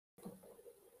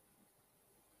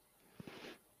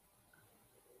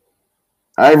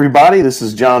Hi, everybody. This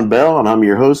is John Bell, and I'm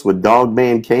your host with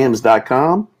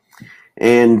dogmancams.com.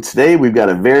 And today we've got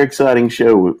a very exciting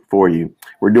show for you.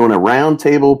 We're doing a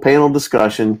roundtable panel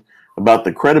discussion about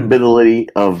the credibility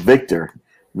of Victor.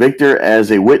 Victor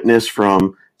as a witness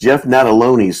from Jeff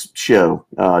Nataloni's show,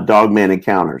 Dogman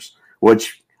Encounters,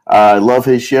 which I love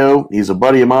his show. He's a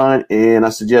buddy of mine, and I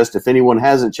suggest if anyone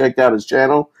hasn't checked out his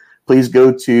channel, please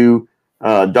go to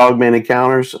Dogman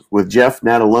Encounters with Jeff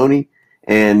Nataloni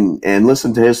and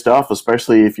listen to his stuff,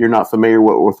 especially if you're not familiar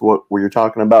with what we're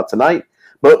talking about tonight.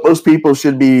 But most people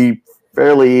should be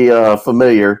fairly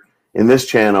familiar in this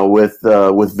channel with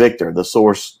Victor, the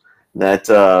source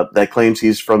that claims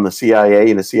he's from the CIA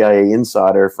and a CIA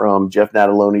insider from Jeff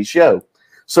Nataloni's show.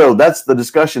 So that's the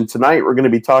discussion tonight. We're going to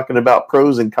be talking about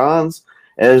pros and cons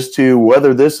as to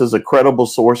whether this is a credible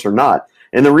source or not.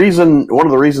 And one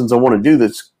of the reasons I want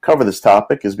to cover this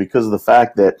topic, is because of the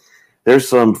fact that there's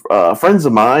some friends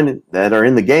of mine that are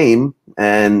in the game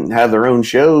and have their own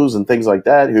shows and things like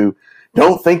that who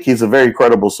don't think he's a very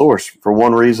credible source for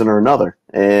one reason or another,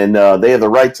 and they have the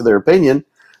right to their opinion.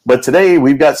 But today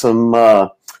we've got some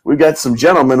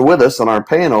gentlemen with us on our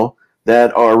panel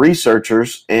that are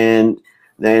researchers, and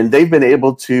they've been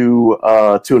able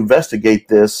to investigate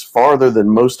this farther than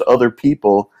most other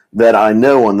people that I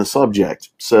know on the subject.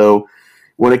 So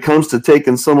when it comes to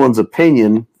taking someone's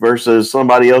opinion versus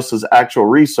somebody else's actual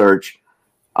research,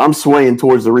 I'm swaying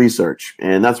towards the research,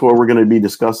 and that's what we're going to be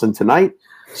discussing tonight.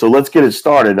 So let's get it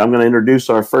started. I'm going to introduce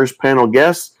our first panel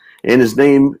guest, and his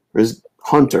name is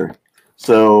Hunter.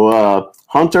 So,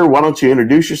 Hunter, why don't you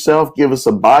introduce yourself, give us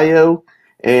a bio,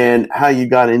 and how you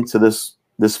got into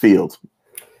this field.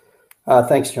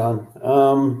 Thanks,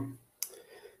 John.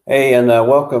 Hey, and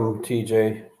welcome,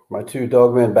 TJ, my two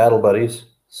Dogman battle buddies.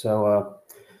 So,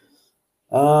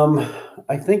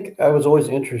 I think I was always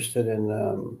interested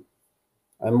in.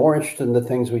 I'm more interested in the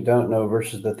things we don't know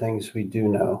versus the things we do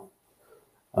know.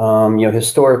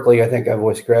 Historically, I think I've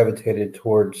always gravitated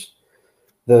towards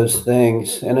those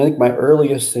things. And I think my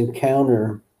earliest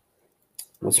encounter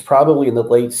was probably in the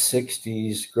late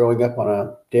 60s, growing up on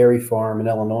a dairy farm in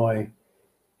Illinois.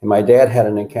 And my dad had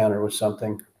an encounter with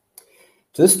something.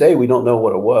 To this day, we don't know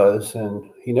what it was.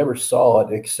 And he never saw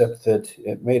it, except that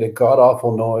it made a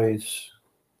god-awful noise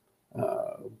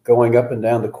going up and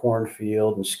down the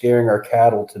cornfield and scaring our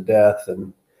cattle to death.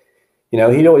 And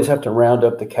he'd always have to round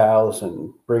up the cows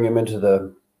and bring them into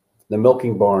the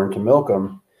milking barn to milk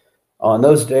them. On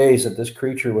those days that this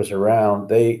creature was around,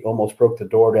 they almost broke the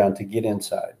door down to get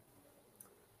inside.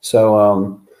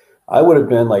 So I would have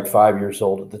been like 5 years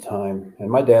old at the time. And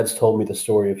my dad's told me the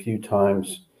story a few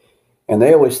times. And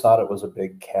they always thought it was a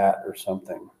big cat or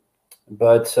something.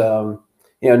 But,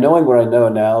 knowing what I know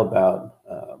now about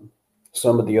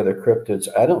some of the other cryptids,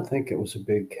 I don't think it was a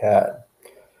big cat.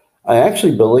 I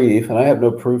actually believe, and I have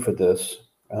no proof of this,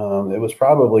 it was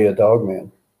probably a dogman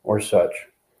or such.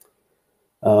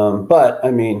 But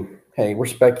I mean, hey, we're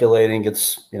speculating.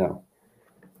 It's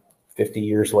 50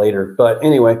 years later. But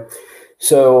anyway,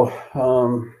 so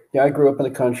I grew up in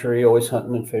the country, always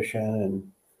hunting and fishing,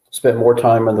 and spent more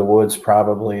time in the woods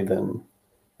probably than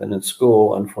in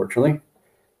school, unfortunately.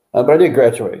 But I did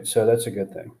graduate, so that's a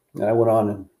good thing. And I went on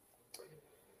and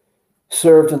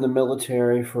served in the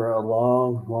military for a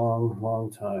long, long,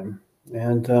 long time,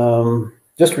 and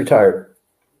just retired.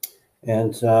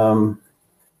 And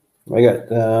I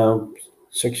got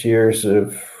 6 years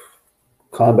of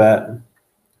combat,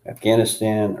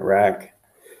 Afghanistan, Iraq,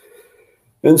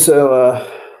 and so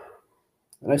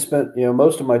and I spent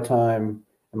most of my time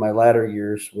in my latter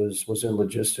years was in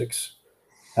logistics.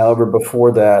 However,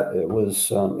 before that, it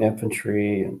was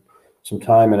infantry and some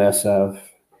time in SF.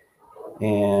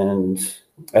 And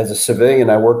as a civilian,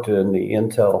 I worked in the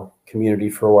intel community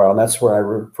for a while, and that's where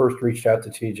I first reached out to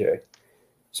TJ.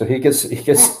 So he gets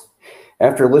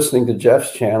after listening to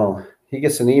Jeff's channel, he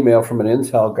gets an email from an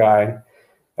intel guy.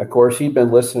 Of course, he'd been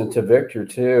listening to Victor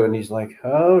too, and he's like,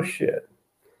 "Oh shit!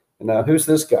 Now who's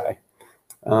this guy?"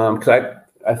 Because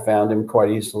I found him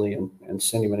quite easily and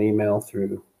sent him an email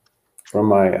from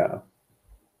my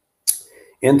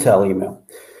intel email.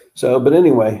 So, but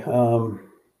anyway.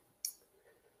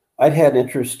 I'd had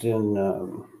interest in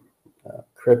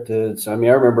cryptids. I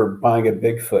mean, I remember buying a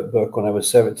Bigfoot book when I was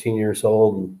 17 years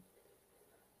old,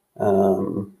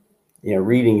 and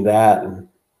reading that, and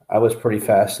I was pretty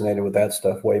fascinated with that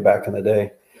stuff way back in the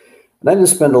day. And I didn't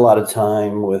spend a lot of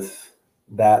time with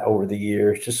that over the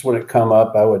years. Just when it come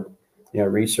up, I would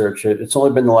research it. It's only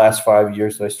been the last 5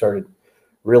 years that I started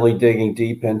really digging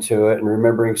deep into it and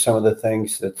remembering some of the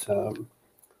things that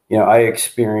I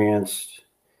experienced.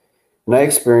 And I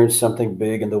experienced something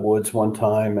big in the woods one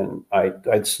time, and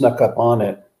I'd snuck up on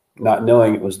it, not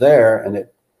knowing it was there, and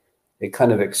it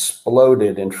kind of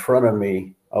exploded in front of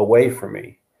me, away from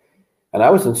me. And I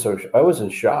was in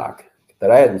shock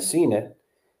that I hadn't seen it,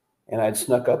 and I'd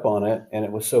snuck up on it, and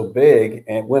it was so big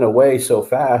and it went away so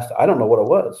fast. I don't know what it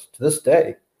was to this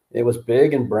day. It was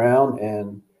big and brown,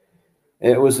 and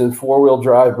it was in 4-wheel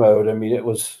drive mode. I mean, it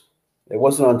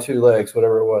wasn't on 2 legs,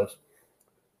 whatever it was.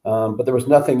 But there was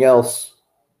nothing else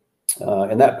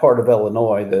in that part of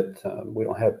Illinois that we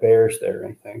don't have bears there or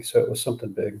anything. So it was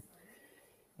something big.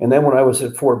 And then when I was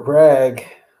at Fort Bragg,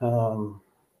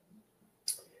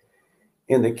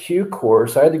 in the Q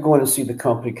course, I had to go in and see the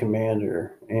company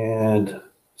commander. And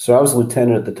so I was a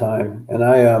lieutenant at the time. And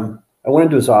I went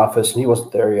into his office, and he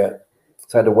wasn't there yet.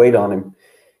 So I had to wait on him.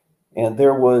 And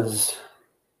there was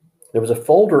a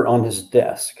folder on his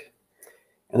desk.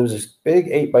 And there was this big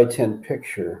 8x10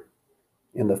 picture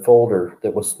in the folder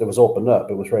that was opened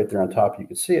up. It was right there on top. You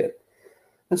could see it.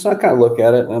 And so I kind of look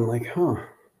at it, and I'm like,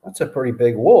 that's a pretty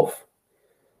big wolf.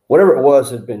 Whatever it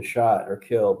was had been shot or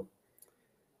killed.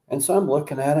 And so I'm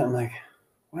looking at it. I'm like,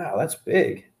 wow, that's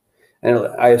big. And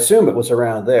I assume it was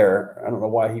around there. I don't know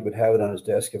why he would have it on his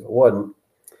desk if it wasn't.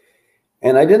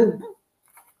 And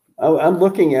I'm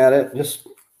looking at it, just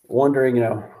wondering,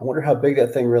 I wonder how big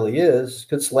that thing really is,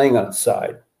 because it's laying on its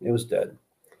side. It was dead.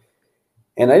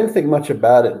 And I didn't think much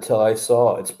about it until I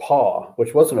saw its paw,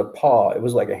 which wasn't a paw. It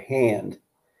was like a hand.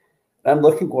 And I'm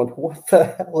looking, going, what the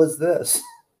hell is this?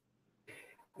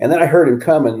 And then I heard him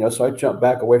coming, so I jumped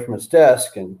back away from his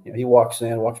desk, and he walks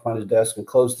behind his desk and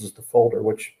closes the folder,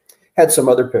 which had some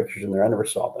other pictures in there. I never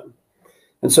saw them.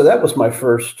 And so that was my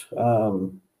first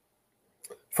time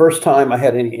I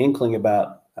had any inkling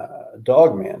about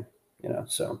Dogman,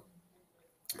 so.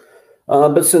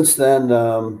 But since then,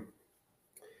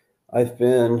 I've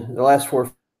been, the last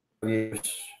 4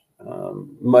 years,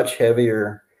 much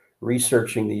heavier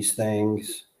researching these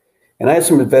things. And I had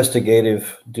some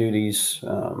investigative duties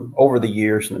over the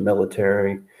years in the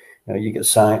military. You get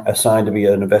assigned to be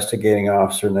an investigating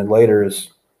officer, and then later as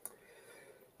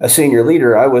a senior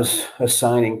leader, I was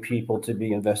assigning people to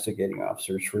be investigating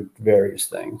officers for various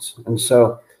things. And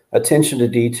so attention to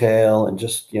detail and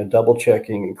just double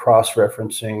checking and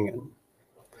cross-referencing and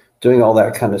doing all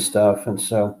that kind of stuff. And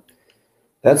so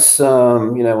that's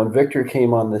when Victor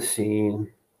came on the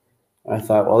scene, I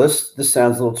thought, well, this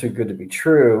sounds a little too good to be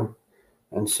true.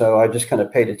 And so I just kind of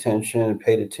paid attention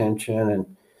and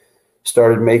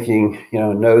started making,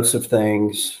 notes of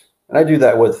things. And I do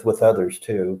that with others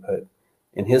too. But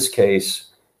in his case,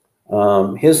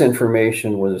 his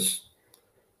information was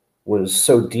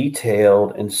so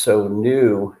detailed and so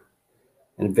new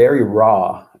and very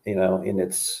raw, in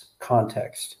its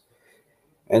context.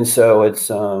 And so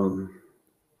it's, I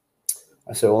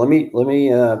said, well, let me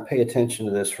pay attention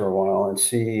to this for a while and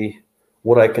see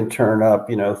what I can turn up,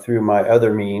 through my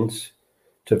other means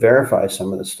to verify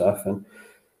some of the stuff. And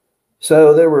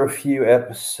so there were a few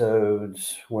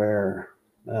episodes where,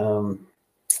 and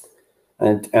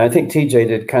I think TJ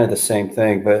did kind of the same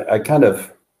thing, but I don't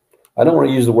want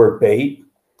to use the word bait,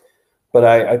 but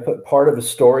I put part of a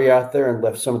story out there and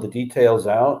left some of the details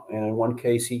out. And in one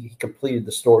case, he completed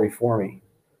the story for me,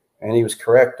 and he was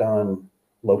correct on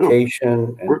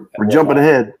location. We're jumping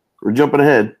ahead. We're jumping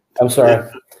ahead. I'm sorry.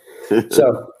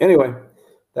 So anyway,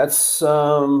 that's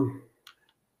I'm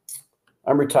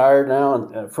retired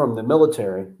now from the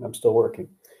military. I'm still working,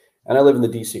 and I live in the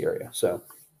DC area. So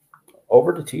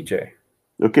over to TJ.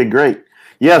 Okay, great.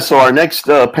 Yeah, so our next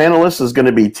panelist is going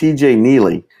to be TJ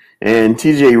Neely, and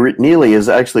TJ Neely has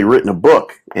actually written a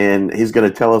book, and he's going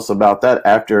to tell us about that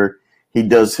after he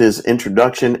does his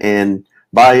introduction and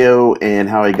bio and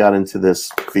how he got into this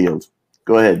field.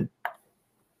 Go ahead,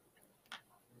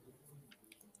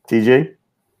 TJ.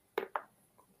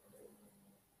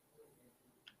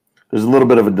 There's a little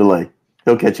bit of a delay.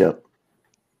 He'll catch up.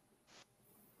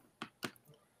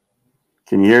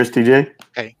 Can you hear us, TJ?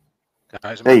 Hey,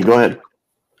 guys. Hey, go ahead.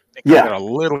 I got a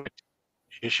little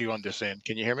issue on this end.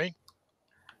 Can you hear me?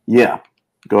 Yeah,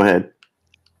 go ahead.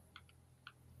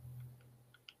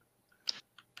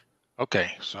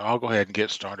 Okay, so I'll go ahead and get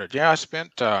started. Yeah, I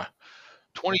spent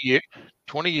 20 years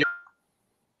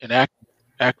in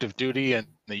active duty in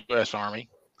the U.S. Army,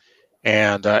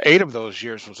 and 8 of those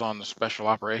years was on the special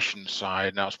operations side,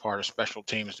 and I was part of special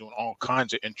teams doing all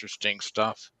kinds of interesting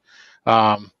stuff.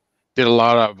 Did a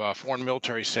lot of foreign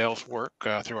military sales work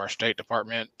through our State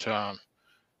Department.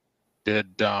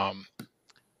 Did a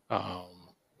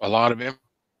lot of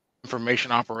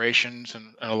information operations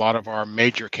and a lot of our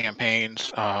major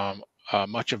campaigns.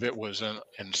 Much of it was in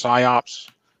PSYOPs,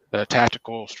 the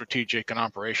tactical, strategic, and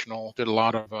operational. Did a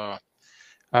lot of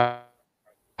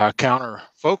counter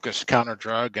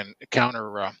drug and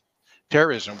counter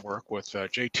terrorism work with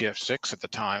JTF-6 at the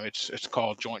time. It's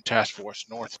called Joint Task Force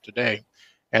North today,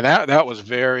 and that was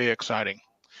very exciting.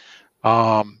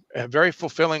 A very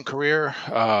fulfilling career.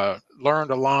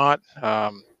 Learned a lot.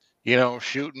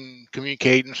 Shooting,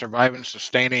 communicating, surviving,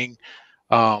 sustaining.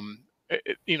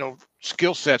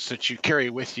 Skill sets that you carry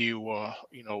with you.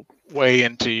 Way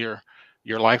into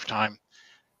your lifetime.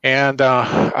 And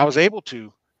I was able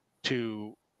to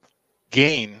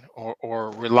gain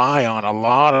or rely on a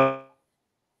lot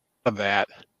of that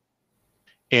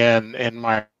in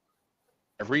my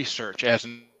research as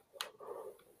an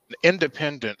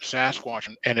independent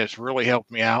Sasquatch, and it's really helped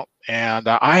me out. And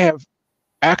I have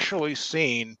actually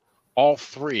seen all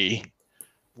three,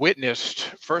 witnessed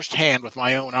firsthand with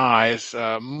my own eyes,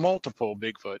 multiple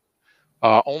Bigfoot.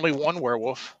 Only one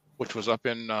werewolf, which was up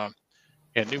in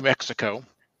New Mexico,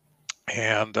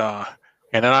 and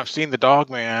then I've seen the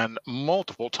Dogman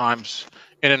multiple times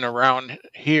in and around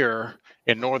here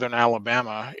in northern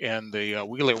Alabama in the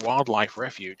Wheeler Wildlife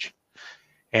Refuge.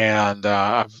 And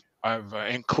I've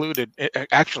included,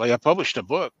 actually, I published a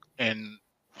book in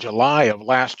July of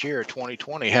last year,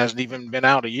 2020. Hasn't even been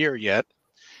out a year yet.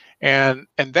 And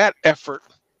that effort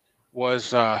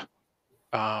was, it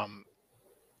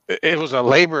was a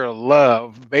labor of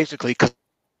love, basically, because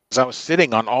I was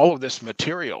sitting on all of this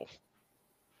material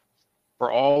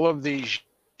for all of these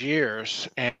years,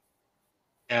 and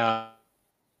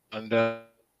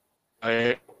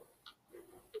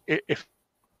if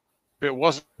it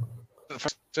wasn't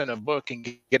in a book and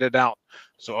get it out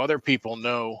so other people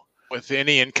know with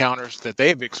any encounters that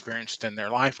they've experienced in their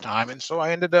lifetime. And so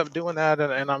I ended up doing that,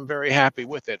 and I'm very happy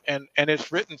with it. And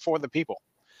it's written for the people.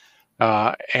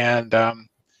 But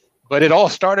it all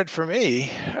started for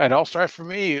me. It all started for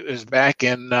me is back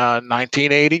in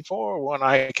 1984 when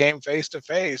I came face to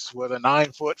face with a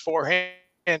 9-foot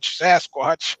 4-inch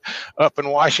Sasquatch up in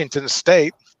Washington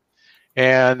State,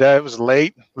 and it was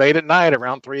late at night,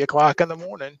 around 3 o'clock in the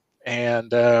morning,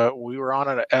 and we were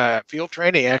on a field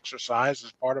training exercise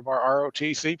as part of our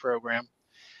ROTC program.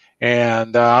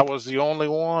 And I was the only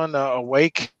one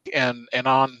awake and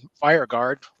on fire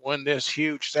guard when this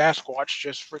huge Sasquatch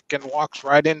just freaking walks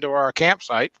right into our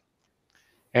campsite.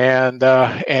 And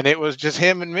it was just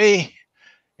him and me.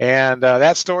 And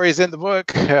that story is in the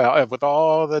book with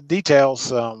all the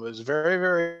details. It was very,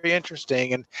 very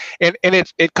interesting. And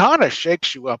it kind of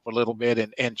shakes you up a little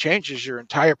bit and changes your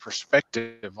entire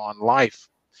perspective on life.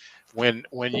 When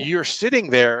you're sitting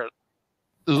there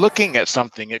looking at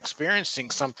something,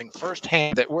 experiencing something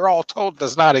firsthand that we're all told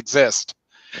does not exist,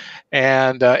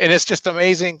 and it's just an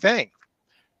amazing thing.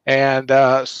 And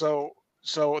so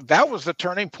that was the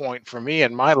turning point for me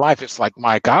in my life. It's like,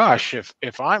 my gosh, if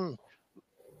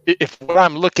what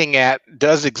I'm looking at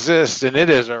does exist, and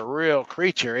it is a real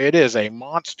creature, it is a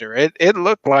monster. It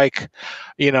looked like,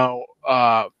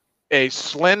 a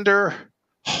slender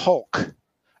Hulk,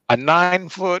 a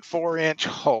 9-foot 4-inch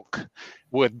Hulk,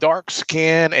 with dark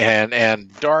skin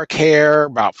and dark hair,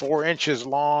 about 4 inches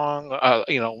long,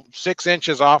 6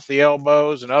 inches off the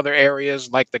elbows and other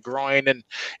areas like the groin,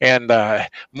 and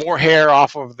more hair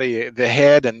off of the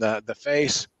head and the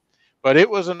face. But it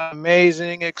was an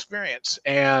amazing experience,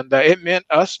 and it meant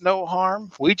us no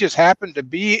harm. We just happened to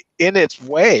be in its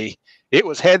way. It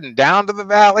was heading down to the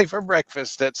valley for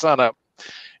breakfast at sunup,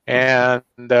 and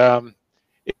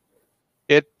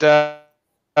it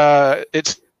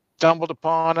stumbled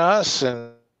upon us,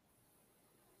 and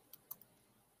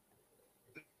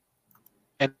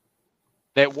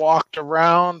it walked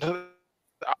around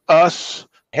us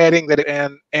heading that.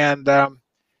 And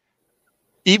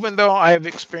even though I've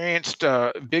experienced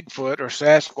Bigfoot or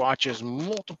Sasquatches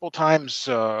multiple times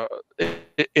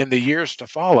in the years to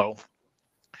follow,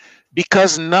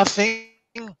 because nothing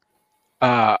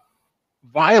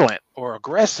violent or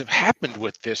aggressive happened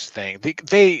with this thing.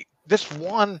 This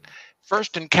one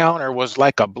first encounter was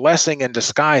like a blessing in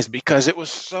disguise, because it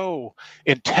was so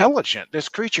intelligent. This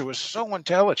creature was so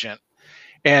intelligent,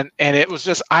 and it was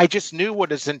just, I just knew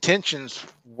what his intentions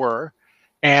were,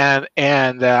 and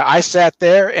I sat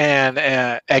there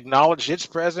and acknowledged its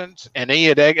presence, and he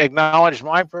had acknowledged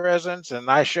my presence, and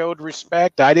I showed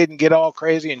respect. I didn't get all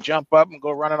crazy and jump up and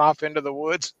go running off into the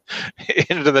woods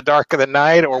into the dark of the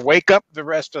night, or wake up the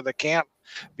rest of the camp.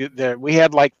 We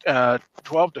had like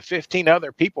 12 to 15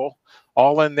 other people,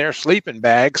 all in their sleeping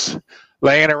bags,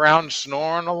 laying around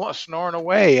snoring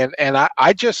away, and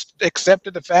I just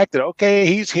accepted the fact that, okay,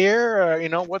 he's here,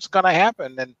 what's going to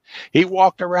happen. And he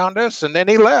walked around us and then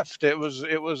he left. It was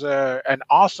an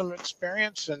awesome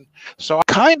experience. And so I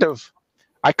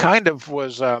kind of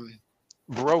was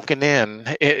broken in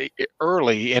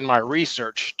early in my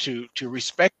research to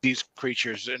respect these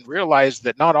creatures and realize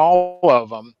that not all of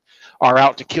them are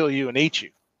out to kill you and eat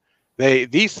you.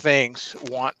 These things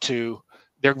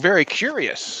they're very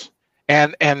curious,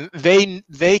 and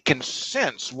they can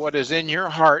sense what is in your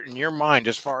heart and your mind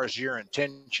as far as your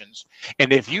intentions.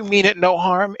 And if you mean it no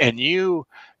harm, and you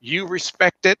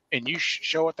respect it, and you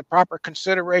show it the proper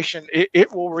consideration,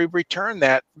 it will return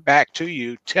that back to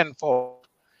you tenfold.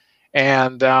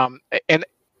 And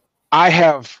I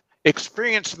have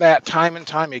experienced that time and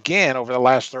time again over the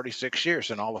last 36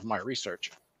 years in all of my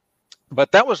research.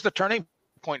 But that was the turning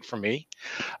point for me.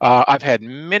 I've had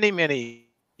many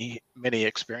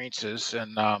experiences,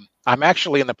 and I'm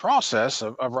actually in the process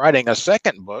of writing a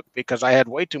second book, because I had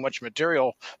way too much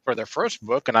material for the first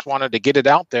book, and I wanted to get it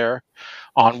out there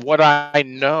on what I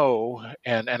know,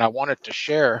 and I wanted to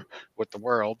share with the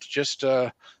world, just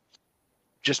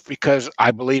because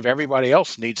I believe everybody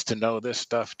else needs to know this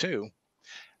stuff too.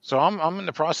 So I'm in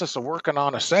the process of working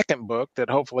on a second book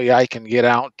that hopefully I can get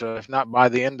out, if not by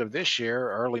the end of this year,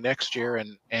 early next year,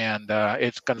 and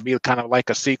it's going to be kind of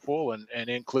like a sequel, and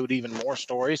include even more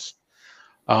stories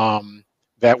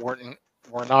that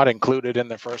were not included in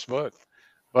the first book.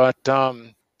 But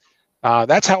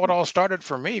that's how it all started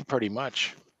for me, pretty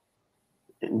much.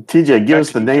 TJ, give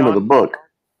us the name of the book.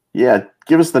 Yeah,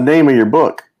 give us the name of your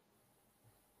book.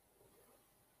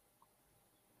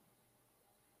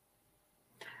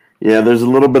 Yeah, there's a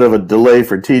little bit of a delay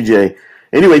for TJ.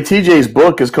 Anyway, TJ's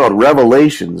book is called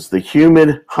Revelations, the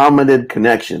Human Hominid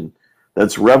Connection.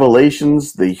 That's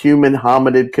Revelations, the Human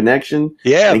Hominid Connection.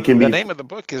 Yeah, the name of the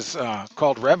book is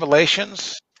called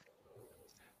Revelations,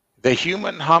 the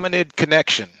Human Hominid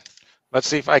Connection. Let's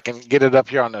see if I can get it up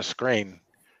here on the screen.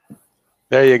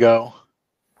 There you go.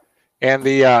 And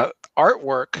the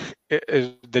artwork,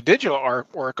 the digital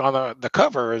artwork on the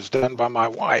cover is done by my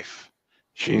wife.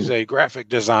 She's a graphic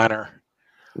designer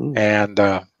and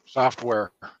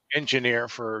software engineer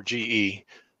for GE.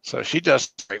 So she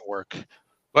does great work.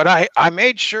 But I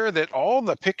made sure that all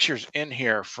the pictures in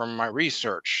here from my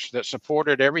research that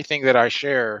supported everything that I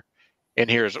share in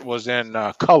here was in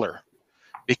color.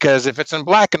 Because if it's in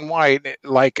black and white,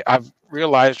 like I've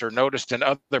realized or noticed in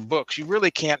other books, you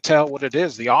really can't tell what it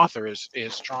is the author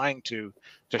is trying to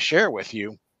share with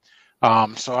you.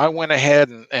 So I went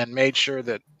ahead and made sure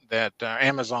that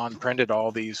Amazon printed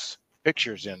all these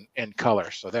pictures in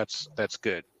color. So that's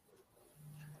good.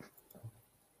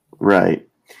 Right.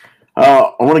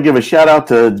 I want to give a shout out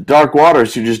to Dark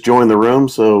Waters, who just joined the room.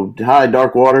 So hi,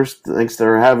 Dark Waters. Thanks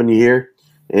for having you here.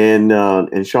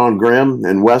 And Sean Grimm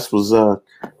and Wes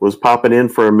was popping in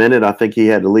for a minute. I think he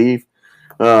had to leave.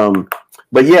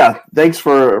 But yeah, thanks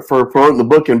for promoting the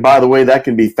book. And by the way, that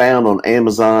can be found on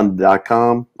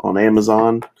Amazon.com on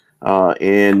Amazon.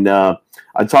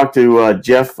 I talked to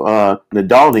Jeff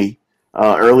Nadalny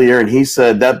earlier, and he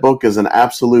said that book is an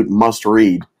absolute must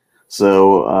read.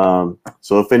 So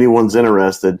if anyone's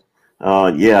interested,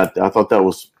 yeah, I thought that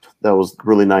was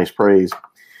really nice praise.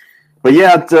 But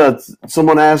yeah,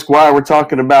 someone asked why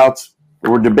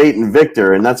we're debating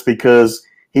Victor, and that's because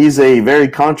he's a very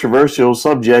controversial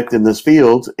subject in this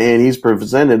field, and he's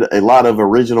presented a lot of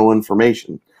original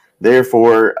information.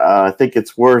 Therefore, I think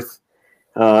it's worth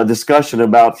a discussion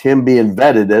about him being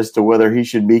vetted as to whether he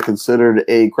should be considered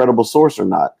a credible source or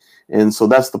not. And so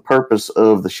that's the purpose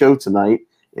of the show tonight,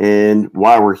 and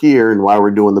why we're here and why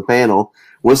we're doing the panel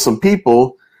with some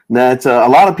people that a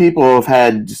lot of people have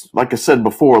had, like I said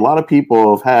before, a lot of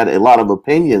people have had a lot of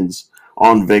opinions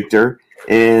on Victor,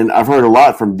 and I've heard a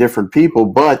lot from different people,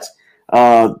 but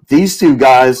these two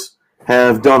guys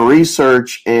have done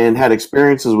research and had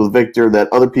experiences with Victor that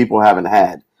other people haven't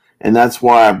had. And that's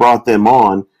why I brought them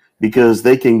on, because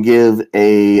they can give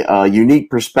a unique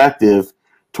perspective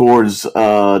towards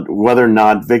whether or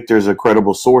not Victor is a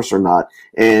credible source or not,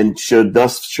 and should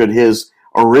his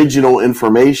original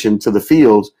information to the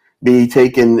field be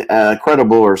taken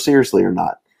credible or seriously or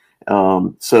not.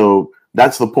 So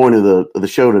that's the point of the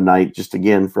show tonight, just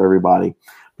again for everybody.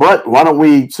 But why don't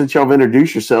we, since y'all have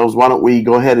introduced yourselves, why don't we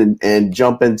go ahead and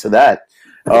jump into that?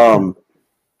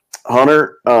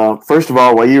 Hunter, first of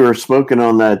all, while you were smoking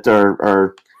on that,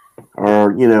 or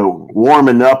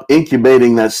warming up,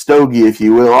 incubating that stogie, if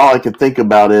you will, all I could think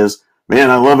about is,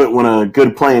 man, I love it when a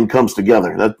good plan comes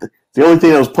together. That's the only thing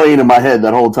that was playing in my head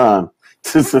that whole time.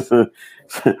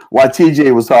 While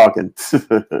TJ was talking.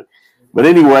 But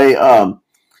anyway,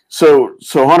 So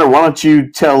Hunter, why don't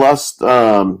you tell us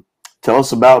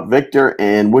about Victor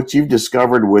and what you've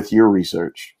discovered with your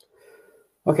research?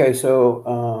 Okay,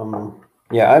 so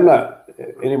yeah, I'm not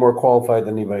any more qualified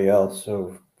than anybody else.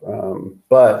 So,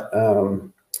 but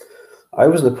I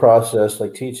was in the process,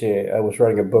 like TJ, I was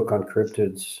writing a book on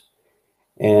cryptids,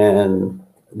 and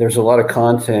there's a lot of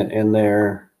content in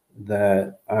there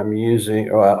that I'm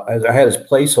using. Well, I had as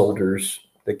placeholders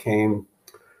that came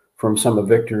from some of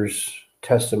Victor's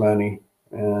testimony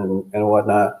and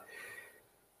whatnot.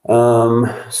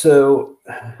 So,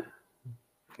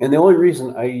 and the only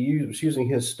reason I was using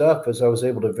his stuff is I was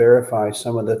able to verify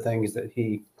some of the things that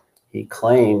he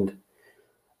claimed.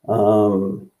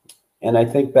 And I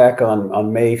think back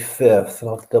on May 5th,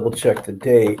 I'll have to double check the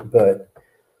date, but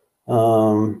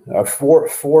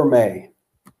for May,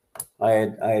 I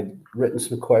had written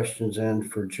some questions in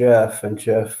for Jeff, and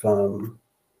Jeff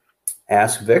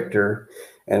asked Victor,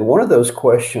 and one of those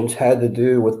questions had to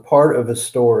do with part of a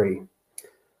story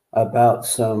about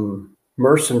some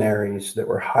mercenaries that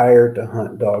were hired to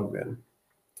hunt dogmen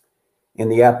in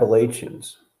the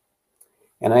Appalachians.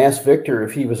 And I asked Victor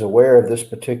if he was aware of this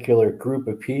particular group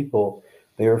of people.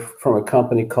 They were from a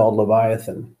company called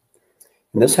Leviathan.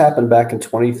 And this happened back in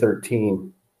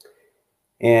 2013.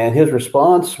 And his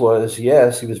response was,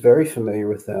 yes, he was very familiar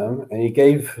with them. And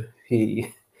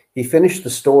he finished the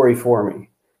story for me,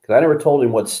 because I never told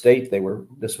him what state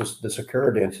this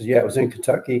occurred in. He says, yeah, it was in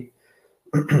Kentucky.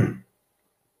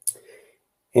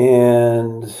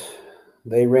 And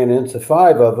they ran into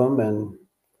 5 of them, and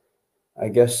I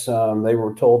guess they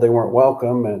were told they weren't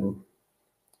welcome, and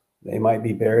they might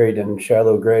be buried in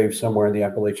shallow graves somewhere in the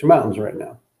Appalachian Mountains right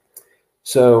now.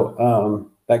 So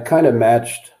that kind of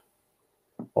matched,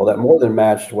 well, that more than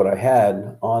matched what I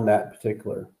had on that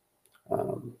particular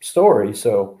story.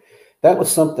 So that was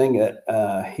something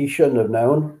that he shouldn't have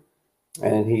known,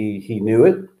 and he knew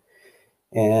it.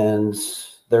 And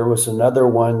there was another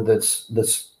one that's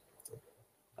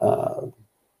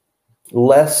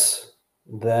less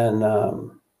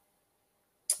than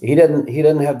he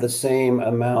didn't have the same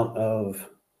amount of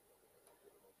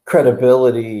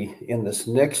credibility in this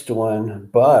next one,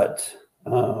 but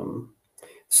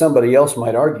somebody else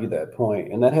might argue that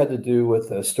point, and that had to do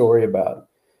with a story about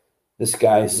this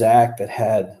guy Zach that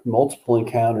had multiple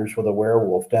encounters with a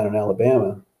werewolf down in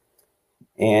Alabama,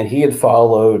 and he had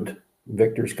followed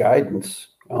Victor's guidance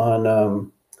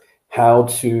on how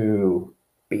to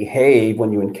behave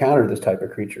when you encounter this type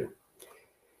of creature.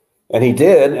 And he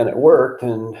did, and it worked.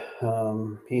 And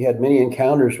he had many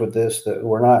encounters with this that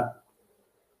were not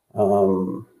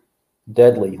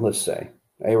deadly, let's say.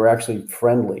 They were actually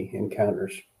friendly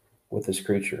encounters with this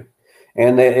creature.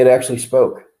 And it actually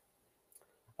spoke.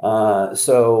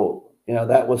 So,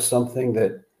 that was something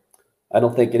that I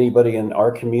don't think anybody in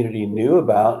our community knew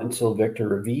about until Victor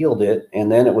revealed it. And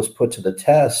then it was put to the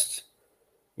test,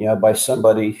 by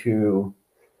somebody who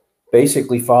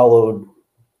basically followed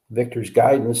Victor's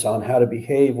guidance on how to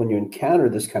behave when you encounter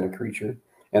this kind of creature,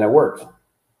 and it worked.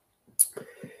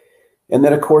 And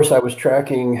then, of course, I was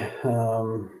tracking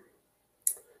the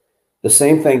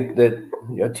same thing that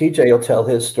TJ will tell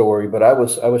his story, but I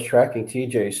was tracking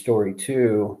TJ's story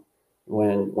too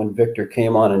when Victor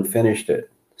came on and finished it.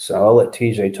 So I'll let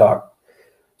TJ talk.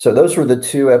 So those were the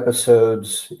 2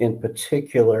 episodes in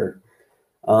particular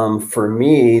for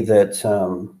me that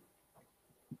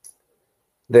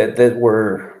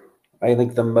were, I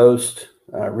think, the most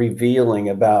revealing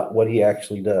about what he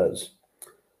actually does.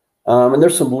 And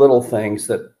there's some little things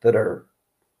that are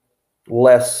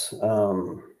less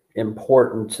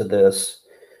important to this,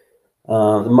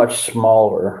 much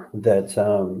smaller,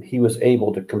 that he was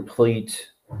able to complete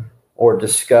or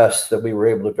discuss, that we were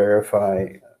able to verify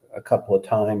a couple of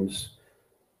times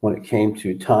when it came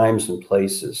to times and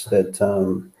places that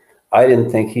I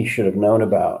didn't think he should have known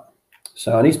about.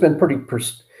 So, and he's been pretty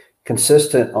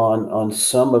consistent on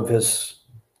some of his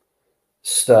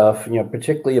stuff,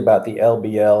 particularly about the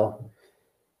LBL.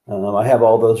 I have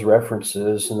all those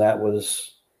references, and that was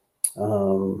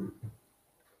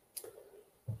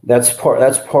that's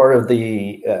part of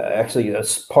the actually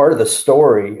that's part of the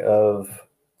story of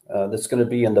that's going to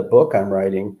be in the book I'm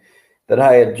writing, that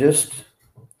I had just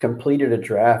completed a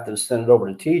draft and sent it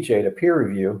over to TJ to peer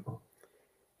review.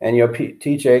 And,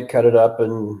 TJ cut it up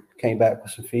and came back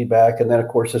with some feedback. And then, of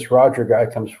course, this Roger guy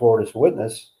comes forward as a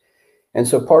witness. And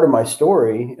so part of my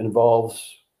story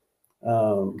involves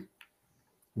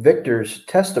Victor's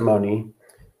testimony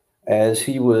as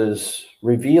he was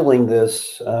revealing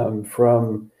this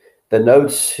from the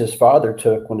notes his father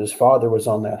took when his father was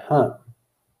on that hunt.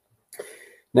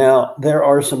 Now, there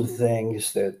are some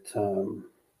things that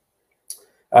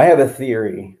I have a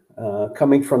theory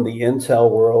coming from the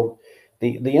intel world,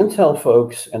 the intel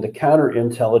folks and the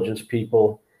counterintelligence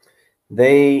people,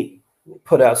 they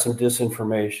put out some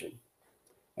disinformation.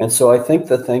 And so I think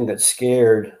the thing that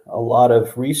scared a lot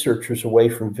of researchers away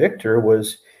from Victor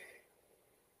was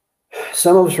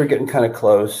some of us were getting kind of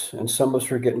close, and some of us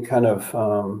were getting kind of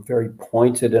very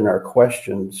pointed in our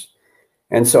questions.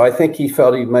 And so I think he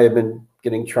felt he may have been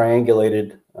getting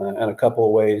triangulated in a couple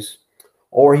of ways,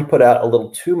 or he put out a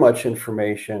little too much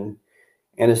information,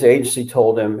 and his agency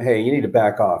told him, "Hey, you need to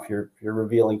back off. You're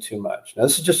revealing too much." Now,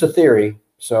 this is just a theory,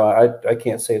 so I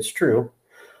can't say it's true.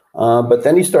 But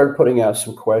then he started putting out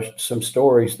some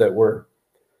stories that were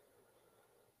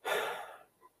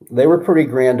pretty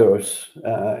grandiose.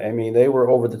 I mean, they were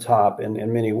over the top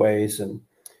in many ways. And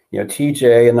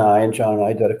TJ and John and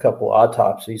I did a couple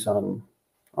autopsies on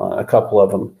a couple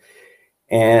of them,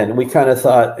 and we kind of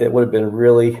thought it would have been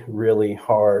really, really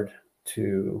hard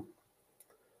to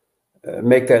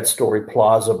make that story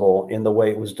plausible in the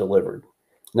way it was delivered.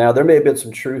 Now, there may have been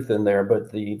some truth in there,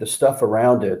 but the stuff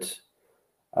around it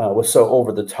was so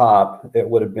over the top, it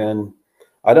would have been,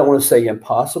 I don't want to say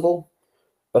impossible,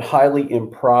 but highly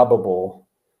improbable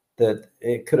that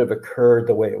it could have occurred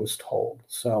the way it was told.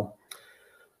 So,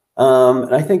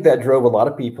 and I think that drove a lot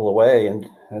of people away, and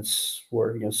that's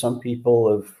where some people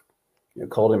have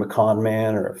called him a con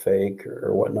man or a fake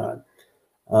or whatnot.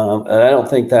 And I don't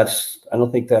think that's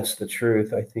the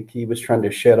truth. I think he was trying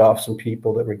to shed off some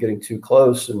people that were getting too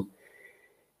close, and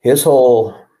his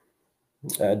whole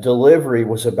delivery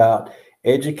was about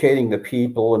educating the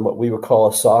people in what we would call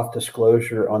a soft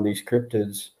disclosure on these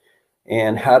cryptids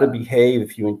and how to behave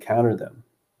if you encounter them,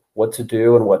 what to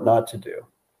do and what not to do.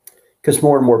 Because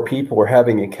more and more people were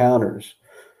having encounters.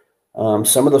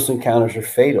 Some of those encounters are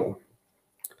fatal.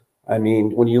 I mean,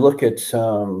 when you look at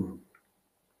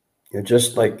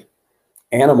just like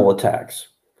animal attacks,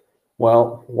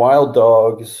 well, wild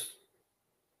dogs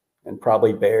and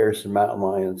probably bears and mountain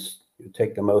lions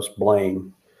take the most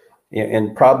blame,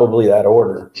 in probably that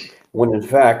order, when in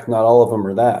fact not all of them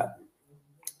are that.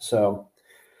 So,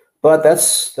 but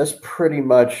that's pretty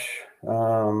much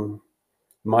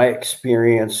my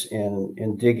experience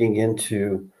in digging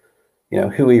into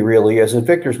who he really is. And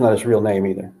Victor's not his real name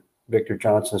either. Victor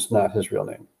Johnson's not his real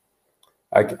name.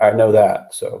 I know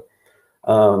that. So,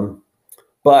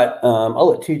 but I'll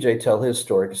let TJ tell his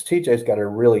story, because TJ's got a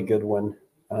really good one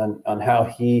on how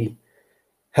he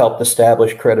helped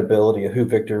establish credibility of who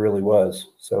Victor really was.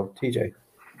 So, TJ.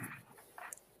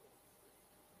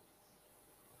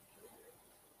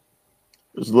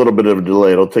 There's a little bit of a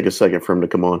delay. It'll take a second for him to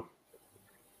come on.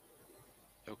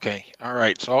 Okay. All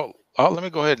right. So let me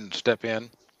go ahead and step in.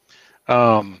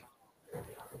 I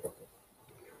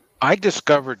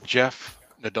discovered Jeff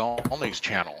Nadolny's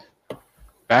channel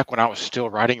back when I was still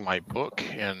writing my book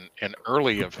in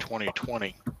early of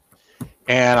 2020.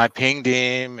 And I pinged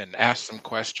him and asked some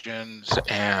questions,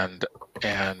 and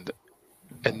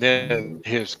then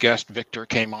his guest Victor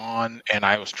came on, and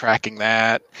I was tracking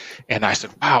that, and I said,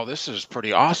 "Wow, this is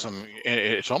pretty awesome.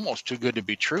 It's almost too good to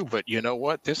be true." But you know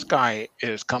what? This guy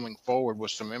is coming forward with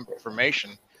some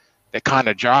information that kind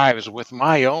of jives with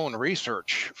my own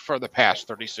research for the past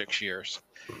 36 years,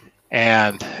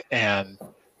 and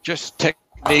just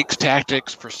techniques,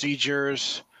 tactics,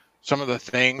 procedures. Some of the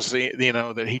things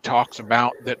that he talks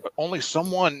about that only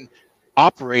someone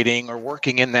operating or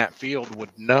working in that field would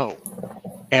know.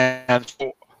 And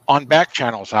so on back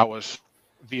channels,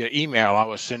 via email, I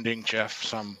was sending Jeff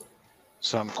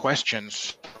some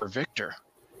questions for Victor,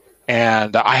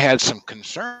 and I had some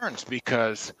concerns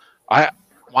because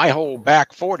my whole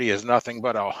back 40 is nothing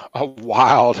but a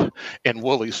wild and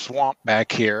woolly swamp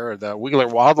back here, the Wheeler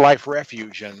Wildlife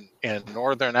Refuge in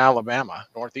northern Alabama,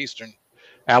 northeastern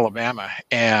Alabama.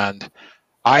 And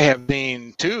I have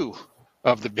seen two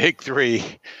of the big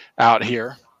three out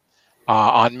here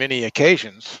on many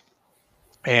occasions.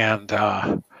 And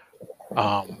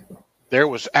there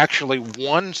was actually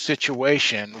one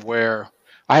situation where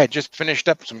I had just finished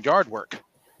up some yard work.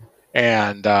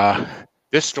 And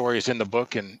this story is in the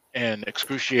book in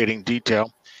excruciating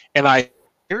detail. And I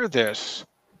hear this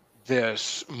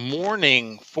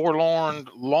morning, forlorn,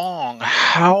 long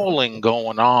howling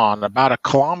going on about a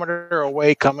kilometer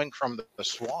away, coming from the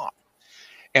swamp.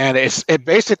 And it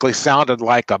basically sounded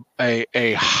like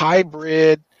a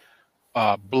hybrid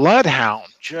bloodhound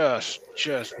just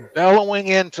bellowing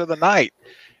into the night.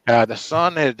 The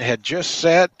sun had just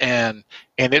set, and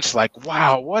it's like,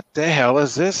 wow, what the hell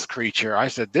is this creature? I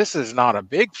said, this is not a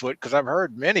Bigfoot, because I've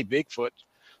heard many Bigfoot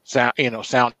sounding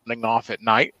off at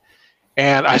night.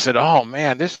 And I said, oh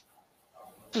man, this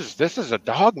is a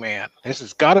dog man. This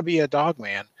has got to be a dog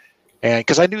man. and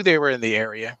because I knew they were in the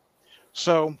area.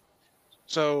 So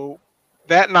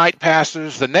that night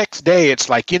passes. The next day, it's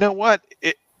like, you know what?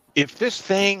 If this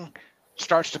thing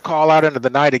starts to call out into the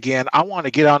night again, I want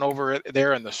to get on over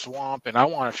there in the swamp, and I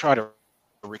want to try to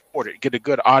record it, get a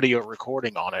good audio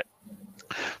recording on it.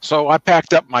 So I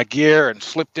packed up my gear and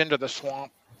slipped into the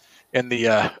swamp in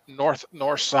the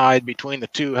north side between the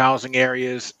two housing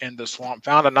areas in the swamp.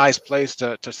 Found a nice place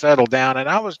to settle down, and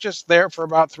I was just there for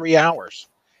about 3 hours.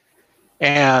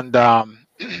 And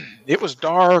it was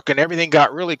dark and everything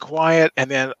got really quiet, and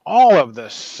then all of the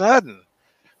sudden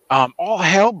all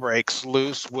hell breaks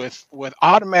loose with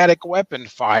automatic weapon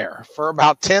fire for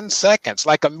about 10 seconds,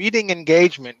 like a meeting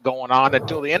engagement going on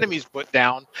until the enemy's put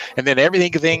down, and then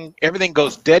everything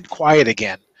goes dead quiet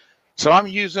again. So I'm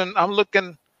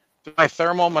looking through my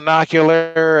thermal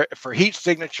monocular for heat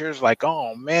signatures, like,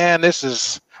 oh man, this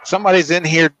is somebody's in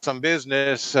here, some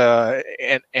business,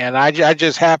 and I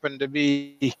just happened to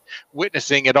be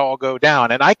witnessing it all go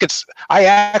down, and I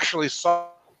actually saw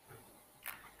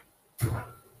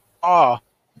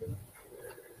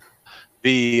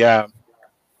the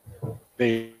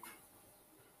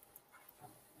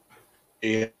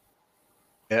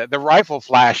rifle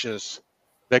flashes,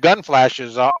 the gun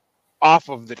flashes off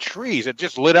of the trees. It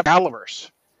just lit up calibers.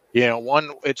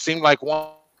 It seemed like one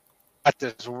got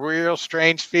this real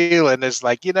strange feeling. It's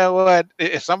like, you know what?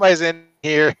 If somebody's in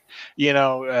here,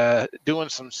 doing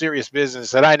some serious business,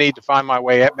 that I need to find my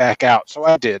way back out. So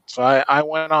I did. So I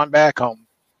went on back home.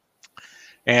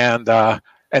 And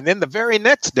then the very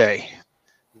next day,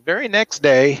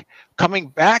 coming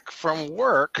back from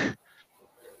work,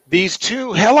 these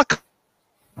two helicopters,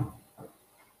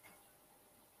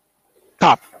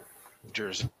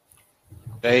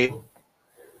 a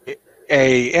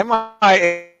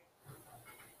MIA.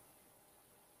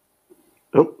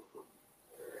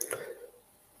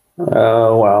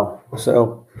 Oh, wow.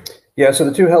 So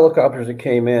the two helicopters that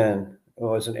came in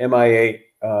was an Mi-8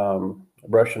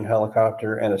 Russian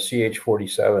helicopter and a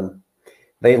CH-47.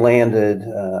 They landed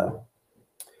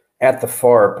at the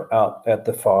FARP out at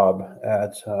the FOB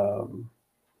at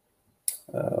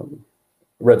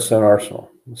Redstone Arsenal.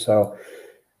 So,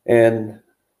 and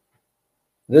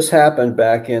this happened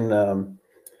back in, it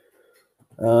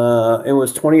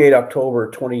was 28 October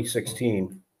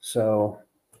 2016. So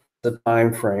the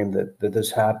time frame that this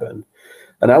happened.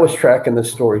 And I was tracking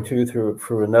this story too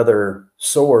through another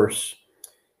source.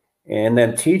 And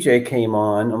then TJ came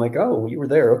on. I'm like, oh, you were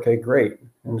there. Okay, great.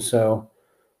 And so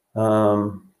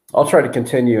I'll try to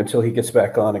continue until he gets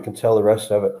back on and can tell the rest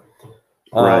of it.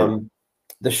 Right.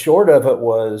 The short of it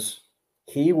was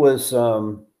he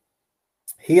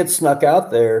had snuck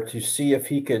out there to see if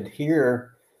he could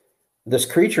hear this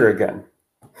creature again.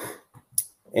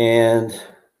 And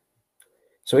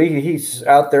so he's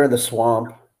out there in the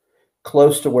swamp,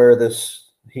 close to where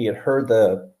he had heard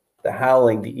the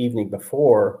howling the evening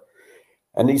before.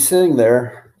 And he's sitting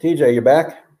there. TJ, you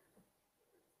back?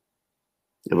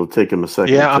 It'll take him a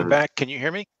second. Yeah, I'm back. Can you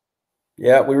hear me?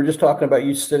 Yeah, we were just talking about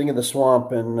you sitting in the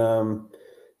swamp and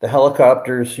the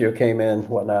helicopters came in,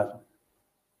 whatnot.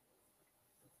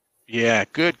 Yeah,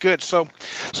 good. So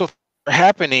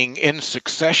happening in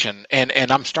succession, and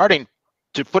I'm starting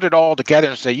to put it all together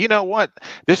and say, you know what?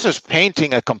 This is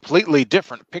painting a completely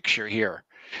different picture here.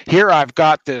 Here I've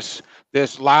got this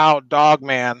loud dog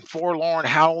man, forlorn,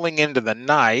 howling into the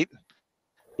night,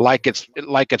 like it's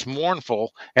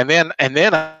mournful, and then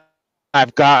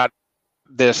I've got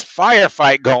this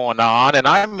firefight going on, and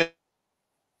I'm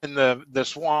in the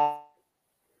swamp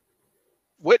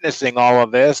witnessing all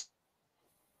of this,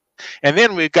 and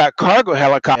then we've got cargo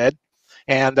helicopter,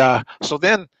 and so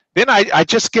then I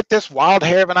just get this wild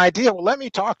hair of an idea. Well, let me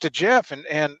talk to Jeff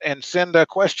and send a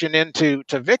question into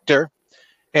Victor.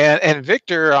 And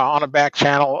Victor on a back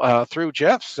channel through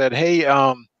Jeff said, hey,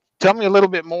 tell me a little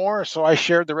bit more. So I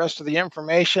shared the rest of the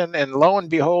information, and lo and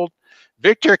behold,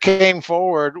 Victor came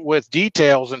forward with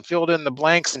details and filled in the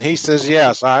blanks. And he says,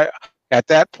 yes, at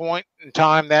that point in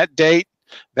time, that date,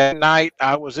 that night,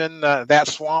 I was in that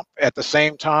swamp at the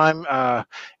same time,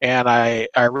 and I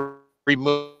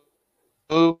removed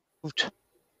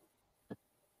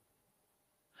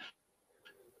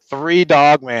 3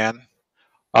 dogmen.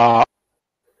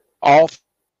 All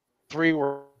 3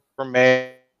 were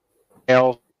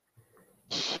males.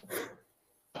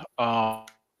 All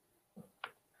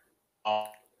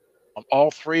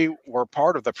 3 were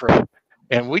part of the program,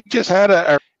 and we just had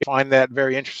I find that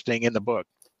very interesting in the book.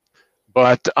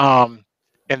 But and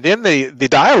then the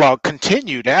dialogue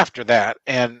continued after that,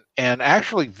 and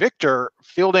actually Victor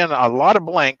filled in a lot of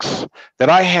blanks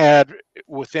that I had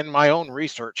within my own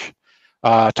research,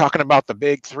 talking about the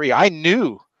big 3. I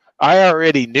knew I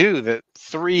already knew that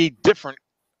 3 different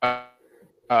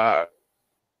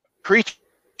creatures,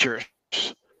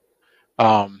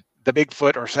 the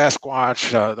Bigfoot or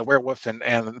Sasquatch, the werewolf, and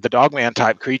the Dogman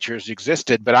type creatures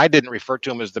existed, but I didn't refer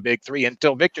to them as the big 3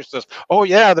 until Victor says, "Oh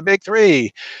yeah, the big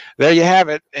 3." There you have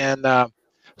it. And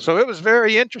so it was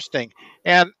very interesting.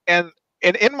 And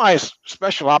in my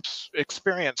special ops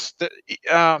experience,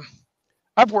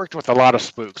 I've worked with a lot of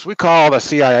spooks. We call the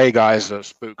CIA guys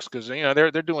spooks because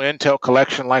they're doing intel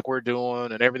collection like we're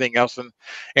doing and everything else.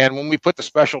 And when we put the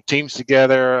special teams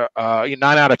together, 9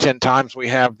 out of 10 times we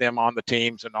have them on the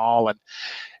teams and all.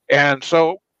 And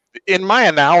so in my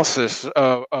analysis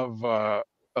of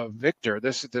Victor,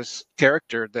 this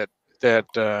character that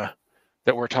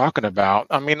we're talking about,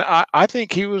 I mean, I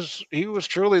think he was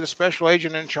truly the special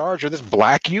agent in charge of this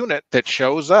black unit that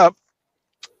shows up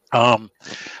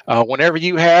whenever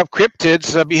you have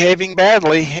cryptids behaving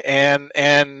badly, and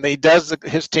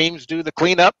his teams do the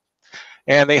cleanup,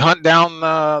 and they hunt down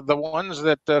the ones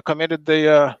that committed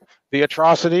the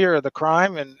atrocity or the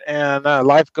crime, and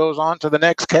life goes on to the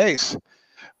next case.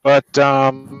 But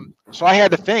so I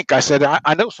had to think. I said,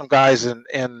 I know some guys in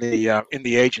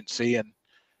the agency,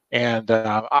 and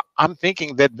I'm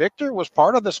thinking that Victor was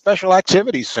part of the Special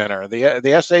Activities Center,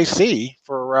 the SAC,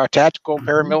 for tactical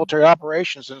paramilitary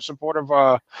operations in support of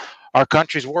our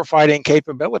country's warfighting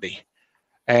capability.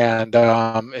 And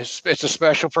it's a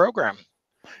special program,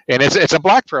 and it's a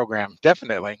black program,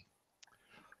 definitely.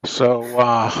 So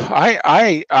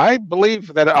I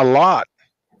believe that a lot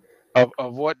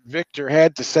of what Victor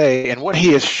had to say and what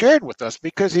he has shared with us,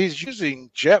 because he's using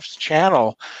Jeff's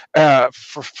channel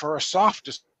for a soft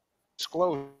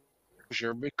disclosure,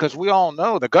 because we all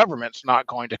know the government's not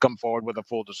going to come forward with a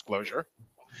full disclosure.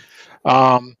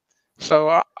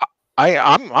 So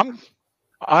I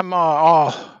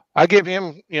give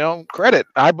him credit.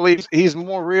 I believe he's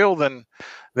more real than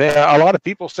a lot of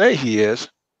people say he is.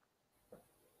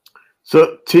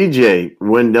 So TJ,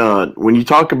 when you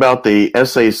talk about the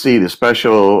SAC, the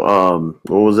Special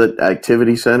what was it,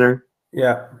 Activity Center?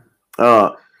 Yeah.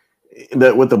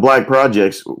 That with the Black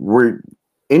Projects, were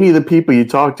any of the people you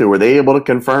talked to, were they able to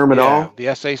confirm at all?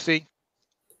 The SAC?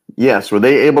 Yes. Were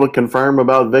they able to confirm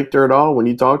about Victor at all when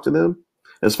you talked to them,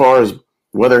 as far as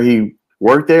whether he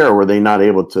worked there, or were they not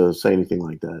able to say anything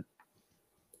like that?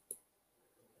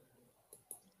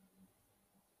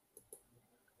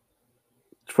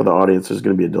 For the audience, there's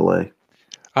going to be a delay.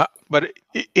 But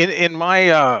in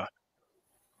my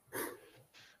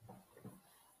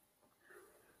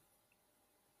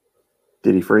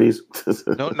did he freeze?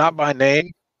 no, not by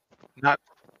name, not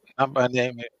by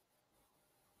name.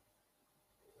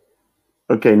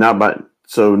 Okay, not by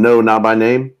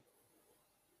name.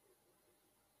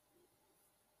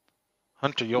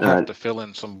 Hunter, you'll have to fill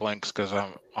in some blanks because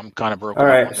I'm kind of broken. All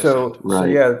right, so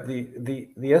yeah,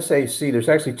 the SAC. There's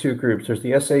actually 2 groups. There's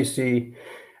the SAC,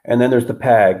 and then there's the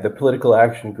PAG, the Political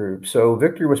Action Group. So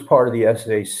Victor was part of the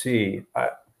SAC.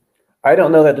 I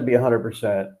don't know that to be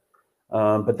 100%,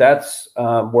 but that's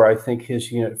where I think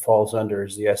his unit falls under,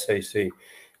 is the SAC.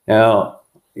 Now,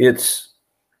 it's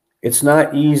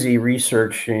not easy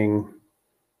researching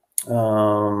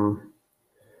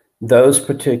those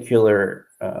particular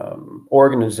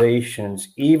organizations,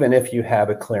 even if you have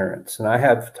a clearance. And I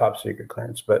have top secret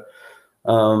clearance, but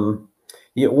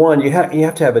you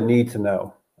have to have a need to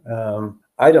know.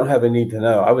 I don't have a need to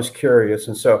know. I was curious,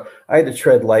 and so I had to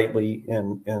tread lightly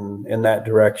in that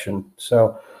direction.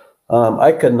 So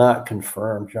I could not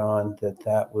confirm, John,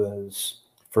 that was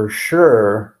for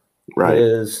sure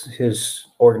his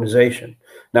organization.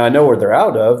 Now I know where they're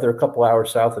out of. They're a couple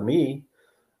hours south of me.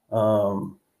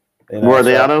 Where are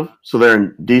they out of? So they're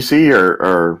in DC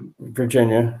or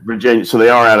Virginia. Virginia. So they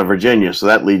are out of Virginia. So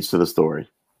that leads to the story.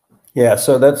 Yeah.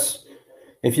 So that's,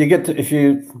 if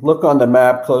you look on the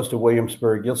map close to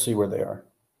Williamsburg, you'll see where they are.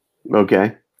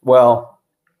 Okay. Well,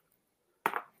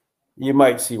 you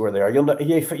might see where they are. You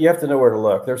have to know where to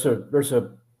look. There's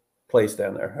a place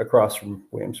down there across from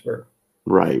Williamsburg.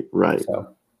 Right.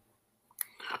 So.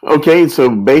 Okay, so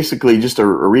basically, just a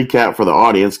recap for the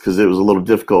audience, because it was a little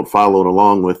difficult following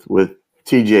along with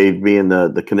TJ being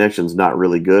the connection's not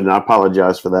really good, and I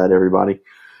apologize for that, everybody.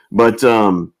 But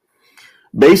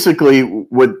basically,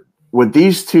 what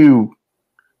these 2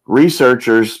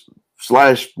 researchers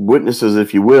 / witnesses,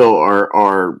 if you will,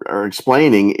 are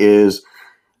explaining is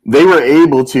they were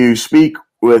able to speak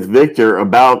with Victor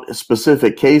about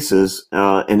specific cases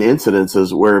and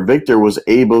incidences where Victor was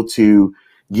able to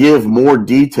give more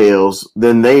details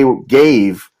than they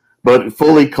gave, but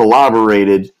fully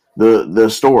corroborated the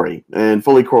story and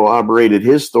fully corroborated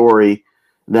his story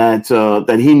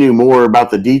that he knew more about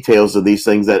the details of these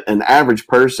things that an average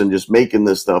person just making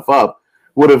this stuff up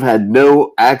would have had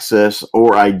no access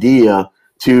or idea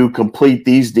to complete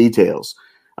these details.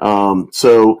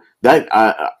 So that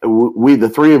we, the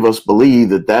three of us, believe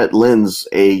that lends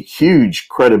a huge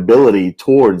credibility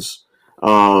towards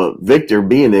Victor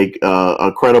being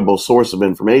a credible source of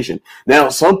information. Now,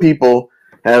 some people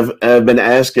have been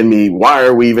asking me, why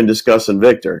are we even discussing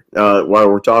Victor while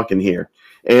we're talking here?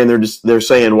 And they're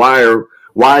saying,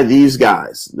 why these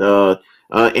guys?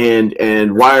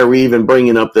 And why are we even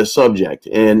bringing up this subject?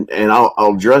 And I'll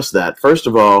address that. First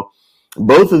of all,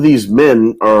 both of these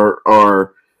men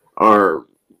are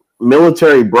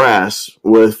military brass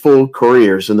with full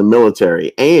careers in the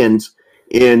military and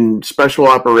in special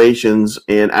operations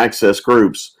and access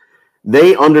groups.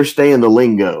 They understand the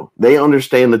lingo. They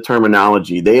understand the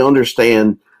terminology. They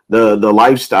understand the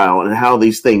lifestyle and how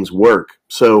these things work.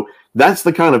 So that's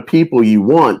the kind of people you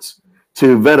want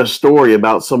to vet a story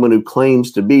about someone who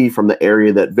claims to be from the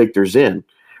area that Victor's in.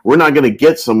 We're not going to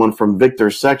get someone from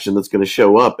Victor's section that's going to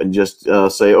show up and just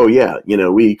say, "Oh yeah,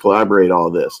 we collaborate all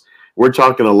this." We're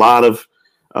talking a lot of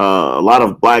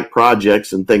black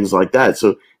projects and things like that.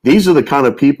 So these are the kind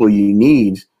of people you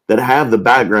need that have the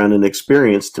background and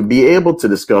experience to be able to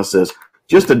discuss this.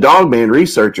 Just a dogman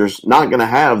researcher's not going to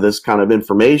have this kind of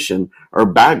information or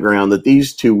background that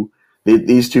these two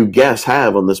guests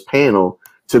have on this panel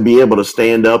to be able to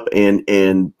stand up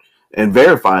and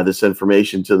verify this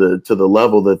information to the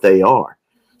level that they are.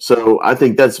 So I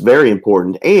think that's very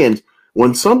important. And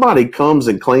when somebody comes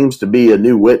and claims to be a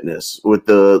new witness with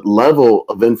the level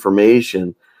of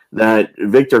information that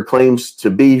Victor claims to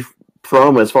be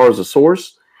from as far as a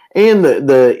source, and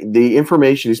the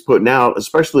information he's putting out,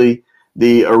 especially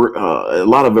a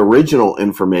lot of original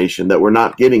information that we're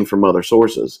not getting from other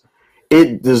sources,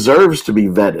 it deserves to be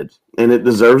vetted, and it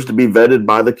deserves to be vetted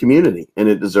by the community, and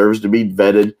it deserves to be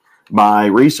vetted by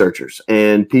researchers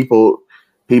and people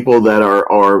that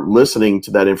are listening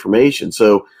to that information.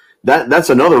 So that's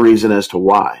another reason as to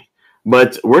why.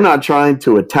 But we're not trying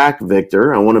to attack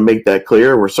Victor. I want to make that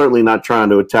clear. We're certainly not trying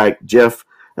to attack Jeff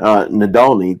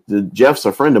Nadolny. Jeff's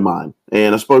a friend of mine,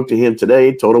 and I spoke to him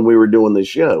today, told him we were doing this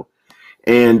show.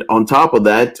 And on top of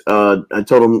that, I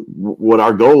told him what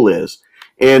our goal is.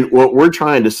 And what we're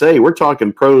trying to say, we're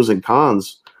talking pros and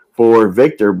cons for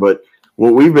Victor, but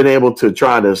what we've been able to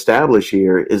try to establish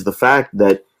here is the fact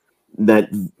that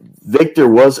Victor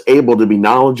was able to be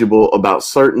knowledgeable about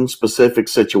certain specific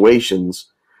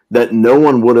situations that no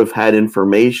one would have had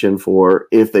information for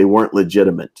if they weren't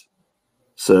legitimate.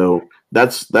 So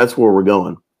that's where we're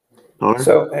going. All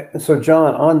right. So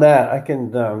John, on that, I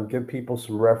can give people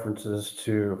some references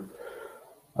to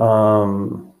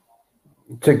go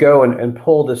and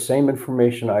pull the same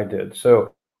information I did.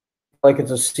 So like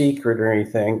it's a secret or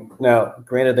anything. Now,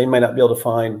 granted, they might not be able to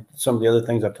find some of the other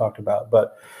things I've talked about,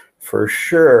 but for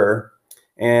sure.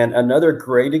 And another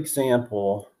great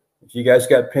example, if you guys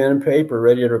got pen and paper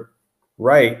ready to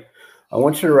write, I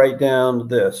want you to write down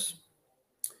this.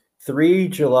 3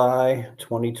 July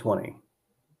 2020.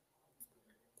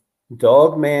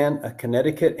 Dogman, a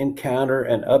Connecticut encounter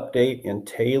and update in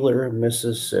Taylor,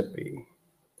 Mississippi.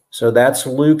 So that's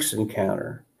Luke's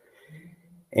encounter.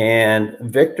 And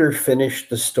Victor finished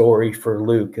the story for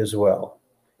Luke as well.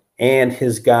 And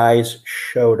his guys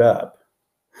showed up.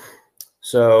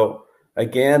 So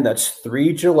again, that's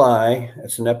 3 July.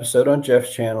 That's an episode on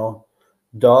Jeff's channel.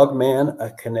 Dogman,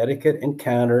 a Connecticut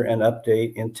encounter and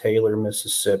update in Taylor,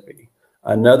 Mississippi.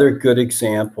 Another good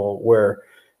example where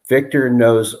Victor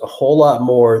knows a whole lot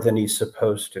more than he's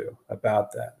supposed to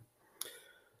about that.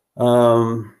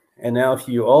 And now if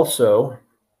you also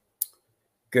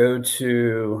go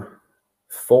to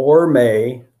 4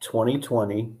 May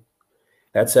 2020,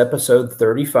 that's episode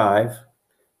 35,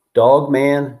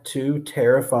 Dogman 2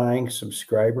 Terrifying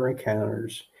Subscriber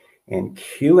Encounters and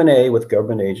Q&A with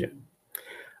Government Agent.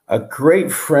 A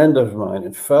great friend of mine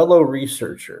and fellow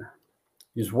researcher,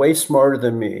 he's way smarter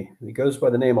than me. He goes by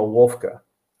the name of Wolfka.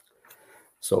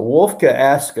 So Wolfka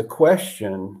asked a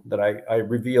question that I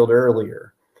revealed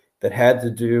earlier that had to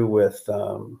do with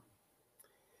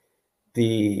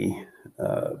the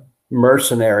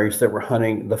mercenaries that were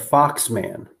hunting the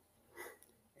Foxman.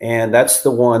 And that's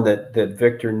the one that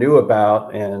Victor knew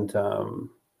about and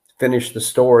finished the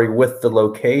story with the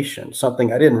location,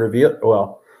 something I didn't reveal.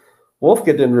 Well, Wolfka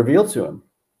didn't reveal to him.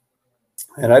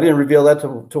 And I didn't reveal that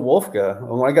to Wolfka. And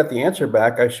when I got the answer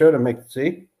back, I showed him,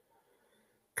 see,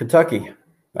 Kentucky.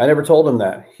 I never told him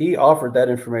that. He offered that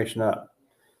information up.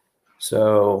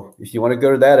 So if you want to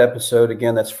go to that episode,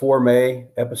 again, that's 4 May,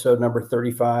 episode number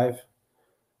 35,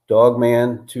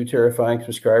 Dogman, 2 Terrifying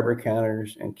Subscriber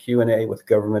Encounters, and Q&A with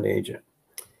Government Agent.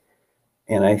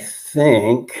 And I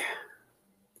think,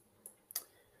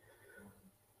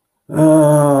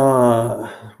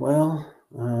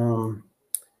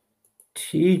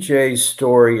 TJ's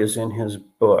story is in his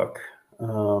book.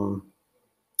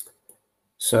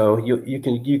 So you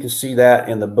can see that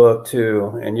in the book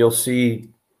too, and you'll see.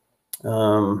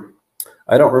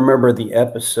 I don't remember the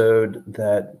episode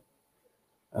that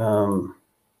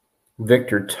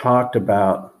Victor talked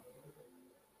about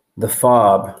the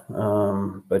fob,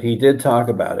 but he did talk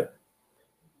about it.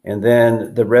 And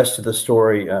then the rest of the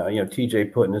story,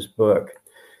 TJ put in his book.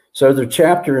 So there's a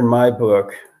chapter in my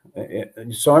book.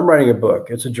 So I'm writing a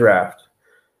book. It's a draft.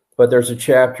 But there's a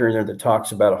chapter in there that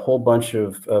talks about a whole bunch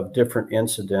of different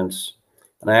incidents.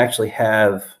 And I actually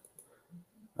have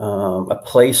a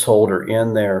placeholder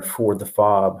in there for the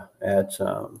fob at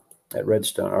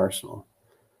Redstone Arsenal.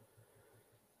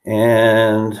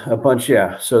 And a bunch,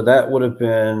 yeah. So that would have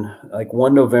been like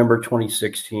 1 November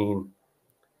 2016.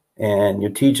 And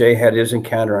TJ had his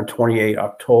encounter on 28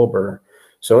 October.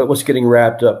 So it was getting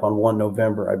wrapped up on 1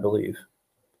 November, I believe.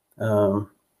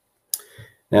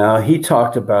 Now, he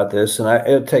talked about this, and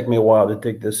it'll take me a while to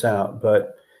dig this out,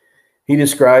 but he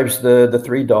describes the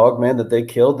 3 dogmen that they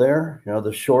killed there.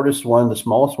 The shortest one, the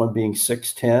smallest one being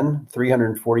 6'10",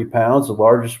 340 pounds. The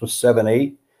largest was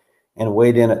 7'8", and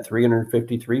weighed in at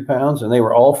 353 pounds. And they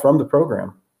were all from the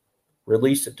program,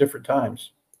 released at different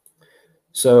times.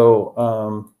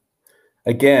 So,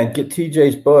 again, get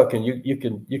TJ's book, and you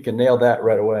can nail that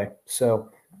right away. So,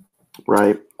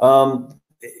 right.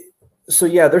 So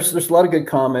yeah, there's a lot of good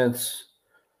comments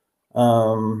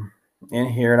in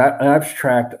here, and I've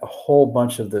tracked a whole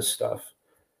bunch of this stuff.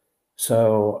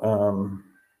 So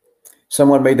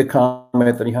someone made the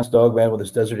comment that he hunts dogman with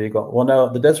his Desert Eagle. Well,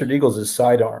 no, the Desert Eagle is his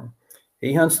sidearm.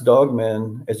 He hunts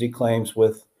dogmen, as he claims,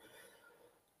 with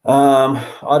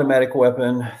automatic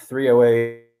weapon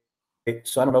 308.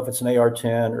 So I don't know if it's an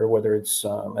AR-10 or whether it's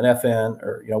an FN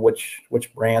or which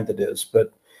brand it is,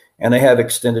 and they have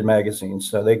extended magazines,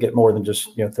 so they get more than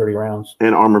just 30 rounds.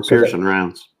 And armor piercing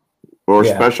rounds, or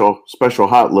special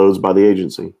hot loads by the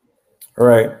agency.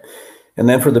 Right. And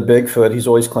then for the Bigfoot, he's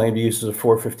always claimed he uses a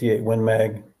 458 Win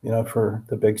Mag, for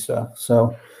the big stuff.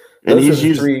 So those are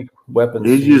the 3 weapons.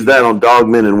 He's used that on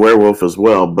Dogman and Werewolf as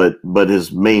well, but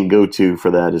his main go-to for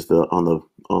that is on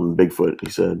Bigfoot, he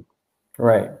said.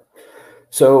 Right.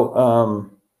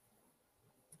 So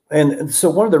and so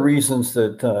one of the reasons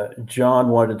that John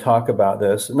wanted to talk about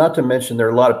this, not to mention there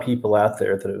are a lot of people out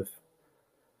there that have,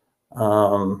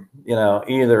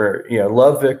 either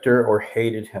love Victor or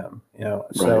hated him.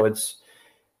 So right.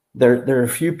 There are a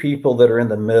few people that are in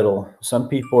the middle. Some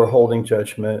people are holding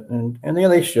judgment, and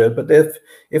they should. But if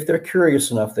they're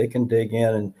curious enough, they can dig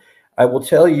in. And I will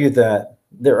tell you that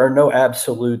there are no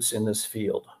absolutes in this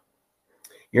field.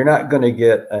 You're not going to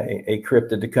get a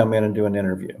cryptid to come in and do an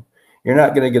interview. You're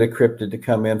not going to get a cryptid to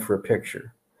come in for a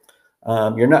picture.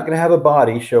 You're not going to have a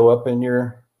body show up in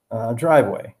your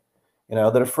driveway,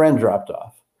 that a friend dropped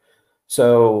off.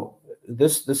 So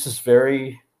this is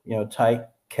very tight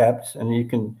kept, and you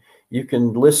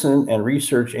can listen and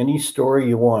research any story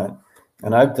you want.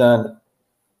 And I've done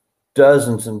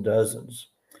dozens and dozens.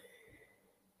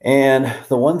 And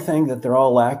the one thing that they're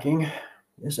all lacking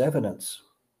is evidence.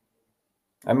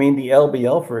 I mean, the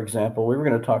LBL, for example, we were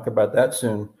going to talk about that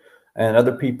soon. And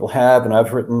other people have, and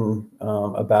I've written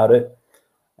about it.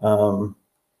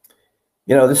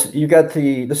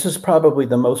 This is probably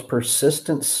the most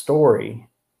persistent story.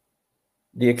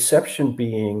 The exception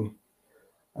being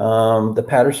the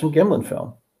Patterson-Gimlin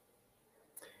film.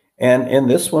 And in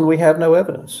this one, we have no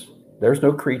evidence. There's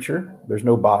no creature. There's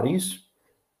no bodies.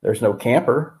 There's no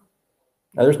camper.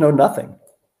 There's no nothing.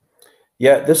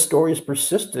 Yet this story has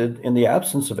persisted in the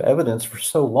absence of evidence for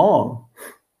so long.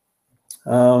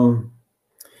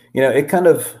 It kind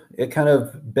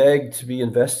of begged to be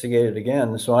investigated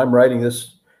again. So I'm writing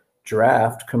this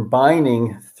draft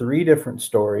combining 3 different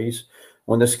stories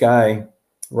when this guy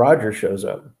Roger shows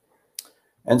up.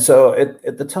 And so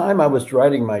at the time I was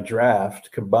writing my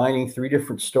draft, combining 3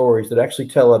 different stories that actually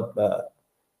tell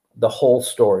the whole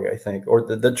story, I think, or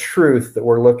the truth that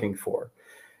we're looking for.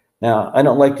 Now, I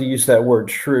don't like to use that word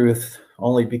truth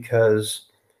only because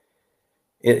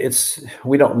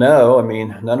we don't know. I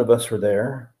mean, none of us were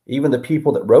there. Even the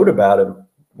people that wrote about him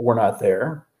were not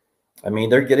there. I mean,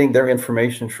 they're getting their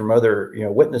information from other,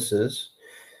 witnesses.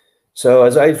 So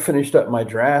as I finished up my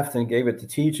draft and gave it to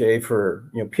TJ for,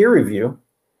 peer review,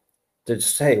 to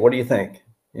say, what do you think?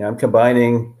 I'm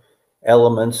combining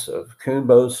elements of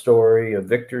Kuhnbo's story, of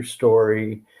Victor's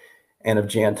story, and of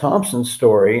Jan Thompson's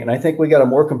story. And I think we got a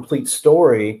more complete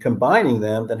story combining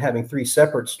them than having three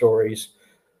separate stories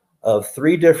of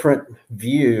three different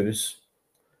views,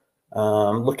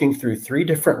 looking through three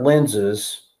different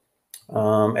lenses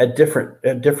at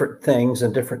different things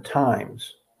and different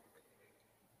times.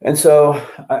 And so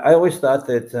I always thought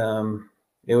that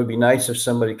it would be nice if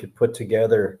somebody could put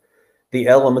together the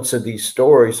elements of these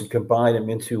stories and combine them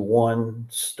into one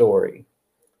story.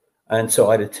 And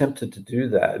so I'd attempted to do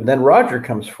that. And then Roger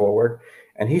comes forward,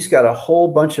 and he's got a whole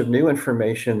bunch of new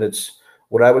information that's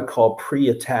what I would call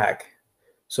pre-attack.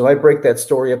 So I break that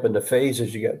story up into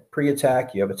phases. You got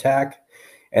pre-attack, you have attack,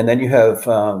 and then you have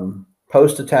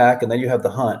post-attack, and then you have the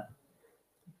hunt.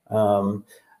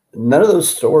 None of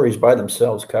those stories by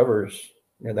themselves covers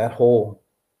that whole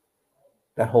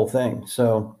thing.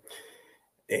 So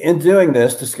in doing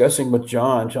this, discussing with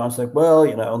John's like, well,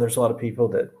 there's a lot of people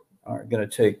that aren't going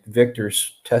to take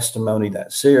Victor's testimony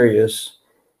that serious.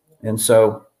 And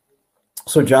so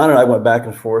John and I went back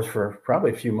and forth for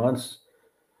probably a few months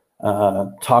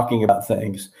talking about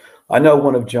things. I know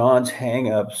one of John's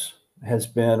hangups has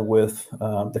been with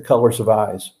the colors of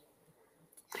eyes.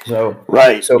 So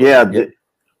right. So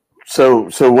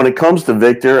when it comes to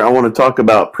Victor, I want to talk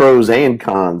about pros and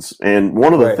cons. And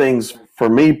one of the things for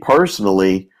me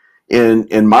personally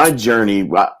in my journey,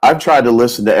 I've tried to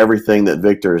listen to everything that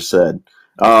Victor has said.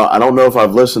 I don't know if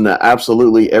I've listened to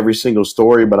absolutely every single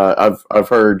story, but I've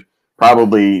heard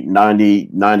probably 90,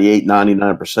 98,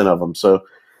 99% of them. So,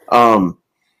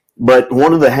 but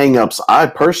one of the hangups I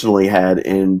personally had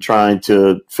in trying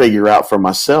to figure out for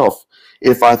myself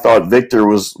if I thought Victor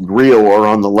was real or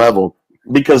on the level,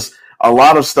 because a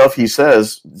lot of stuff he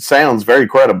says sounds very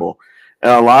credible.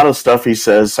 And a lot of stuff he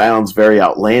says sounds very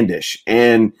outlandish.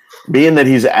 And being that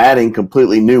he's adding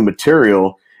completely new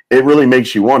material, it really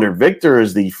makes you wonder. Victor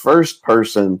is the first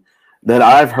person that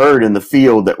I've heard in the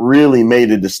field that really made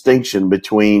a distinction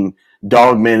between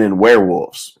dogmen and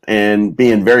werewolves, and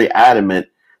being very adamant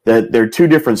that they're two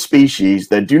different species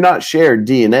that do not share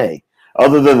DNA,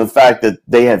 other than the fact that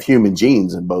they have human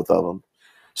genes in both of them.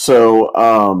 So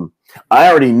I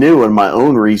already knew in my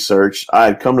own research, I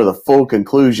had come to the full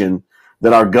conclusion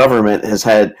that our government has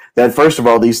had, that first of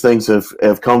all, these things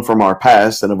have come from our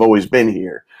past and have always been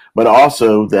here, but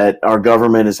also that our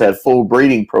government has had full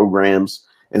breeding programs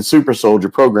and super soldier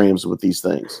programs with these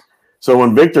things. So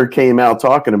when Victor came out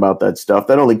talking about that stuff,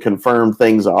 that only confirmed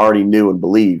things I already knew and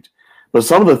believed. But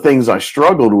some of the things I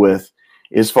struggled with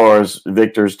as far as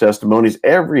Victor's testimonies,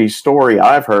 every story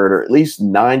I've heard, or at least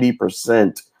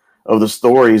 90% of the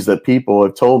stories that people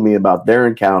have told me about their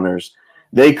encounters,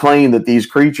 they claim that these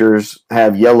creatures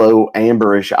have yellow,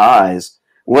 amberish eyes,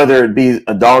 whether it be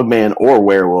a dogman or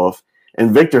werewolf.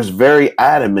 And Victor's very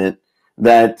adamant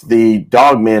that the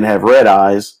dogmen have red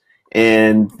eyes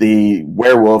and the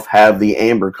werewolf have the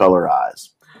amber color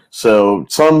eyes. So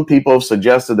some people have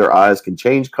suggested their eyes can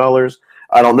change colors.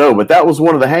 I don't know, but that was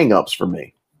one of the hangups for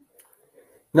me.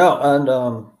 No,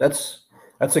 and that's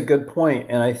a good point.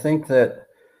 And I think that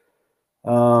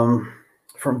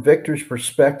from Victor's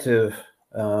perspective,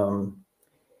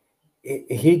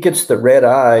 he gets the red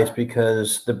eyes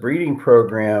because the breeding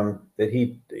program that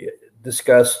he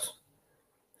discussed,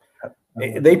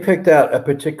 they picked out a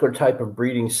particular type of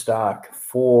breeding stock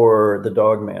for the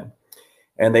dogman,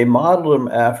 and they modeled him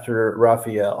after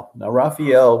Raphael. Now,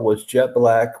 Raphael was jet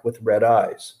black with red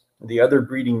eyes. The other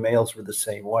breeding males were the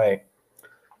same way.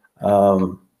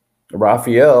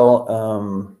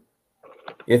 Raphael,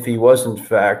 if he was in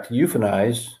fact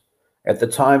euthanized, at the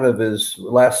time of his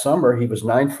last summer, he was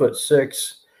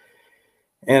 9'6"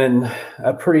 and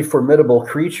a pretty formidable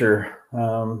creature.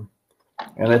 And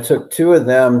it took two of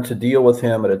them to deal with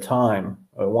him at a time.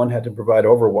 One had to provide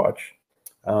overwatch.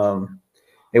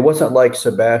 It wasn't like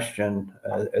Sebastian,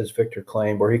 as Victor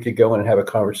claimed, where he could go in and have a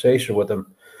conversation with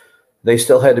him. They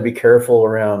still had to be careful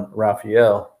around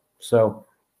Raphael.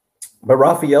 But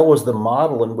Raphael was the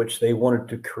model in which they wanted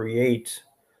to create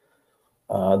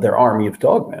their army of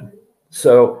dogmen.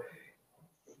 So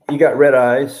you got red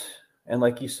eyes, and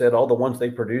like you said, all the ones they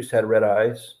produced had red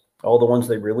eyes. All the ones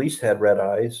they released had red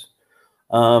eyes.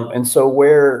 And so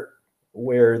where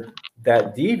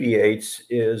that deviates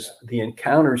is the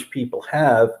encounters people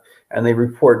have, and they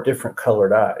report different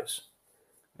colored eyes.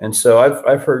 And so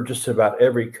I've heard just about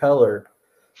every color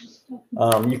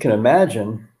you can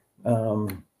imagine.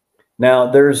 Now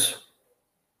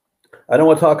I don't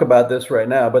want to talk about this right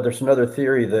now, but there's another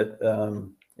theory that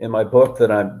in my book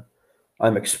that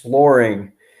I'm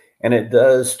exploring, and it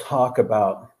does talk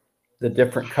about the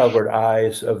different colored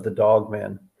eyes of the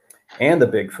dogmen and the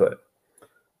Bigfoot.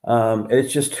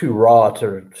 It's just too raw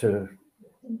to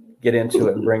get into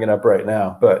it and bring it up right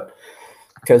now, but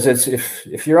because it's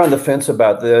if you're on the fence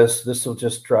about this will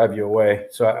just drive you away.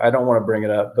 So I don't want to bring it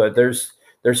up, but there's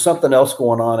something else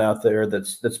going on out there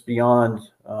that's beyond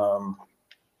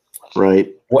right.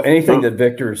 Well, anything that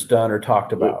Victor's done or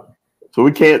talked about. So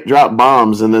we can't drop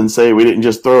bombs and then say we didn't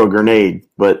just throw a grenade.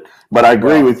 But I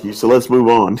agree with you. So let's move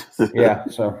on. Yeah.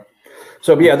 So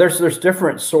yeah, there's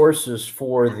different sources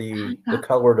for the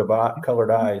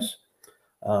colored eyes.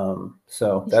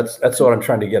 So that's what I'm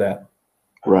trying to get at.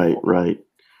 Right.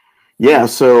 Yeah.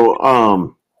 So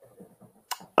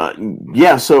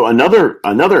So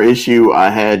another issue I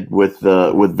had with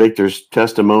Victor's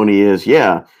testimony is,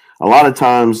 a lot of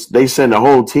times they send a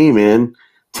whole team in,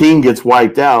 team gets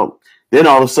wiped out, then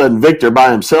all of a sudden Victor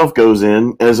by himself goes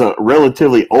in as a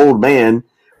relatively old man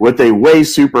with a way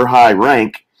super high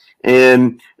rank,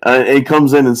 and it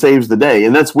comes in and saves the day.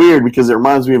 And that's weird because it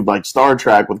reminds me of like Star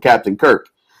Trek with Captain Kirk.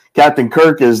 Captain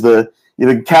Kirk is the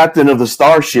captain of the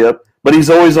starship, but he's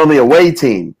always on the away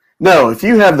team. No, if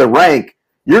you have the rank,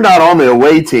 you're not on the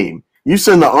away team. You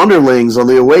send the underlings on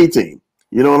the away team.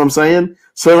 You know what I'm saying?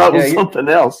 So that was something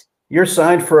else. You're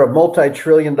signed for a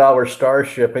multi-trillion-dollar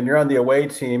starship, and you're on the away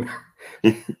team.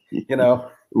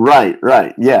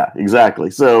 Right. Yeah, exactly.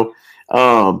 So,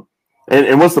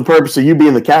 and what's the purpose of you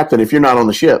being the captain if you're not on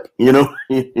the ship? You know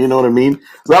what I mean?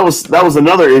 So that was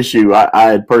another issue I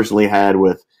had personally had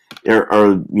with,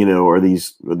 or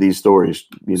these stories,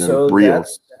 so real.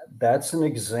 That's an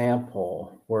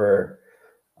example where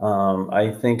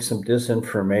I think some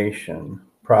disinformation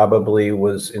probably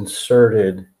was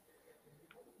inserted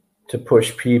to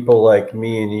push people like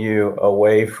me and you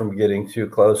away from getting too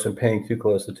close and paying too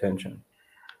close attention.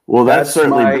 Well, that's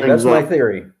my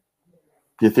theory.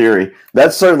 Your theory.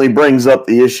 That certainly brings up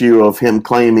the issue of him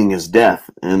claiming his death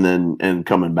and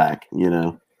coming back,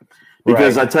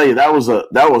 Because I tell you, that was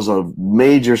a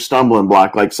major stumbling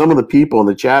block. Like some of the people in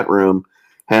the chat room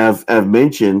have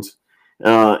mentioned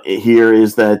here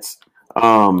is that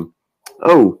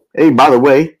hey, by the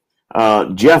way,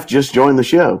 Jeff just joined the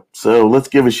show, so let's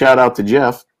give a shout out to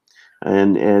Jeff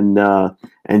and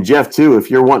Jeff too.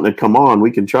 If you're wanting to come on, we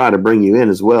can try to bring you in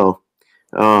as well.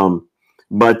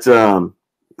 But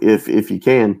if you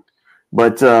can,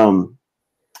 but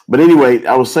anyway,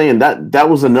 I was saying that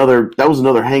was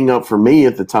another hang up for me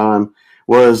at the time.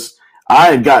 Was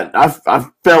I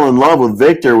fell in love with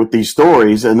Victor with these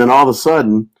stories, and then all of a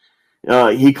sudden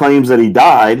he claims that he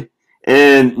died.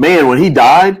 And man, when he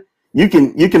died, you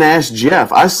can ask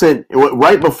Jeff. I sent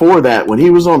right before that, when he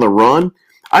was on the run,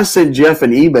 I sent Jeff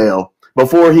an email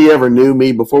before he ever knew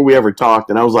me, before we ever talked,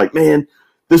 and I was like, man,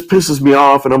 this pisses me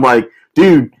off. And I'm like,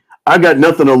 dude, I got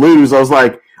nothing to lose. I was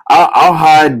like, I'll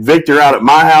hide Victor out at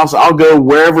my house. I'll go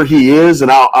wherever he is, and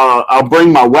I'll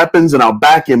bring my weapons and I'll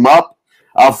back him up.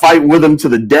 I'll fight with him to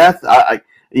the death.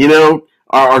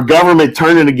 Our government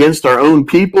turning against our own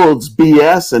people, it's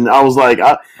BS. And I was like,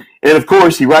 and of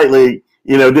course he rightly,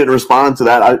 didn't respond to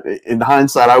that. In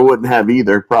hindsight, I wouldn't have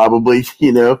either, probably,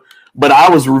 but I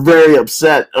was very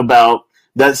upset about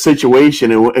that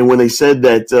situation. And when they said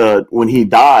that when he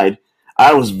died,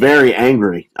 I was very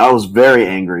angry.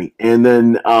 And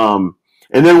then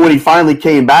when he finally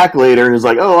came back later and was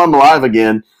like, oh, I'm alive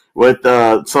again, with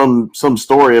some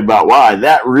story about why,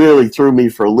 that really threw me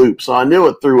for a loop. So I knew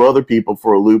it threw other people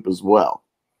for a loop as well.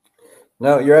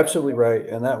 No, you're absolutely right.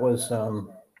 And that was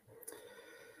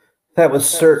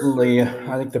certainly,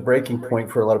 I think, the breaking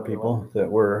point for a lot of people that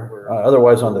were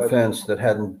otherwise on the fence, that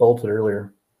hadn't bolted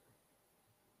earlier.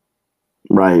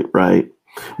 Right.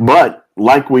 But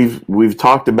like we've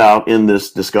talked about in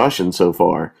this discussion so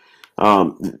far,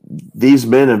 these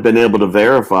men have been able to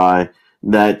verify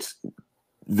that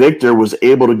Victor was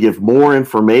able to give more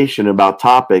information about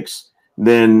topics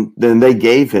than they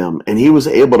gave him, and he was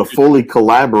able to fully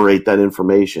collaborate that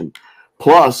information.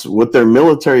 Plus, with their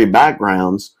military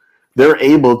backgrounds, they're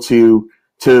able to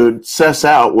suss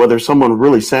out whether someone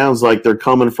really sounds like they're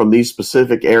coming from these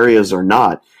specific areas or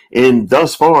not. And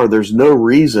thus far, there's no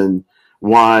reason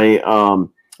why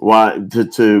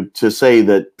to say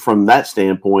that from that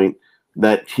standpoint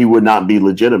that he would not be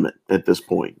legitimate at this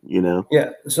point, Yeah.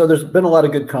 So there's been a lot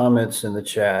of good comments in the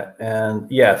chat, and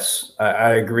yes,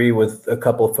 I agree with a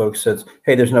couple of folks that,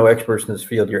 hey, there's no experts in this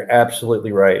field. You're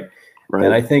absolutely right.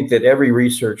 And I think that every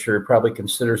researcher probably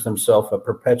considers themselves a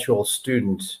perpetual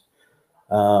student,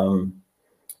 until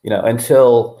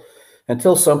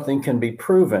something can be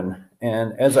proven.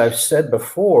 And as I've said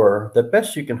before, the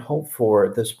best you can hope for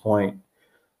at this point,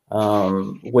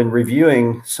 when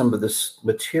reviewing some of this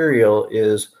material,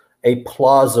 is a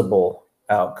plausible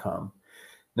outcome.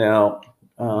 Now,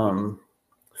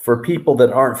 for people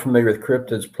that aren't familiar with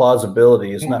cryptids,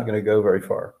 plausibility is not going to go very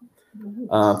far.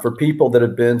 For people that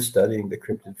have been studying the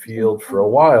cryptid field for a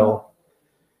while,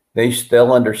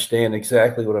 they'll understand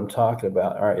exactly what I'm talking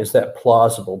about. All right, is that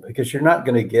plausible? Because you're not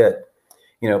going to get,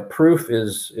 proof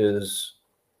is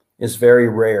very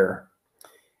rare,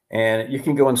 and you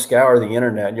can go and scour the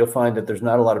internet and you'll find that there's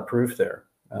not a lot of proof there.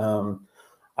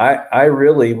 I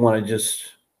really want to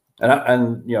just,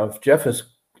 if Jeff is,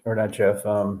 or not Jeff,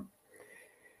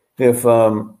 if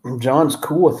John's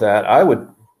cool with that, I would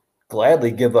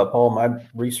gladly give up all my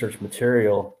research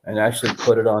material and actually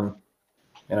put it on,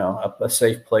 a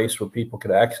safe place where people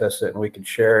could access it and we could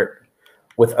share it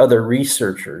with other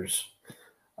researchers.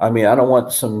 I mean, I don't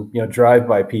want some,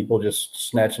 drive-by people just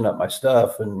snatching up my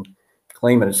stuff and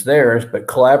claiming it's theirs, but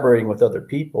collaborating with other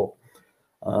people.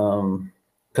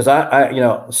 Because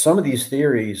I some of these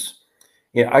theories,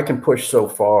 I can push so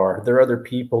far. There are other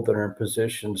people that are in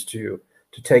positions to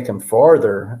take them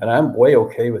farther, and I'm way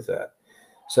okay with that.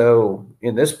 So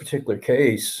in this particular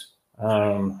case,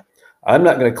 I'm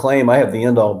not going to claim I have the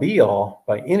end-all be-all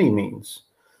by any means,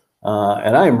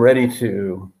 and I am ready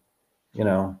to,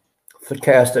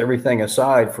 cast everything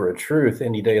aside for a truth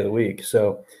any day of the week.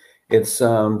 So it's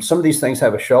some of these things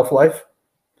have a shelf life,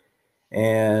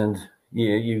 and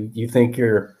you think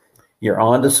you're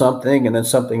onto something, and then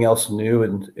something else new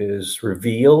is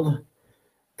revealed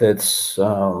that's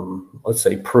let's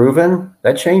say proven.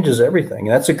 That changes everything,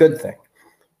 and that's a good thing,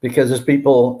 because as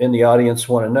people in the audience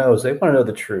want to know, is they want to know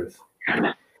the truth.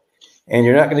 And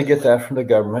you're not going to get that from the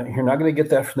government, you're not going to get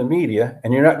that from the media,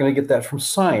 and you're not going to get that from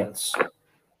science.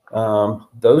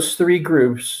 Those three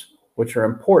groups, which are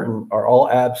important, are all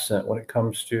absent when it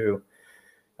comes to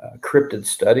cryptid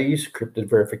studies, cryptid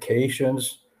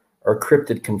verifications, or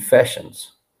cryptid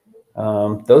confessions.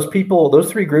 Those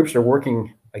three groups are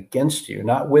working against you,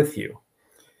 not with you.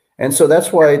 And so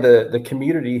that's why the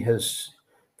community has,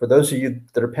 for those of you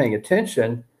that are paying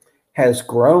attention, has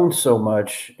grown so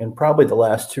much in probably the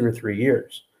last 2 or 3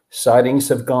 years. Sightings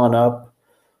have gone up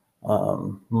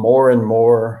more and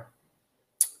more.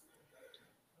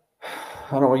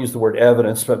 I don't want to use the word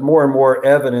evidence, but more and more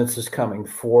evidence is coming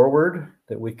forward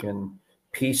that we can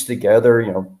piece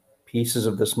together, pieces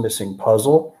of this missing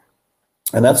puzzle.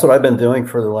 And that's what I've been doing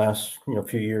for the last,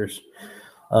 few years.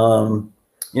 And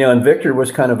Victor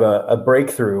was kind of a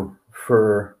breakthrough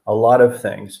for a lot of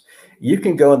things. You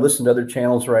can go and listen to other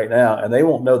channels right now, and they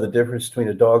won't know the difference between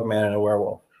a dog man and a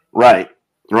werewolf. Right.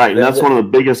 And that's one of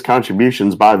the biggest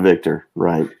contributions by Victor.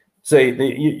 Right. Say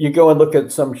you go and look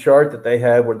at some chart that they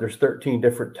have where there's 13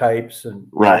 different types, and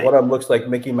right. One of them looks like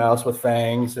Mickey Mouse with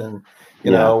fangs, and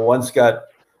one's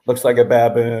looks like a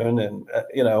baboon, and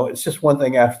it's just one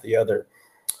thing after the other.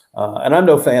 And I'm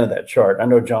no fan of that chart. I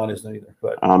know John isn't either,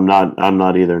 but I'm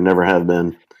not either. Never have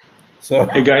been. So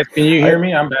hey guys, can you hear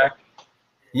me? I'm back.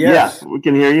 Yes. Yeah, we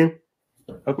can hear you.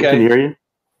 Okay. We can hear you.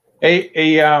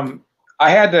 Hey, I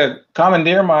had to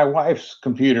commandeer my wife's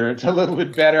computer. It's a little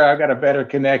bit better. I've got a better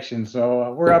connection,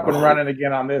 so we're up and running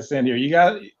again on this end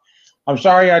here. I'm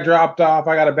sorry I dropped off.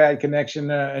 I got a bad connection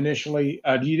initially.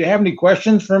 Do you have any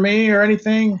questions for me or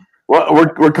anything? Well,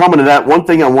 we're coming to that. One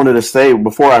thing I wanted to say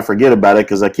before I forget about it,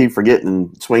 because I keep forgetting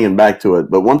and swinging back to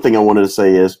it. But one thing I wanted to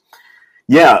say is,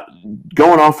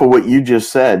 going off of what you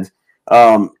just said,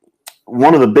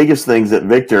 one of the biggest things that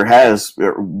Victor has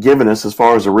given us as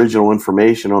far as original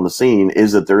information on the scene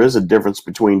is that there is a difference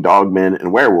between dogman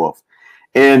and werewolf.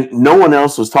 And no one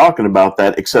else was talking about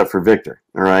that except for Victor,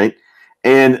 all right?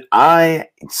 And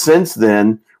since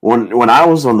then, when I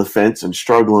was on the fence and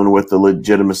struggling with the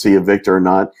legitimacy of Victor or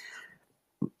not,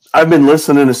 I've been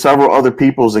listening to several other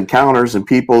people's encounters and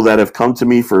people that have come to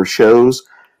me for shows,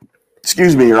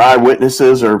 or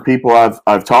eyewitnesses or people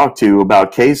I've talked to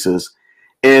about cases.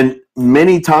 And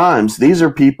many times, these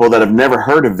are people that have never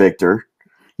heard of Victor,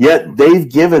 yet they've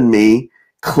given me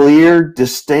clear,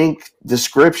 distinct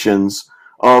descriptions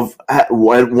of, at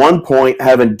one point,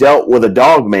 having dealt with a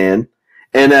dog man,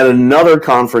 and at another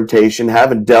confrontation,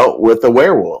 having dealt with a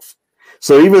werewolf.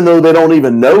 So even though they don't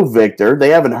even know Victor, they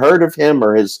haven't heard of him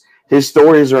or his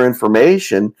stories or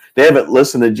information, they haven't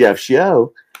listened to Jeff's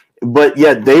show, but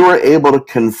yet they were able to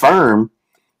confirm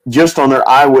just on their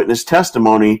eyewitness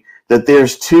testimony that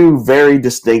there's two very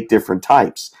distinct different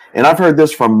types. And I've heard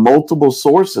this from multiple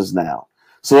sources now.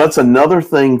 So that's another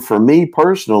thing for me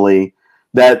personally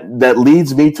that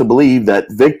leads me to believe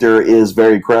that Victor is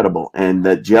very credible and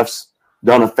that Jeff's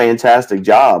done a fantastic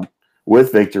job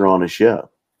with Victor on his show.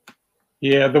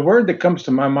 Yeah, the word that comes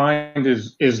to my mind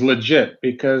is legit,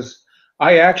 because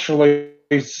I actually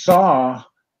saw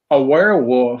a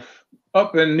werewolf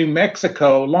up in New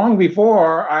Mexico long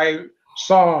before I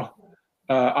saw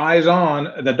Eyes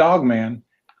On, the Dog Man.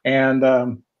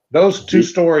 And those two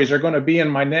stories are going to be in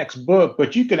my next book,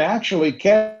 but you can actually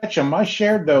catch them. I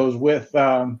shared those with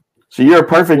so you're a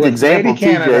perfect example, Lady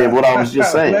Canada, TJ, of what I was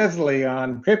just saying. Leslie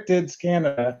on Cryptids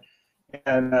Canada,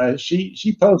 and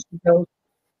she posted those.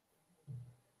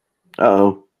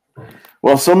 Uh-oh.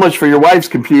 Well, so much for your wife's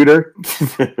computer.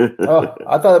 Oh,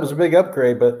 I thought it was a big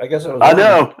upgrade, but I guess it was. I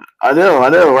know,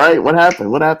 right? What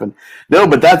happened? No,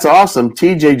 but that's awesome.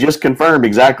 TJ just confirmed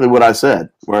exactly what I said,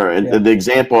 where the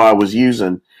example I was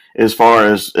using as far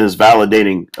as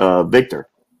validating Victor.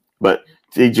 But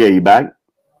TJ, you back?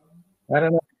 I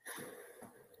don't know.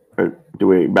 Or do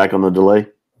we back on the delay?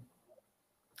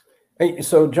 Hey,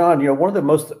 so John, one of the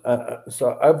most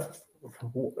so I've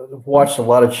watched a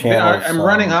lot of channels. I'm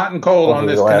running hot and cold on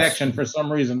this connection for some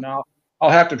reason. Now I'll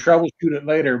have to troubleshoot it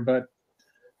later, but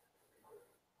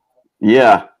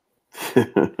yeah,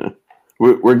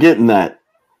 we're getting that.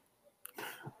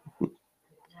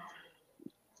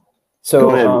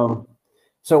 So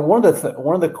so one of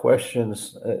the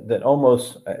questions that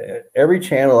almost every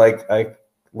channel I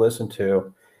listen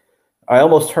to, I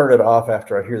almost turn it off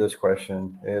after I hear this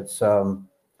question. It's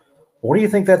what do you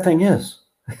think that thing is?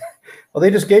 Well, they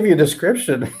just gave you a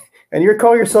description, and you're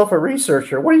calling yourself a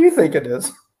researcher. What do you think it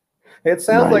is? It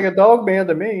sounds like a dog man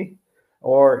to me,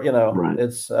 or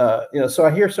it's So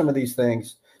I hear some of these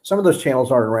things. Some of those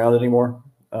channels aren't around anymore,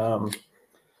 and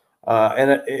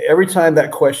every time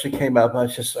that question came up, I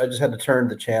just had to turn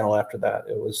the channel after that.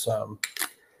 It was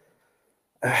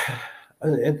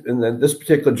and then this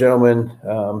particular gentleman,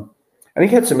 and he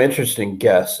had some interesting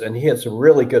guests, and he had some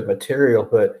really good material,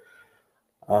 but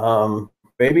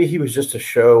maybe he was just a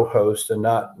show host and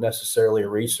not necessarily a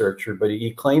researcher, but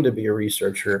he claimed to be a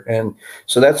researcher. And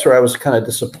so that's where I was kind of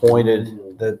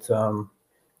disappointed that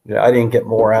I didn't get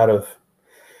more out of,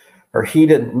 or he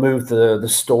didn't move the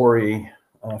story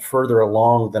further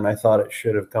along than I thought it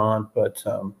should have gone. But,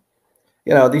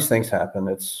 these things happen.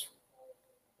 It's,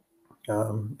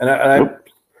 I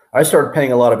started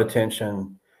paying a lot of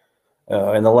attention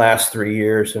in the last 3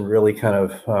 years and really kind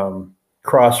of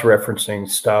cross-referencing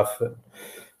stuff and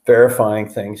verifying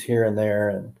things here and there.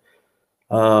 And,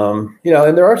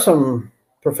 and there are some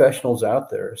professionals out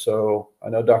there. So I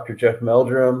know Dr. Jeff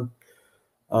Meldrum.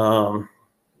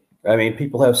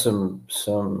 People have some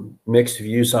mixed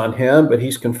views on him, but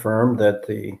he's confirmed that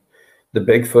the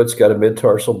Bigfoot's got a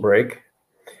mid-tarsal break.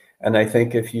 And I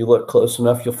think if you look close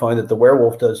enough, you'll find that the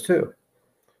werewolf does too.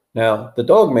 Now, the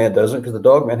dog man doesn't, because the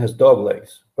dog man has dog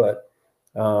legs, but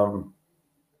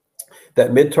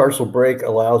that mid-tarsal break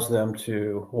allows them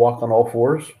to walk on all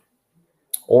fours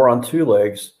or on two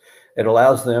legs. It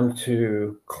allows them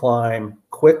to climb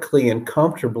quickly and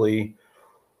comfortably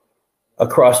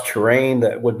across terrain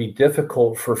that would be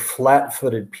difficult for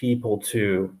flat-footed people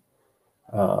to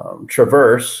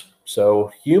traverse.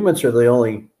 So humans are the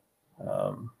only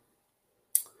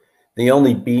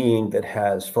being that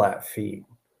has flat feet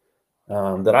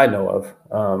that I know of.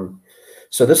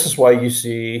 So this is why you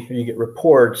get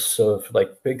reports of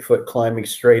like Bigfoot climbing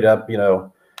straight up,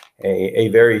 a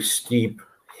very steep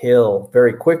hill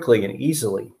very quickly and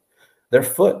easily. Their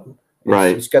foot,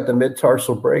 it's got the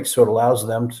mid-tarsal break, so it allows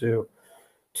them to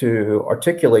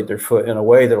articulate their foot in a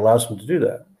way that allows them to do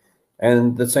that.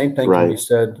 And the same thing can be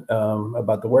said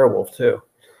about the werewolf too.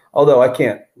 Although I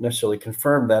can't necessarily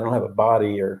confirm that. I don't have a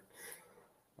body or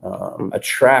a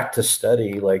track to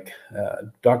study like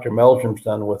Dr. Meldrum's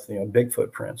done with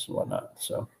Bigfoot prints and whatnot.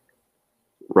 So,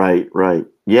 right,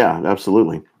 yeah,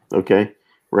 absolutely. Okay,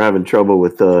 we're having trouble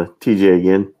with TJ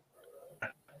again.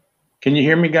 Can you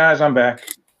hear me, guys? I'm back.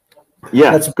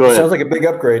 Yeah, go ahead. Sounds like a big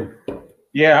upgrade.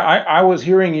 Yeah, I was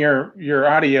hearing your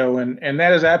audio, and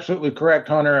that is absolutely correct,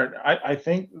 Hunter. I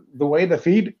think the way the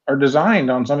feet are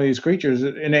designed on some of these creatures,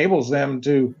 it enables them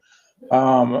to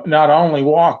not only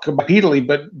walk bipedally,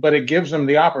 but it gives them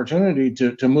the opportunity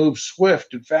to move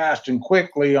swift and fast and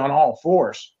quickly on all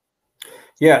fours.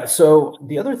 Yeah. So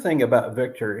the other thing about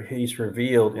Victor, he's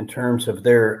revealed in terms of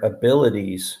their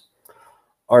abilities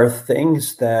are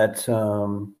things that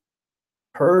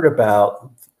heard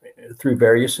about through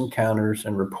various encounters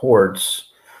and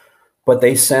reports, but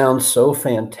they sound so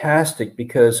fantastic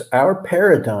because our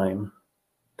paradigm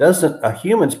a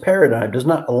human's paradigm does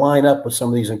not line up with some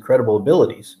of these incredible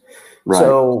abilities. Right.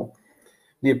 So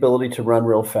the ability to run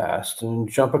real fast and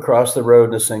jump across the road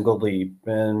in a single leap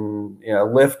and,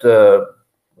 lift a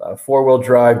four-wheel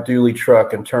drive dually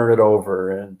truck and turn it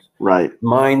over and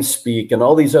mind speak and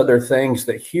all these other things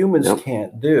that humans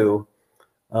can't do.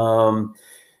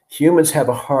 Humans have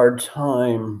a hard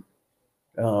time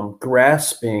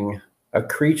grasping a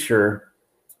creature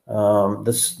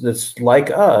that's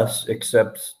like us,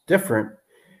 except different,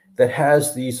 that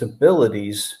has these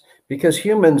abilities, because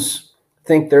humans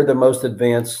think they're the most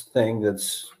advanced thing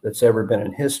that's ever been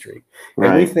in history.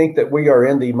 And we Right. think that we are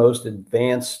in the most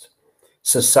advanced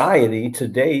society to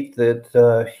date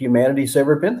that humanity's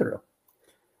ever been through.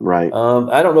 Right.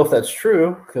 I don't know if that's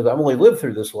true because I've only lived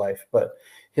through this life, but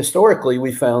historically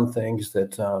we found things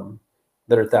that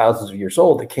that are thousands of years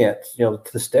old that can't, to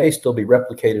this day still be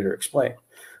replicated or explained.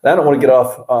 And I don't want to get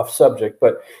off subject,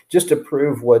 but just to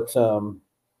prove what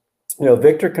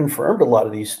Victor confirmed a lot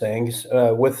of these things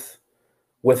with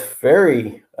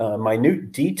very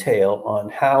minute detail on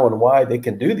how and why they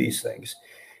can do these things.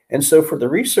 And so for the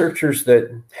researchers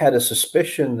that had a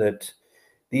suspicion that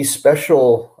these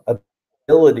special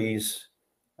abilities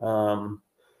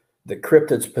that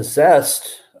cryptids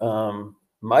possessed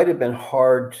might have been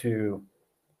hard to,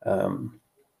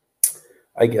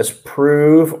 I guess,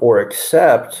 prove or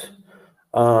accept,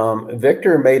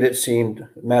 Victor made it seem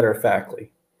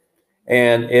matter-of-factly.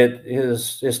 And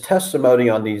his testimony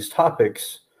on these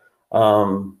topics,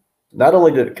 not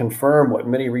only did it confirm what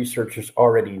many researchers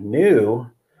already knew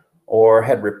or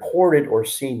had reported or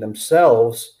seen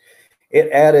themselves, it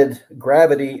added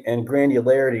gravity and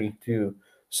granularity to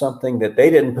something that they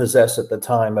didn't possess at the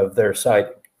time of their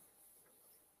sighting.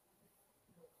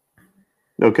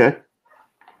 Okay.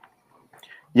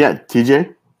 Yeah,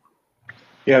 TJ?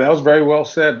 Yeah, that was very well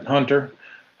said, Hunter.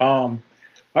 I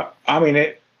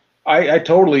mean, I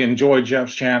totally enjoyed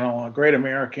Jeff's channel, A Great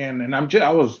American, and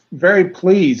I was very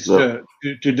pleased to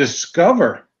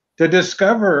discover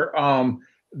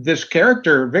this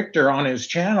character Victor on his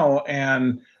channel.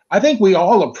 And I think we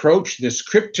all approach this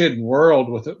cryptid world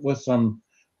with some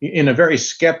in a very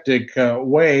skeptic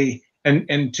way, and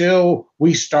until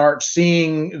we start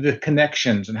seeing the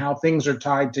connections and how things are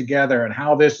tied together and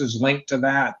how this is linked to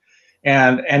that.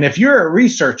 And if you're a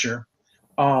researcher,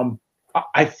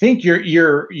 I think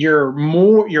you're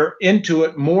into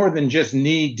it more than just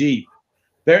knee deep.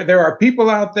 There are people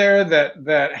out there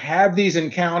that have these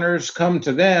encounters come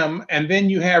to them, and then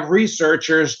you have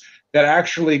researchers that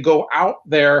actually go out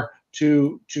there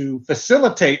to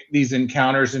facilitate these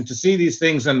encounters and to see these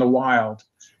things in the wild.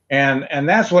 And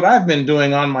that's what I've been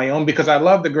doing on my own, because I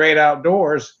love the great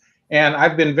outdoors, and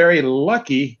I've been very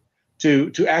lucky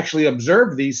to actually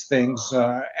observe these things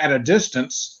at a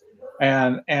distance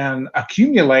and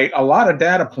accumulate a lot of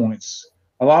data points,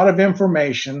 a lot of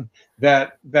information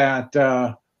that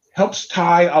helps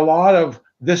tie a lot of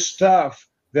this stuff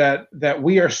that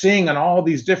we are seeing on all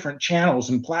these different channels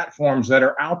and platforms that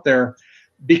are out there,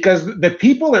 because the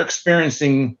people are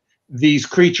experiencing these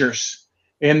creatures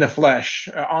in the flesh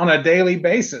on a daily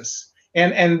basis.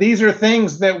 And these are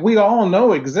things that we all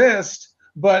know exist,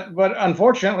 but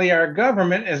unfortunately our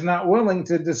government is not willing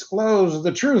to disclose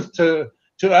the truth to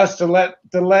us, to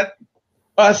let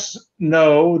us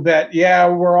know that, yeah,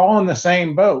 we're all in the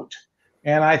same boat.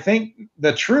 And I think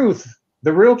the truth,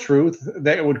 the real truth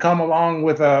that would come along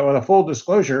with a full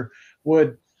disclosure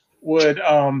would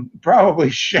probably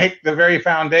shake the very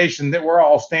foundation that we're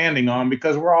all standing on,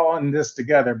 because we're all in this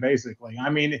together, basically. I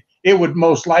mean, it would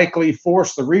most likely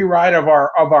force the rewrite of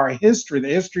our history, the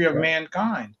history of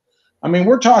mankind. I mean,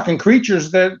 we're talking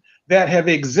creatures that have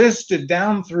existed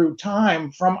down through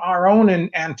time from our own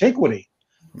antiquity.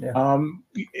 Yeah.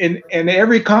 And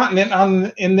every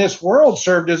continent in this world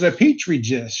served as a petri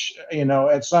dish,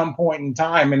 at some point in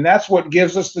time, and that's what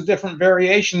gives us the different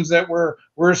variations that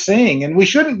we're seeing. And we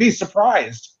shouldn't be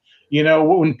surprised,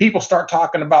 when people start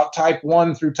talking about type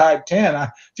 1 through type 10.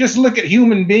 Just look at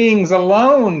human beings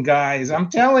alone, guys. I'm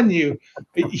telling you,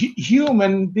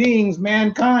 human beings,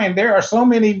 mankind, there are so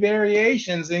many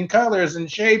variations in colors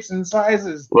and shapes and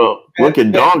sizes. Well, look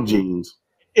at dog genes.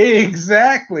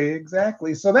 Exactly.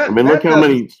 So that, I mean, look how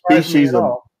many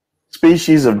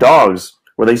species of dogs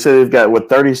where they say they've got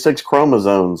 36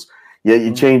 chromosomes. Yet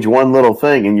you change one little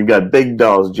thing and you've got big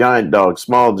dogs, giant dogs,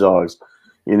 small dogs,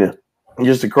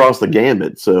 just across the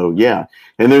gambit. So yeah,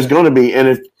 and there's going to be,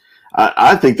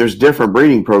 I think there's different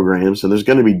breeding programs, and there's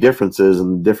going to be differences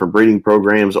in different breeding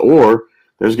programs, or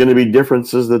there's going to be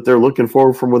differences that they're looking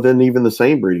for from within even the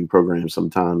same breeding program.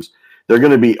 Sometimes they're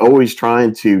going to be always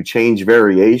trying to change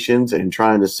variations and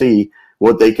trying to see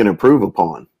what they can improve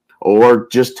upon or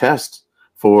just test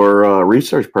for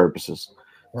research purposes.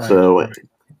 Right. So,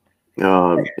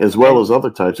 as well as other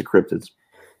types of cryptids.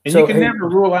 And you can never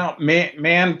rule out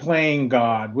man playing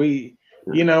God. We've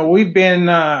been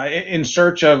in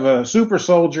search of super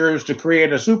soldiers to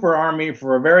create a super army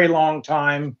for a very long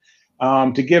time,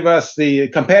 to give us the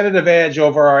competitive edge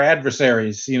over our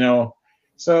adversaries.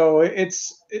 So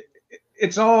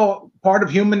it's all part of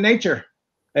human nature.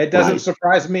 It doesn't Right.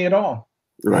 surprise me at all.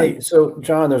 Right. Hey, so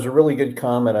John, there's a really good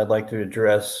comment I'd like to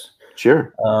address.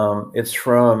 Sure. It's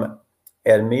from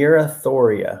Admira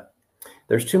Thoria.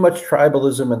 There's too much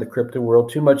tribalism in the crypto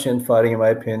world, too much infighting, in my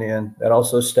opinion. That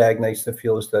also stagnates the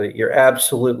field of study. You're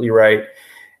absolutely right.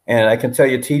 And I can tell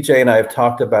you, TJ and I have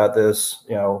talked about this,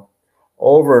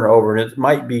 over and over, and it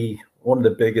might be one of the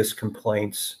biggest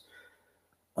complaints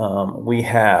we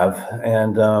have.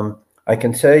 And I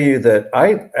can tell you that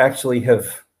I actually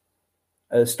have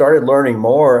started learning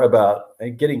more about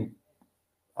getting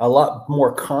a lot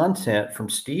more content from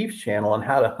Steve's channel on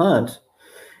how to hunt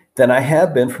than I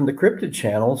have been from the cryptid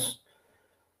channels.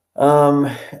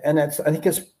 And I think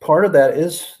it's part of that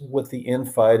is with the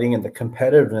infighting and the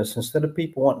competitiveness. Instead of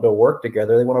people wanting to work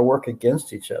together, they want to work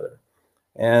against each other.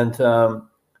 And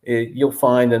you'll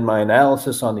find in my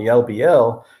analysis on the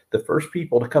LBL, the first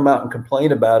people to come out and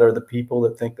complain about it are the people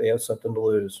that think they have something to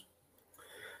lose.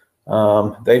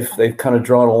 They've kind of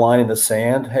drawn a line in the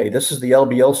sand. Hey, this is the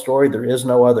LBL story. There is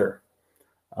no other.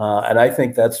 And I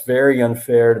think that's very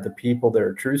unfair to the people that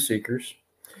are truth seekers.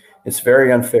 It's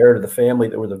very unfair to the family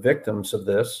that were the victims of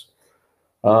this.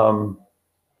 And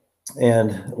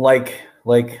like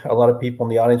a lot of people in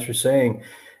the audience are saying,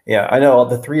 yeah, I know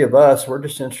the three of us, we're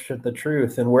just interested in the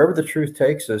truth, and wherever the truth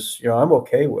takes us, I'm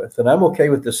okay with, and I'm okay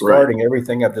with discarding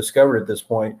everything I've discovered at this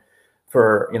point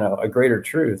for, a greater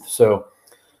truth. So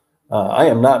I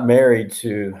am not married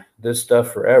to this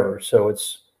stuff forever. So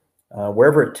it's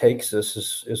wherever it takes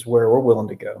us is where we're willing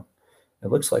to go.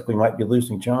 It looks like we might be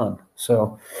losing John.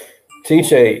 So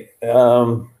TJ,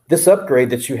 this upgrade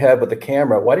that you have with the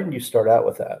camera, why didn't you start out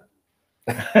with that?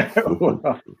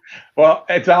 Well,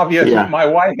 it's obvious that my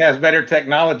wife has better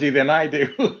technology than I do.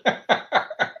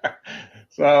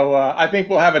 So I think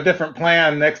we'll have a different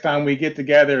plan next time we get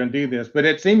together and do this. But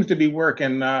it seems to be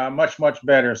working much, much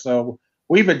better. So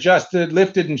we've adjusted,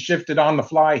 lifted, and shifted on the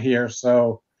fly here.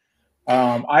 So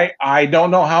I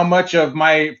don't know how much of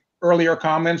my earlier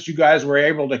comments you guys were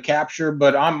able to capture,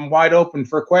 but I'm wide open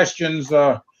for questions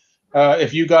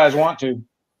if you guys want to.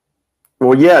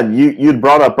 Well, yeah, you'd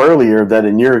brought up earlier that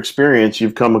in your experience,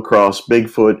 you've come across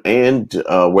Bigfoot and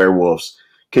werewolves.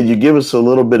 Could you give us a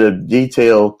little bit of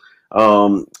detail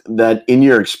that in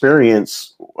your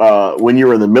experience when you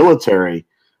were in the military,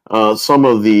 some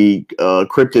of the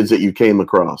cryptids that you came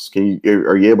across?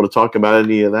 Are you able to talk about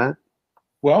any of that?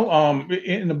 Well,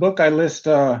 in the book I list,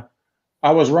 I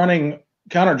was running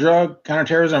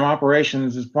counterterrorism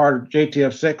operations as part of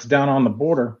JTF 6 down on the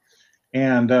border.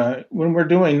 And when we're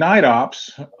doing night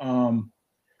ops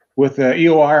with the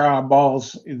EOR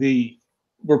balls,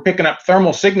 we're picking up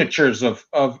thermal signatures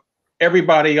of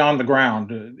everybody on the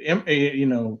ground.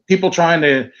 People trying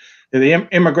to, the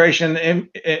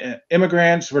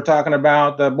immigrants. We're talking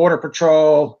about the Border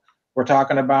Patrol. We're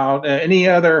talking about any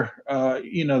other,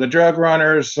 the drug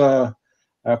runners,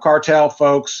 cartel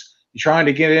folks trying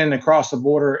to get in across the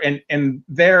border. And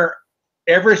there,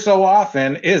 every so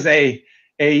often, is a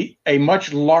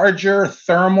much larger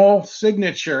thermal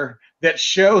signature that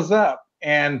shows up,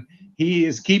 and he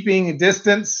is keeping a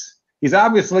distance. He's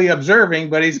obviously observing,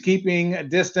 but he's keeping a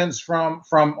distance from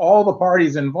all the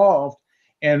parties involved.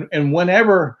 And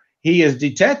whenever he is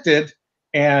detected,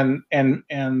 and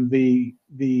the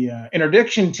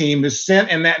interdiction team is sent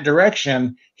in that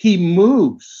direction, he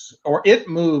moves, or it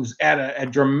moves at a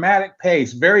dramatic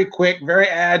pace, very quick, very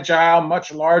agile,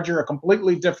 much larger, a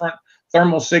completely different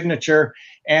thermal signature.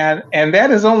 And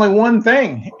that is only one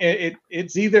thing.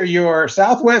 It's either your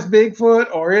Southwest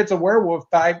Bigfoot or it's a werewolf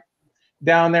type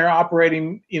down there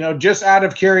operating, just out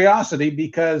of curiosity,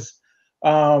 because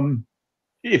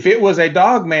if it was a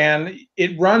dog man,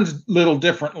 it runs a little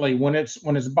differently when it's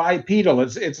bipedal.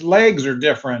 Its legs are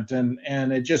different,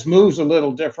 and it just moves a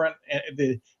little different.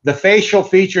 The facial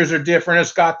features are different.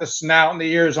 It's got the snout and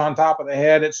the ears on top of the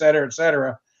head, et cetera, et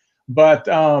cetera. But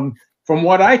from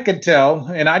what I could tell,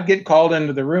 and I'd get called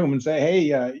into the room and say, hey,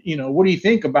 what do you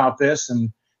think about this?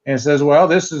 And it says, well,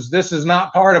 this is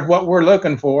not part of what we're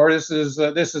looking for. This is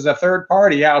a third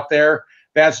party out there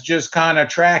that's just kind of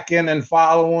tracking and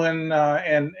following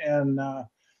and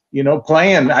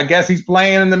playing. I guess he's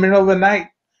playing in the middle of the night.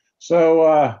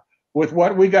 So with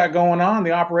what we got going on,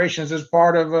 the operations is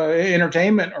part of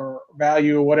entertainment or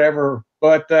value or whatever.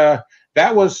 But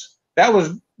that was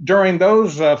during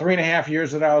those 3.5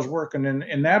 years that I was working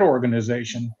in that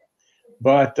organization.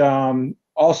 But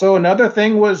also another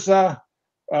thing was at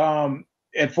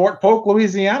Fort Polk,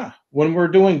 Louisiana, when we're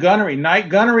doing night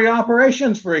gunnery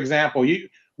operations, for example,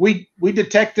 we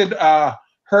detected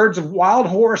herds of wild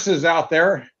horses out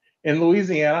there in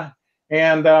Louisiana.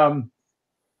 And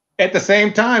at the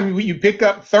same time, you pick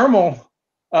up thermal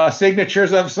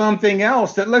signatures of something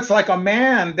else that looks like a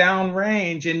man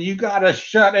downrange, and you got to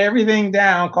shut everything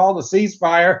down, call the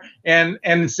ceasefire,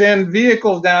 and send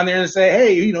vehicles down there and say,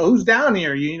 hey, you know, who's down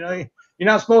here? You know, you're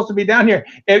not supposed to be down here,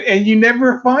 and you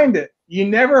never find it. You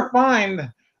never find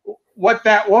what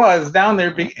that was down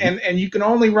there, and you can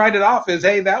only write it off as,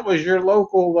 hey, that was your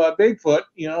local Bigfoot,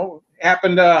 you know,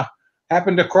 happened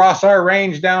to cross our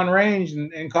range downrange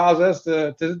and cause us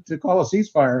to call a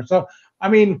ceasefire. So, I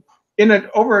mean,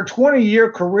 over a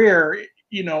 20-year career,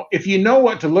 you know, if you know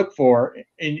what to look for,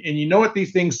 and you know what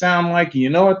these things sound like, you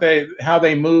know how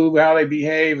they move, how they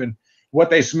behave, and what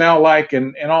they smell like,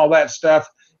 and all that stuff,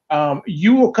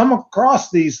 you will come across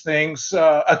these things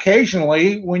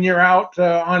occasionally when you're out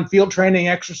on field training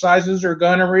exercises or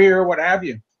gunnery or what have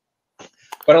you.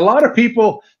 But a lot of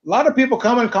people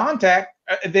come in contact.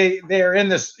 They're in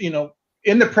this, you know,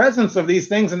 in the presence of these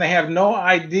things, and they have no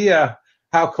idea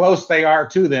how close they are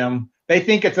to them. They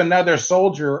think it's another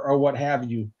soldier or what have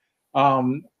you.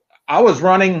 I was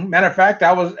running, matter of fact,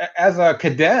 I was as a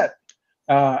cadet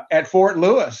at Fort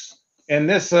Lewis. And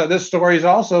this story is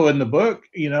also in the book.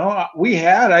 You know, we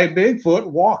had a Bigfoot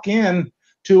walk in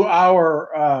to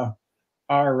our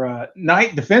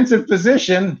night defensive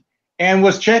position and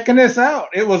was checking us out.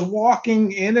 It was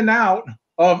walking in and out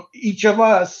of each of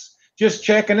us, just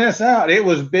checking us out. It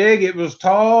was big, it was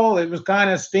tall, it was kind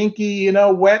of stinky, you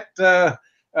know, wet,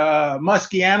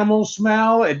 musky animal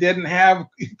smell. It didn't have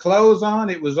clothes on.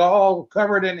 It was all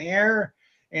covered in hair,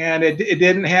 and it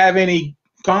didn't have any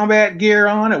combat gear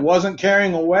on. It wasn't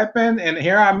carrying a weapon. And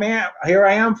here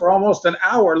I am for almost an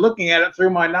hour looking at it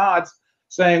through my nods,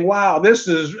 saying, wow, this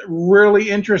is really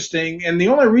interesting. And the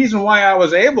only reason why I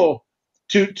was able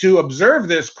to observe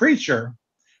this creature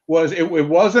was it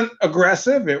wasn't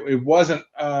aggressive. It wasn't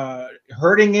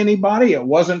hurting anybody. It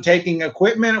wasn't taking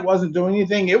equipment. It wasn't doing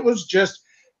anything. It was just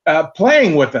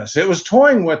playing with us. It was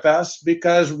toying with us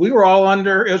because we were all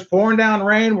it was pouring down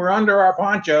rain. We're under our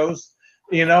ponchos,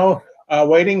 you know,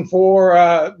 waiting for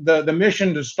the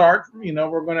mission to start. You know,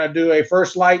 we're going to do a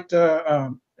first light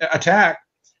attack.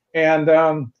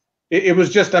 And it was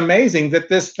just amazing that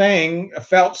this thing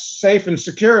felt safe and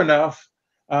secure enough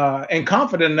and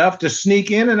confident enough to sneak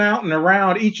in and out and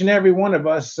around each and every one of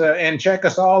us and check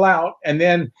us all out. And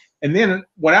then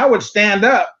when I would stand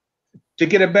up to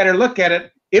get a better look at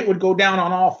it, it would go down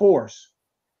on all fours.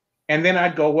 And then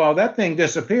I'd go, well, that thing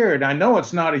disappeared. I know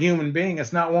it's not a human being.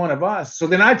 It's not one of us. So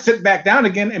then I'd sit back down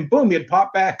again, and boom, it'd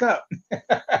pop back up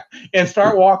and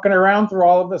start walking around through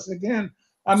all of us again.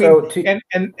 I mean,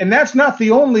 and that's not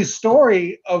the only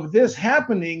story of this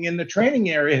happening in the training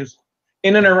areas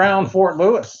in and around Fort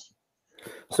Lewis.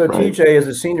 So right. TJ, as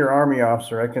a senior Army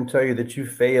officer, I can tell you that you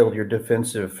failed your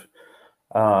defensive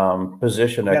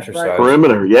position exercise. Right.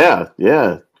 Perimeter,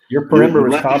 yeah. Your perimeter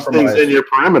was compromised. Things in your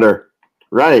perimeter.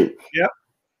 Right. Yep.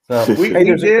 So we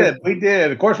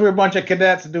did. Of course, we were a bunch of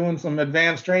cadets doing some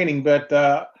advanced training,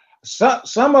 but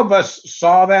some of us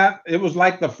saw that. It was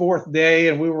like the fourth day,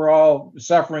 and we were all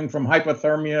suffering from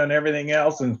hypothermia and everything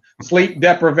else, and sleep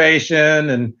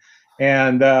deprivation,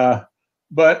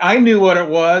 but I knew what it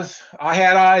was. I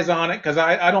had eyes on it because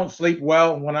I don't sleep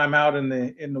well when I'm out in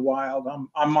the wild.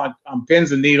 I'm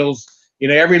pins and needles. You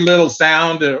know, every little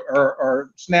sound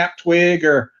or snap twig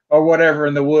or whatever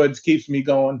in the woods keeps me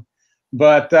going.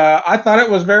 But I thought it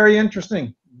was very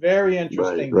interesting. Very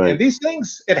interesting. Right. And these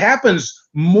things, it happens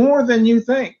more than you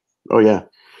think. Oh, yeah.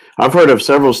 I've heard of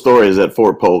several stories at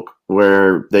Fort Polk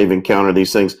where they've encountered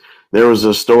these things. There was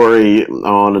a story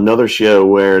on another show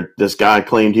where this guy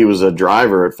claimed he was a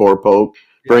driver at Fort Polk,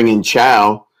 bringing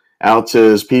chow out to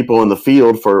his people in the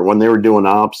field for when they were doing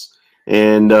ops,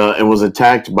 and was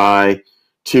attacked by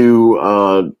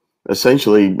two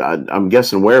essentially, I'm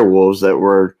guessing, werewolves that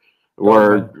were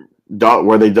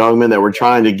dogmen that were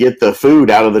trying to get the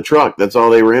food out of the truck. That's all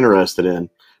they were interested in.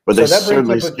 But they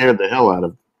certainly scared the hell out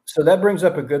of them. So that brings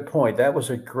up a good point. That was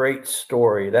a great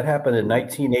story. That happened in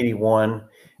 1981.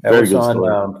 That was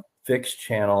on Fix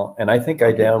Channel, and I think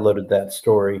I downloaded that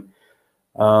story.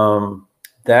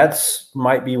 That's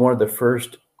might be one of the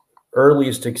first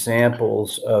earliest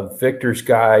examples of Victor's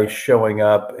guy showing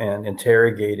up and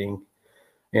interrogating,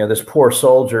 this poor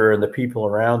soldier and the people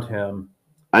around him.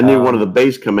 I knew one of the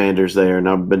base commanders there, and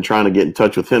I've been trying to get in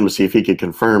touch with him to see if he could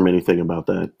confirm anything about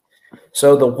that.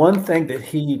 So the one thing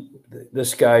that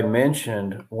this guy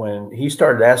mentioned when he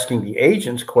started asking the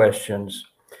agents questions,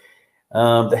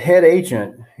 the head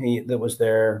agent that was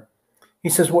there, he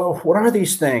says, well, what are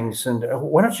these things? And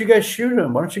why don't you guys shoot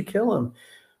him? Why don't you kill him?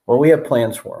 Well, we have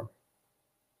plans for him.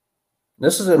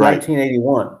 This is in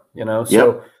 1981,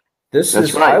 so That's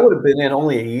right. I would have been in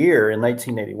only a year in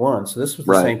 1981. So this was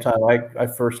the same time I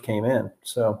first came in.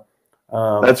 So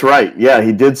that's right. Yeah,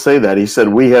 he did say that. He said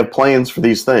we have plans for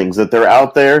these things, that they're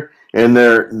out there, and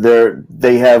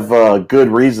they have good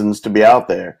reasons to be out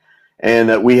there, and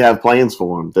that we have plans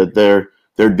for them. That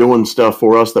they're doing stuff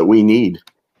for us that we need.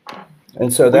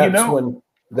 And so that's when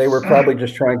they were probably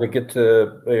just trying to get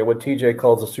to what TJ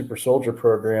calls a super soldier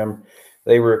program.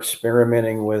 They were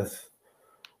experimenting with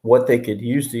what they could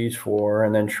use these for,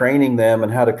 and then training them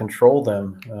and how to control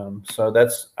them. So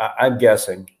I'm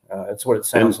guessing it's what it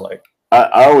sounds like.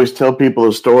 I always tell people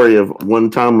a story of one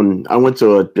time when I went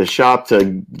to the shop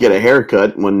to get a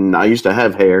haircut when I used to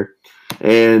have hair,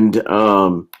 and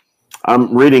I'm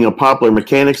reading a Popular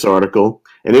Mechanics article,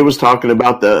 and it was talking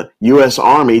about the U.S.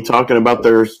 Army talking about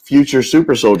their future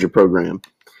super soldier program,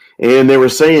 and they were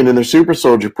saying in their super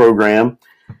soldier program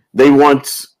they want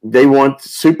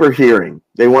super hearing,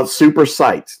 they want super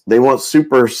sight, they want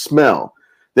super smell,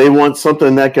 they want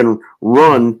something that can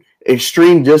run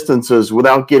extreme distances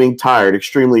without getting tired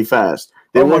extremely fast.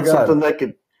 They want something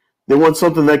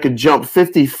that could jump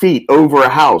 50 feet over a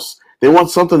house. They want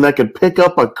something that could pick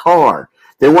up a car.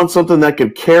 They want something that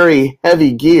could carry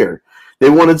heavy gear. They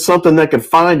wanted something that could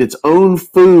find its own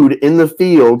food in the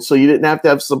field so you didn't have to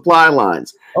have supply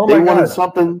lines. They wanted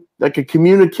something that could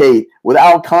communicate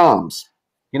without comms.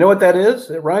 You know what that is?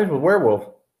 It rhymes with werewolf.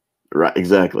 Right,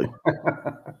 exactly.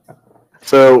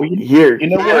 So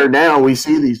now we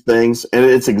see these things, and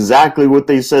it's exactly what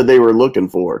they said they were looking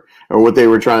for, or what they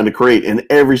were trying to create in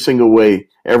every single way,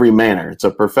 every manner. It's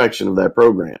a perfection of that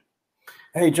program.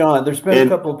 Hey, John, there's been a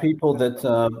couple of people that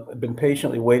have been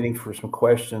patiently waiting for some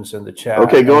questions in the chat.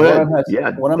 Okay, go ahead.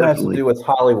 One of them has to do with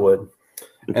Hollywood.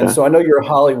 Okay. And so I know you're a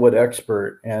Hollywood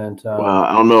expert. And well,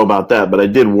 I don't know about that, but I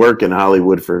did work in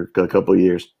Hollywood for a couple of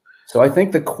years. So I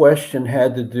think the question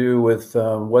had to do with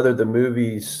whether the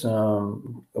movies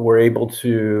were able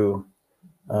to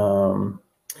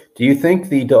do you think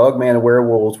the Dogman and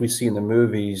werewolves we see in the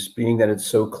movies, being that it's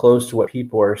so close to what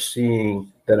people are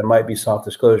seeing, that it might be soft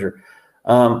disclosure?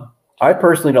 I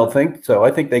personally don't think so.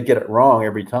 I think they get it wrong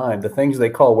every time. The things they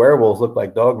call werewolves look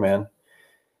like dogmen,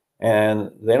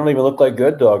 and they don't even look like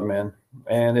good dogmen.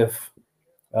 And if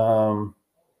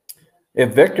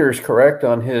Victor is correct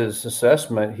on his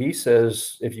assessment, he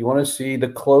says if you want to see the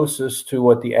closest to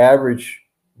what the average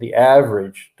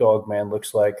dogman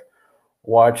looks like,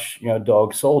 watch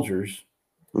Dog Soldiers.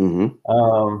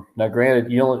 Mm-hmm. Now,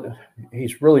 granted,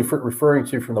 he's really referring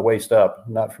to from the waist up,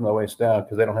 not from the waist down,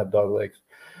 because they don't have dog legs.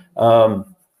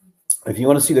 If you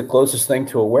want to see the closest thing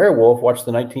to a werewolf, watch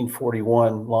the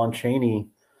 1941 Lon Chaney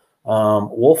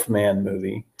Wolfman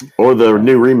movie, or the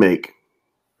new remake.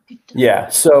 Yeah.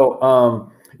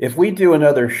 So if we do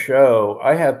another show,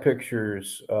 I have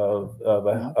pictures of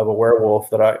a werewolf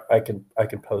that I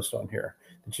can post on here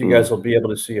that you guys will be able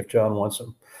to see if John wants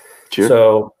them. Sure.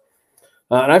 So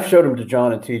and I've showed them to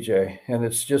John and TJ, and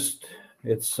it's just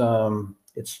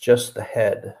the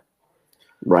head.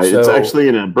 Right. So, it's actually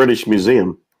in a British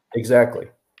museum. Exactly.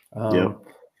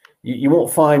 You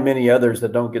won't find many others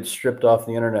that don't get stripped off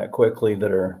the internet quickly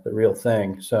that are the real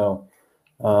thing. So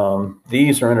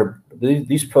these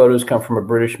photos come from a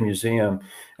British museum,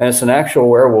 and it's an actual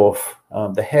werewolf,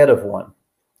 the head of one,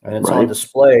 and it's on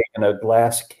display in a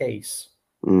glass case.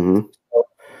 Mm-hmm.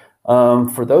 So,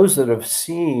 for those that have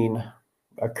seen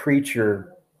a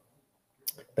creature,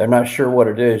 they're not sure what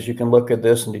it is, you can look at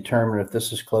this and determine if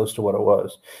this is close to what it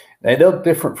was. They look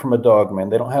different from a dog, man.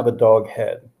 They don't have a dog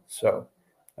head. So,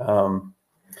 and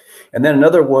then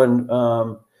another one.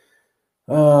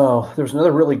 Oh, there's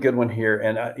another really good one here,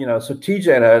 and so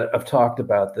TJ and I have talked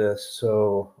about this.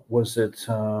 So was it?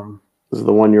 This is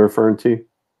the one you're referring to?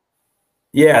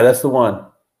 Yeah, that's the one.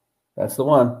 That's the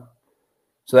one.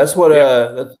 So that's what.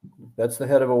 That's the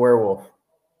head of a werewolf.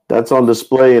 That's on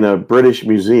display in a British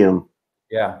museum.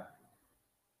 Yeah.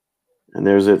 And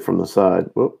there's it from the side.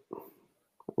 Whoop, I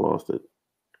lost it.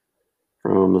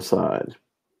 From the side.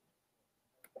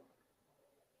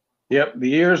 Yep,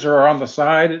 the ears are on the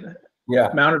side. Yeah,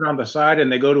 mounted on the side,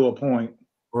 and they go to a point.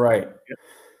 Right.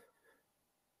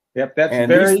 Yep, that's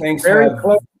very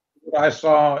close to what I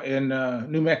saw in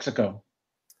New Mexico.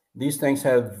 These things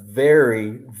have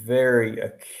very, very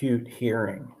acute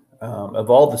hearing. Of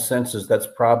all the senses, that's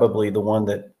probably the one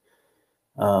that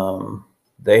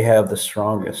they have the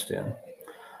strongest in.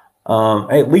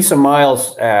 Hey, Lisa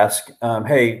Miles asked,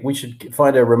 hey, we should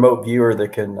find a remote viewer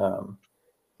that can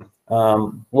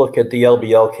look at the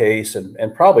LBL case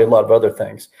and probably a lot of other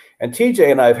things. And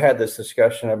TJ and I have had this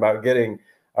discussion about getting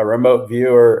a remote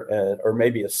viewer or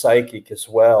maybe a psychic as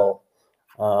well,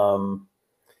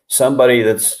 somebody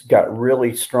that's got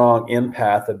really strong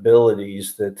empath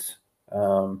abilities. That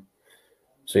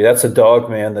see, that's a dog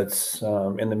man that's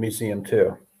in the museum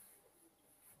too,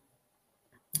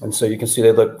 and so you can see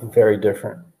they look very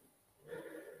different.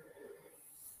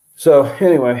 So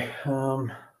anyway,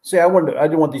 see, I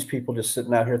didn't want these people just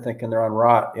sitting out here thinking they're on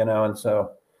rot, you know. And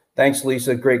so, thanks,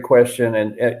 Lisa. Great question.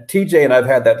 And TJ and I've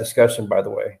had that discussion, by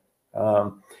the way.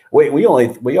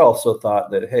 We also thought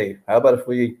that, hey, how about if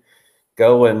we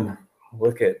go and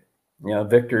look at, you know,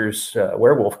 Victor's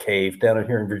werewolf cave down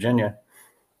here in Virginia?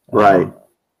 Right.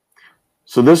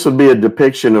 So this would be a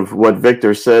depiction of what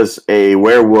Victor says a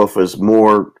werewolf is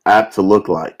more apt to look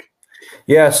like.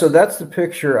 Yeah, so that's the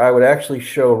picture I would actually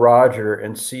show Roger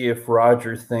and see if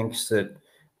Roger thinks that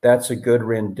that's a good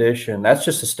rendition. That's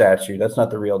just a statue. That's not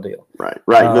the real deal. Right.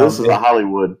 No, this is a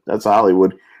Hollywood. That's a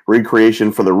Hollywood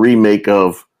recreation for the remake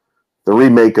of the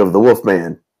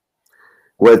Wolfman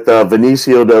with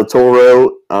Benicio del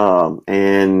Toro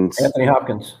and Anthony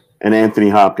Hopkins. And Anthony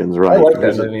Hopkins, right? I like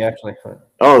that movie actually.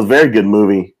 Oh, it's a very good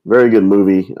movie. Very good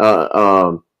movie.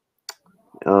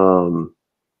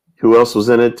 Who else was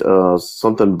in it?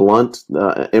 Something Blunt.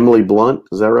 Emily Blunt.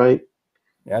 Is that right?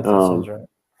 Yeah, that sounds right.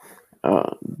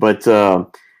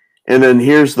 And then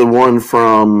here's the one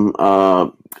from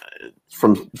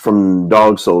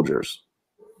Dog Soldiers.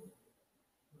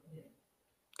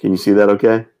 Can you see that?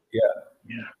 Okay. Yeah.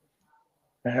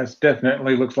 That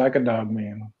definitely looks like a dog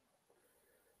man.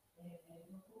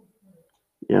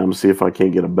 Yeah, I'm gonna see if I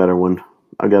can't get a better one.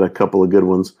 I got a couple of good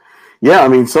ones. Yeah, I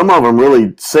mean, some of them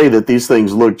really say that these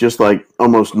things look just like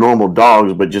almost normal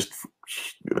dogs, but just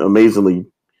amazingly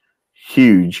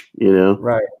huge, you know?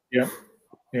 Right. Yeah.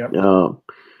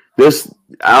 This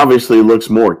obviously looks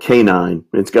more canine.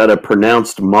 It's got a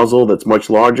pronounced muzzle that's much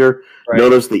larger. Right.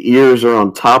 Notice the ears are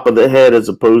on top of the head as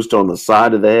opposed to on the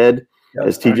side of the head,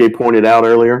 as TJ pointed out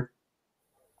earlier.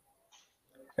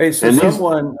 Hey, so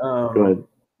someone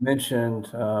mentioned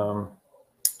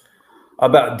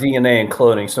about DNA and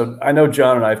cloning. So I know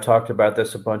John and I have talked about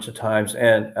this a bunch of times,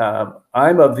 and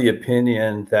I'm of the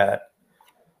opinion that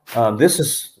this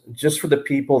is just for the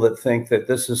people that think that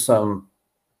this is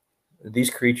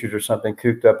these creatures are something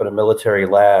cooped up in a military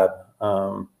lab.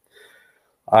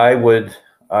 I would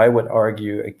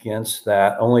argue against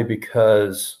that, only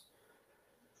because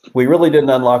we really didn't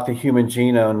unlock the human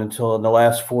genome until in the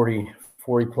last 40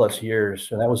 plus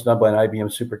years, and that was done by an IBM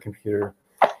supercomputer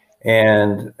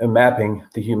and mapping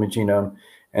the human genome.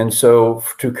 And so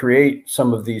to create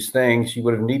some of these things, you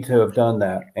would have need to have done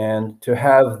that, and to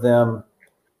have them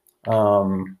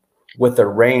with a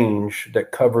range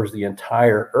that covers the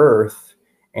entire earth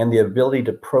and the ability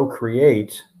to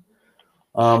procreate,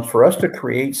 for us to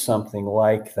create something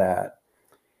like that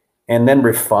and then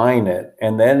refine it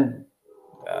and then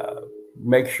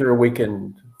make sure we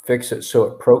can fix it so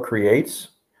it procreates,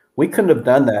 we couldn't have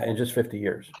done that in just 50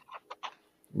 years.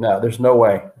 No, there's no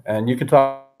way. And you can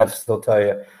talk, they'll tell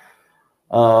you.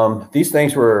 These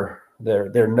things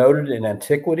they're noted in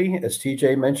antiquity, as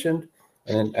TJ mentioned,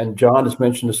 and John has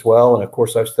mentioned as well. And of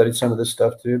course, I've studied some of this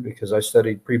stuff too, because I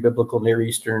studied pre-biblical Near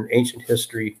Eastern ancient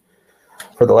history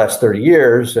for the last 30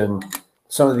 years. And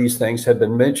some of these things have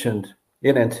been mentioned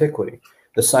in antiquity.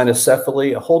 The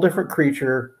cynocephaly, a whole different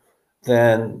creature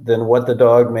than what the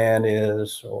dog man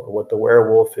is, or what the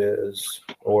werewolf is,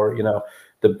 or, you know,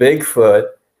 the Bigfoot.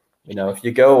 You know, if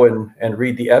you go and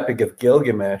read the Epic of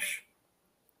Gilgamesh,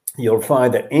 you'll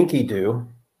find that Enkidu,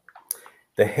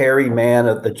 the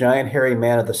giant hairy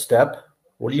man of the steppe,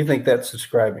 what do you think that's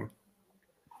describing?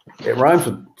 It rhymes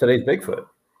with today's Bigfoot.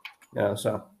 Yeah,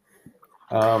 so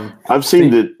I've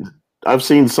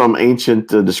seen some ancient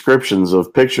descriptions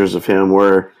of pictures of him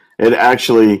where it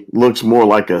actually looks more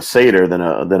like a satyr than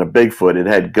a Bigfoot. It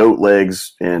had goat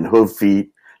legs and hoof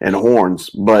feet and horns,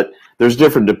 but there's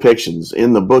different depictions.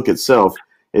 In the book itself,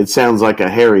 it sounds like a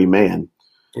hairy man.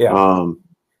 Yeah.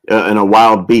 And a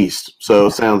wild beast. So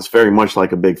it sounds very much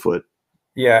like a Bigfoot.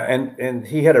 Yeah, and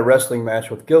he had a wrestling match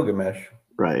with Gilgamesh.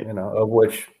 Right. You know, of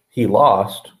which he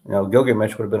lost. You know,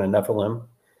 Gilgamesh would have been a Nephilim.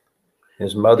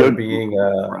 His mother being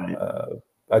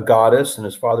a goddess and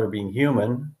his father being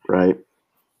human. Right.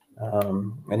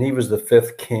 And he was the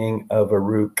 5th king of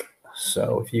Uruk.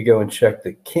 So if you go and check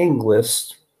the king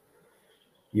list,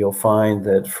 you'll find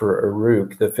that for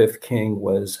Uruk, the 5th king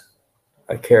was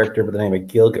a character by the name of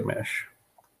Gilgamesh.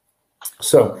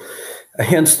 So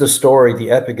hence the story,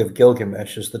 the Epic of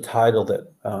Gilgamesh, is the title that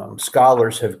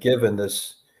scholars have given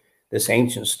this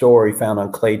ancient story found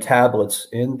on clay tablets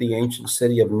in the ancient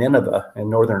city of Nineveh in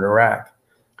northern Iraq.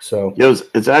 So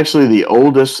it's actually the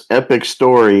oldest epic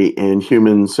story in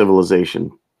human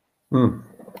civilization.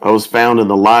 was found in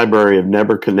the library of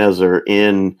Nebuchadnezzar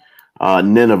in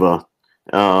Nineveh,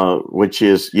 which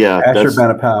is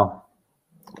Ashurbanipal.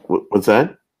 What's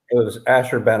that? It was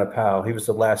Ashurbanipal. He was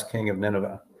the last king of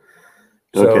Nineveh.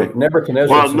 So Okay.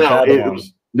 Nebuchadnezzar was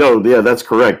Babylon. That's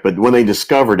correct. But when they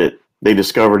discovered it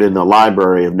in the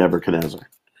library of Nebuchadnezzar,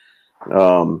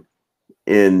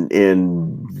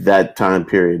 in that time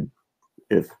period,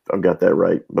 if I've got that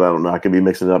right. But I don't know. I could be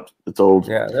mixing it up. It's old.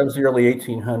 Yeah, that was the early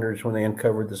 1800s when they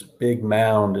uncovered this big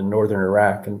mound in northern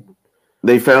Iraq, and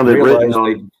they found it written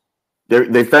on.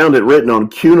 They found it written on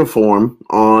cuneiform,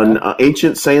 on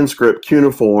ancient Sanskrit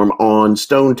cuneiform on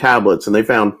stone tablets, and they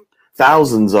found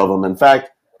thousands of them. In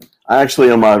fact, I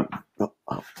actually I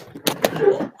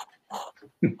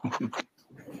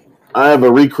have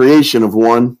a recreation of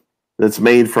one that's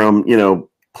made from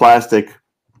plastic,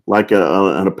 like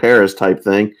an Paris type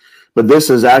thing. But this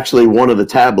is actually one of the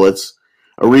tablets,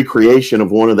 a recreation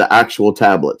of one of the actual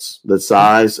tablets, the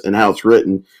size and how it's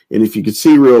written. And if you could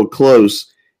see real close,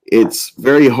 it's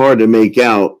very hard to make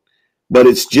out, but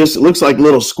it looks like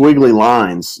little squiggly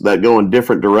lines that go in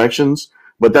different directions,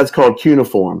 but that's called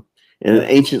cuneiform in an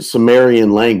ancient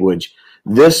Sumerian language.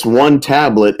 This one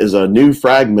tablet is a new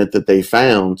fragment that they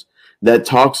found that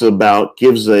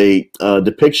gives a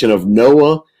depiction of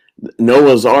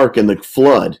Noah's Ark and the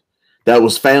flood that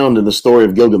was found in the story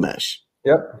of Gilgamesh.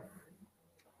 Yep.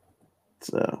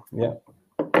 So. Yeah.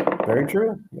 Very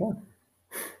true. Yeah.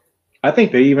 I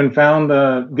think they even found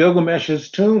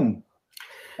Gilgamesh's tomb.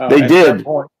 They did. That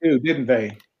point too, didn't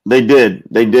they? They did.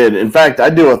 In fact, I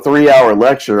do a 3-hour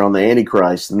lecture on the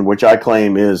Antichrist, in which I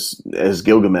claim is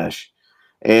Gilgamesh,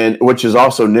 and which is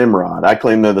also Nimrod. I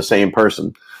claim they're the same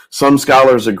person. Some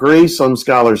scholars agree, some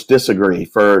scholars disagree.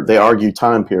 They argue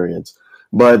time periods,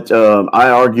 but I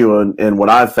argue in what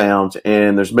I've found,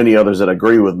 and there's many others that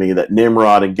agree with me, that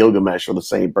Nimrod and Gilgamesh are the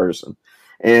same person.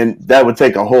 And that would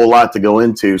take a whole lot to go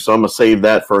into, so I'm going to save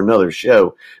that for another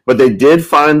show. But they did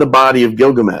find the body of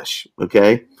Gilgamesh,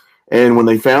 okay? And when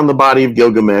they found the body of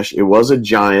Gilgamesh, it was a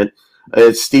giant.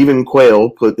 It's Stephen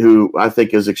Quayle, who I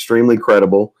think is extremely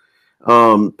credible,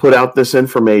 put out this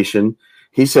information.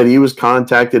 He said he was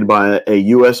contacted by a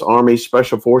U.S. Army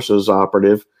Special Forces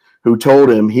operative who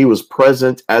told him he was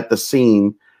present at the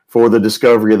scene for the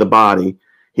discovery of the body.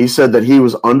 He said that he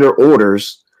was under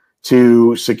orders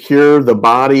to secure the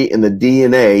body and the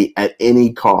DNA at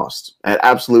any cost, at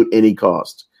absolute any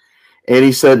cost. And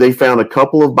he said they found a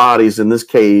couple of bodies in this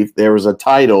cave. There was a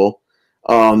title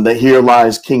that here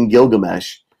lies King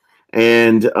Gilgamesh.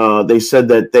 And they said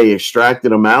that they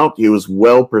extracted him out. He was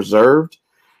well preserved,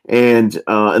 and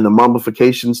in the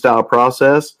mummification style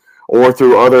process, or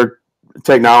through other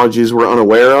technologies we're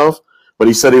unaware of. But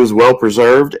he said he was well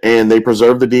preserved, and they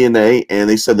preserved the DNA. And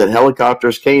they said that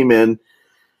helicopters came in,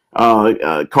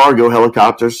 cargo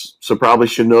helicopters, so probably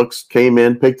Chinooks, came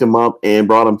in, picked him up, and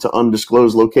brought him to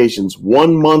undisclosed locations.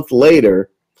 1 month later,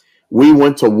 we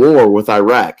went to war with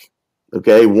Iraq.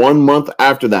 Okay, 1 month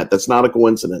after that. That's not a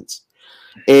coincidence.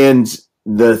 And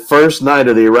the first night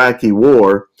of the Iraqi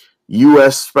war,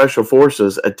 U.S. Special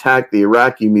Forces attacked the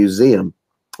Iraqi museum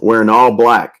wearing all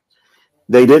black.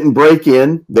 They didn't break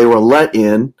in. They were let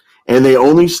in, and they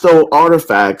only stole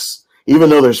artifacts. Even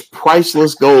though there's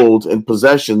priceless gold and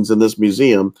possessions in this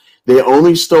museum, they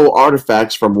only stole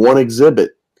artifacts from one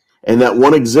exhibit. And that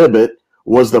one exhibit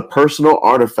was the personal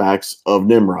artifacts of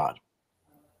Nimrod.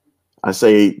 I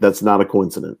say that's not a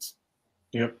coincidence.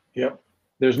 Yep.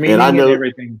 There's meaning in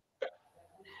everything.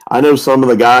 I know some of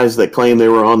the guys that claim they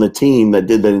were on the team that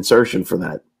did the insertion for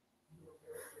that.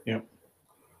 Yep.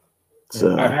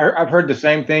 So I've heard the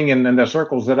same thing in the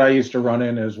circles that I used to run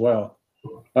in as well.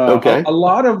 Okay. A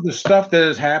lot of the stuff that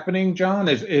is happening, John,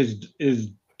 is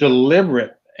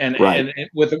deliberate and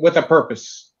with a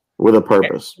purpose. With a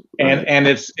purpose. And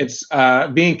it's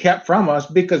being kept from us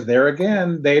because there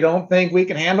again, they don't think we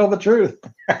can handle the truth.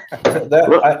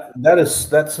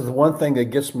 That's the one thing that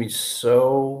gets me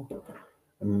so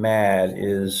mad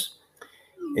is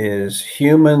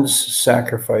humans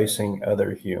sacrificing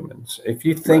other humans. If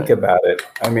you think about it,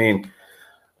 I mean,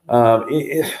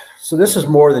 so this is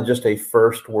more than just a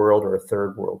first world or a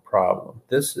third world problem.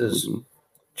 This is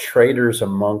traitors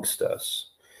amongst us.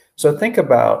 So think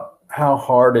about how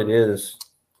hard it is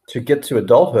to get to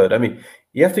adulthood. I mean,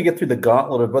 you have to get through the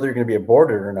gauntlet of whether you're going to be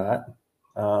aborted or not.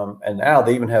 And now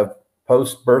they even have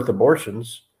post-birth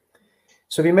abortions.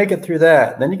 So if you make it through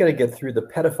that, then you got to get through the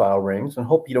pedophile rings and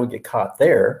hope you don't get caught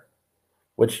there,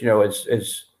 which,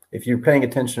 is if you're paying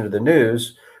attention to the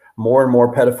news, more and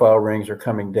more pedophile rings are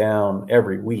coming down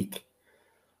every week.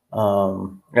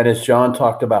 And as John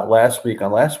talked about last week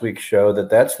on last week's show,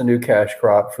 that's the new cash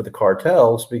crop for the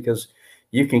cartels, because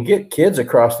you can get kids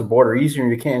across the border easier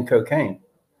than you can cocaine.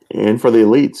 And for the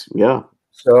elites, yeah.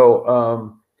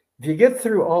 So if you get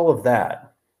through all of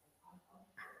that,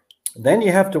 then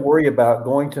you have to worry about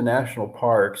going to national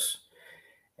parks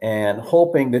and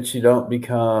hoping that you don't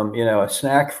become, a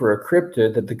snack for a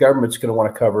cryptid that the government's going to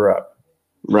want to cover up.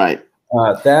 Right.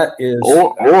 That is,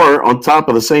 or on top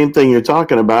of the same thing you're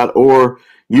talking about, or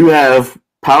you have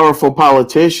powerful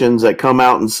politicians that come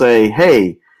out and say,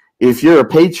 hey, if you're a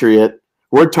patriot,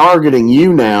 we're targeting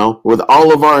you now with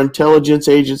all of our intelligence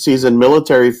agencies and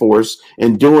military force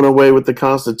and doing away with the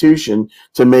Constitution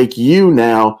to make you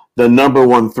now the number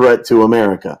one threat to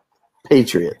America.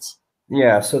 Patriots.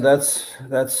 Yeah, so that's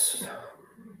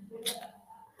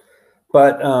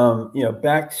but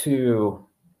back to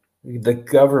the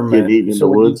government. So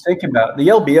when you think about the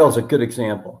LBL is a good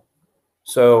example.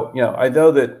 So, I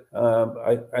know that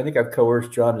I think I've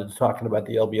coerced John into talking about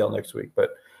the LBL next week,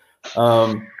 but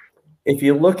if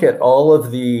you look at all of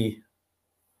the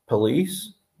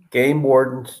police, game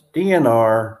wardens,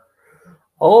 DNR,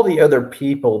 all the other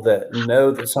people that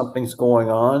know that something's going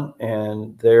on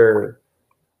and they're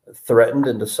threatened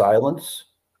into silence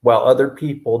while other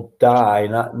people die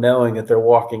not knowing that they're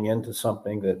walking into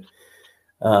something that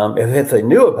if they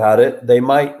knew about it, they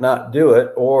might not do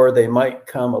it, or they might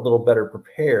come a little better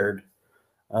prepared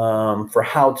for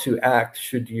how to act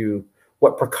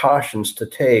what precautions to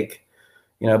take,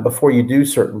 before you do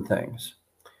certain things.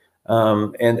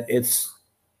 And it's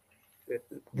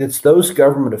those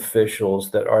government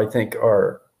officials that I think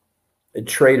are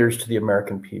traitors to the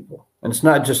American people. And it's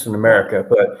not just in America,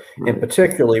 but in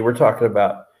particularly, we're talking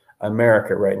about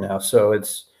America right now. So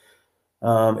it's,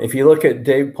 if you look at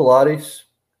Dave Pilates,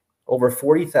 over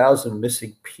 40,000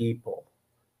 missing people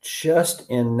just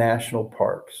in national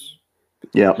parks.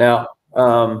 Yeah. Now,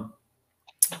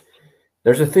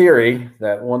 there's a theory,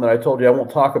 that one that I told you I won't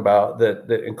talk about,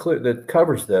 that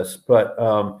covers this, but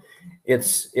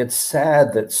it's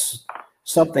sad that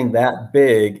something that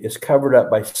big is covered up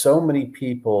by so many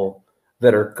people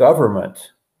that are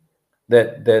government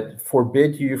that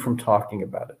forbid you from talking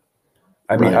about it.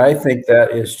 I mean, I think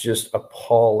that is just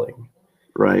appalling.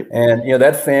 Right. And,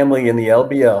 that family in the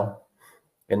LBL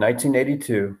in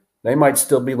 1982, they might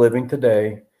still be living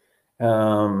today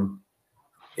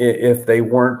if they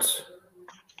weren't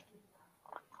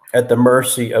at the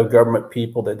mercy of government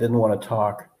people that didn't want to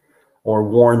talk or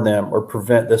warn them or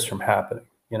prevent this from happening,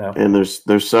 And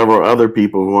there's several other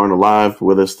people who aren't alive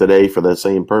with us today for that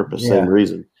same purpose, same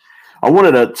reason. I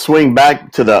wanted to swing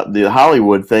back to the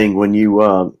Hollywood thing when you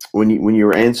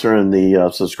were answering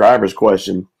the subscribers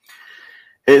question.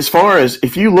 As far as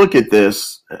if you look at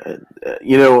this,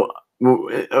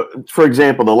 for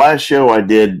example, the last show I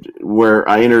did where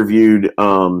I interviewed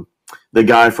the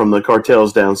guy from the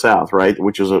cartels down south, right,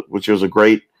 which was a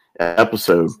great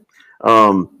episode.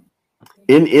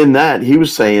 In that, he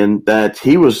was saying that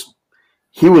he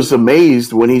was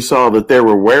amazed when he saw that there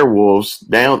were werewolves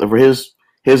down for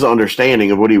his understanding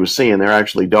of what he was seeing. They're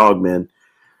actually dogmen.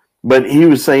 But he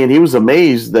was saying he was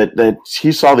amazed that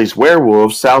he saw these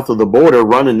werewolves south of the border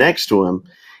running next to him.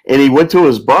 And he went to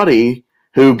his buddy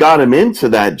who got him into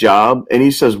that job. And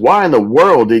he says, why in the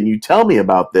world didn't you tell me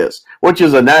about this? Which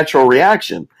is a natural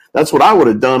reaction. That's what I would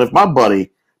have done if my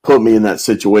buddy put me in that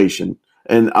situation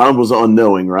and I was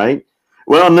unknowing, right?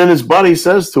 Well, and then his buddy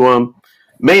says to him,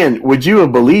 man, would you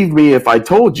have believed me if I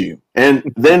told you?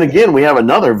 And then again, we have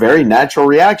another very natural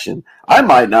reaction. I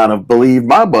might not have believed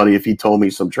my buddy if he told me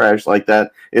some trash like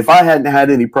that. If I hadn't had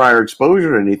any prior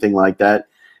exposure or anything like that,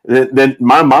 then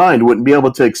my mind wouldn't be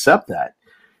able to accept that.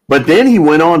 But then he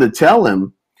went on to tell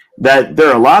him that there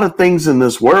are a lot of things in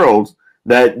this world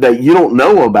that you don't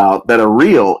know about that are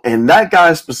real. And that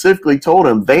guy specifically told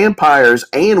him vampires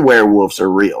and werewolves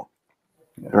are real.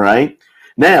 All right.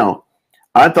 Now,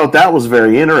 I thought that was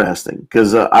very interesting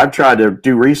because I've tried to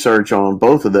do research on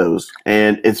both of those,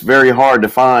 and it's very hard to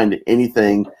find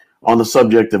anything on the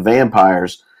subject of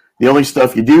vampires. The only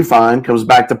stuff you do find comes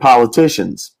back to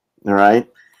politicians, all right,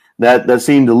 that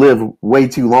seem to live way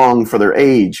too long for their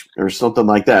age or something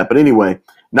like that. But anyway,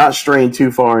 not straying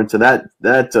too far into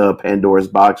that Pandora's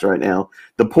box right now.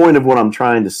 The point of what I'm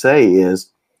trying to say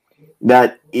is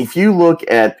that if you look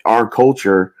at our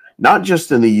culture, not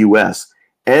just in the U.S.,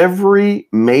 every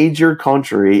major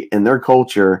country in their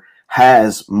culture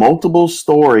has multiple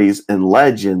stories and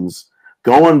legends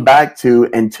going back to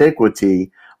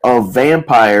antiquity of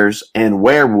vampires and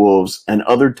werewolves and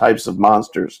other types of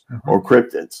monsters or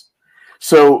cryptids.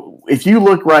 So if you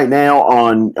look right now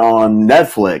on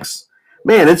Netflix,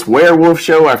 man, it's werewolf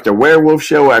show after werewolf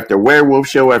show after werewolf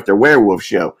show after werewolf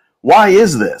show. Why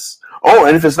is this? Oh,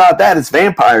 and if it's not that, it's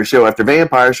vampire show after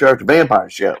vampire show after vampire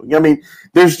show. I mean,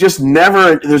 there's just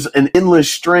never, there's an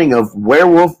endless string of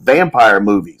werewolf vampire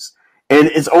movies. And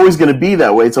it's always going to be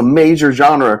that way. It's a major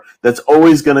genre that's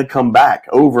always going to come back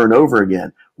over and over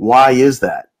again. Why is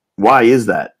that? Why is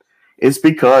that? It's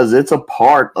because it's a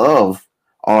part of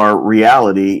our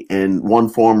reality in one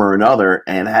form or another,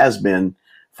 and has been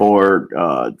for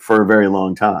a very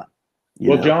long time.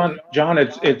 Well, John,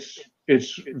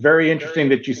 it's very interesting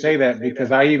that you say that,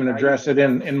 because I even address it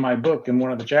in my book in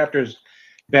one of the chapters,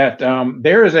 that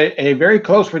there is a very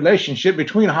close relationship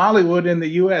between Hollywood and the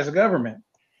U.S. government.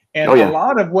 And a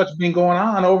lot of what's been going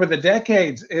on over the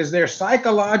decades is they're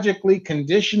psychologically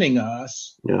conditioning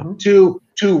us to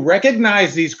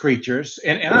recognize these creatures.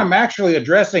 And I'm actually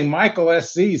addressing Michael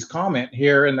SC's comment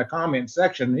here in the comment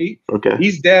section.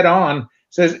 He's dead on.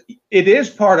 Says it is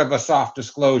part of a soft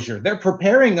disclosure. They're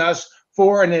preparing us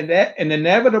for an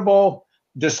inevitable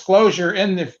disclosure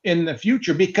in the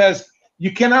future, because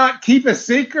you cannot keep a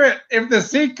secret if the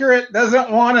secret doesn't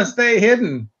want to stay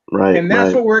hidden. Right. And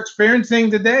that's what we're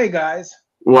experiencing today, guys.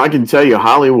 Well, I can tell you,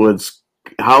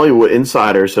 Hollywood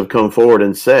insiders have come forward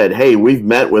and said, hey, we've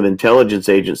met with intelligence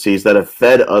agencies that have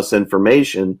fed us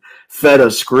information, fed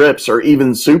us scripts, or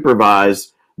even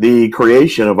supervised the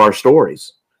creation of our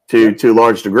stories to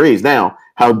large degrees. Now,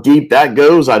 how deep that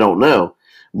goes, I don't know.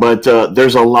 But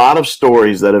there's a lot of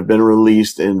stories that have been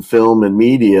released in film and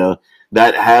media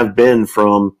that have been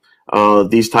from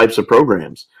these types of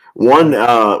programs.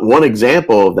 One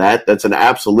example of that's an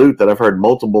absolute that I've heard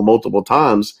multiple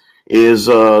times is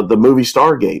the movie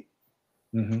Stargate.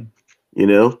 Mm-hmm. You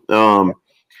know,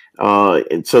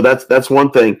 and so that's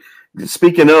one thing.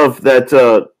 Speaking of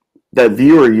that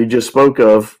viewer you just spoke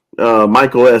of,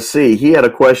 Michael SC, he had a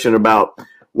question about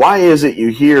why is it you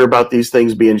hear about these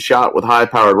things being shot with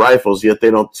high-powered rifles, yet they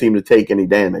don't seem to take any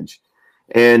damage?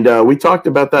 And we talked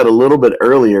about that a little bit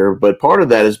earlier, but part of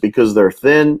that is because they're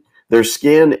thin. Their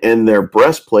skin and their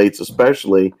breastplates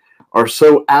especially are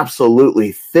so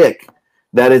absolutely thick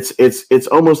that it's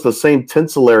almost the same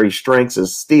tensillary strengths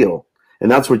as steel. And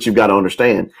that's what you've got to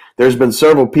understand. There's been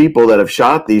several people that have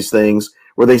shot these things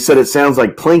where they said it sounds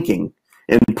like plinking.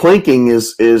 And plinking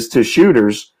is to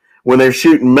shooters when they're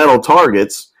shooting metal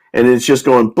targets, and it's just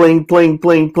going pling, pling,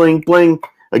 pling, pling, pling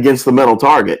against the metal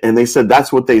target. And they said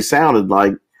that's what they sounded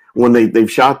like when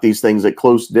they've shot these things at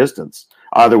close distance,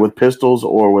 either with pistols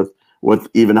or with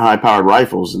even high-powered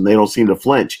rifles, and they don't seem to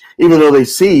flinch, even though they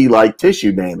see like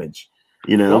tissue damage,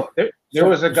 you know. Well, there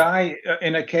was a guy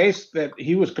in a case that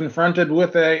he was confronted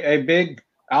with a big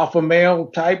alpha male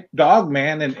type dog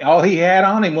man, and all he had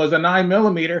on him was a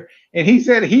 9mm, and he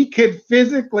said he could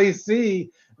physically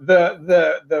see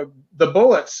the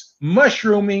bullets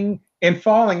mushrooming and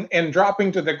falling and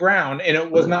dropping to the ground, and it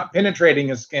was not penetrating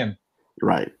his skin.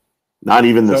 Right. Not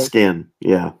even the skin.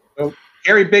 Yeah. So,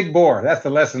 Gary Big Bore. That's the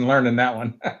lesson learned in that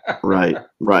one. Right.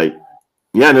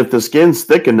 Yeah, and if the skin's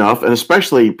thick enough, and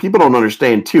especially people don't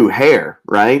understand too, hair,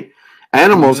 right?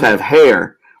 Animals have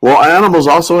hair. Well, animals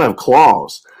also have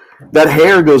claws. That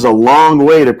hair goes a long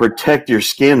way to protect your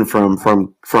skin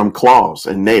from claws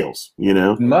and nails, you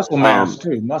know. Muscle mass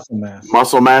too. Muscle mass.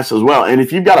 Muscle mass as well. And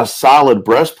if you've got a solid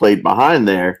breastplate behind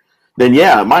there, then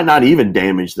yeah, it might not even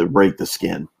break the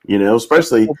skin, you know,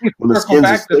 especially when the skin's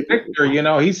back to Victor, you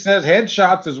know, he says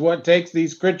headshots is what takes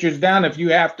these creatures down if you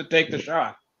have to take the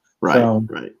shot.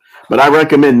 Right. But I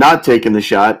recommend not taking the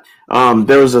shot.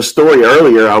 There was a story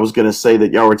earlier I was going to say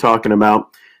that y'all were talking about.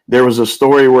 There was a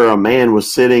story where a man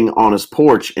was sitting on his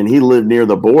porch, and he lived near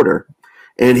the border,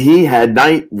 and he had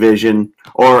night vision,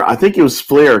 or I think it was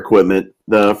FLIR equipment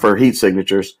for heat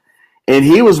signatures. And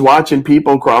he was watching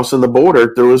people crossing the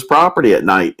border through his property at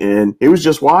night, and he was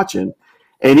just watching.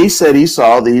 And he said he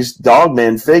saw these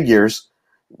dogman figures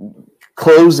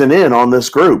closing in on this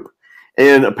group.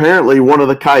 And apparently one of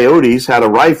the coyotes had a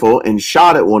rifle and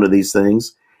shot at one of these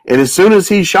things. And as soon as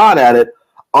he shot at it,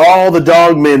 all the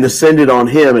dogmen descended on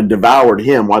him and devoured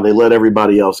him while they let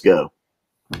everybody else go.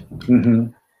 Mm-hmm.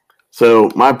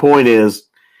 So my point is,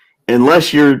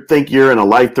 unless you think you're in a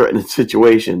life-threatening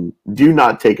situation, do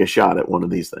not take a shot at one of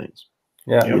these things.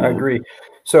 Yeah, I agree.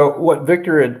 So what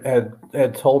Victor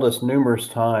had told us numerous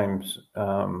times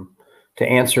to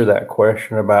answer that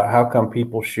question about how come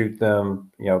people shoot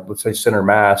them, you know, let's say center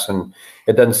mass, and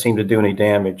it doesn't seem to do any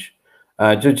damage.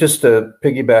 Just to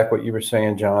piggyback what you were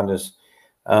saying, John, is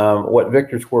what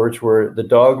Victor's words were: the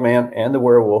dogman and the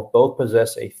werewolf both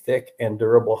possess a thick and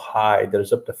durable hide that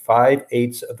is up to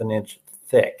 5/8 of an inch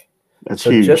thick. That's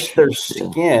so huge. Just their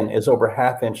skin is over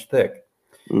 1/2 inch thick.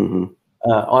 Mm-hmm.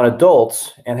 on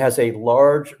adults, and has a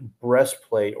large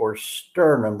breastplate or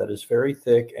sternum that is very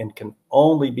thick and can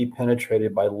only be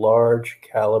penetrated by large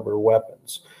caliber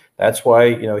weapons. That's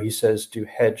why, he says do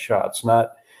headshots.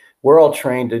 Not, we're all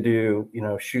trained to do,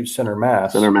 shoot center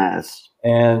mass. Center mass.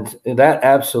 And that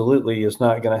absolutely is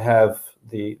not going to have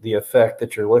the effect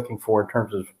that you're looking for in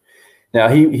terms of. Now,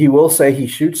 he will say he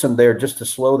shoots them there just to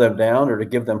slow them down or to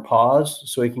give them pause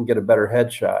so he can get a better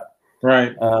headshot.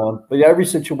 Right. But every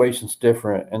situation's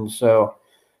different. And so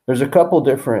there's a couple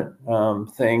different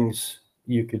things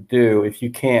you could do if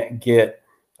you can't get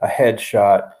a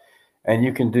headshot. And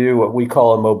you can do what we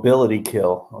call a mobility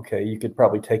kill. Okay, you could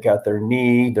probably take out their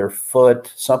knee, their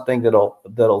foot, something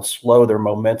that'll slow their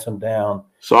momentum down.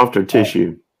 Softer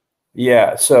tissue.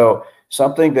 Yeah, so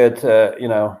something that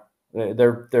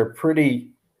they're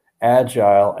pretty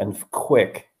agile and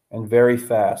quick and very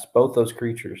fast, both those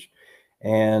creatures.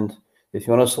 And if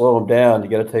you want to slow them down, you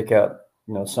got to take out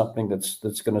something that's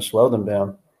going to slow them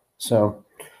down. So,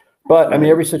 but I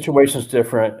mean, every situation is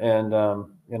different, and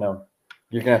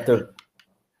you're gonna have to.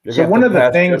 So one of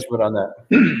the things on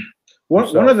that.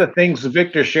 one of the things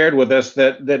Victor shared with us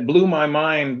that blew my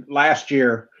mind last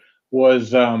year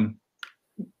was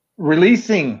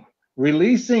releasing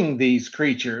these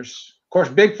creatures. Of course,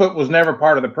 Bigfoot was never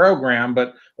part of the program,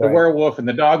 but the werewolf and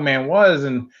the dogman was,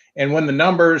 and when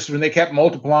they kept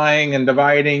multiplying and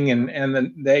dividing, and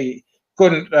then they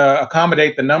couldn't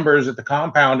accommodate the numbers at the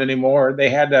compound anymore, they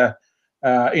had to.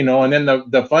 And then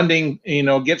the funding,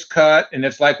 gets cut, and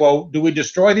it's like, well, do we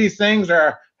destroy these things,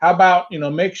 or how about,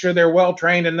 make sure they're well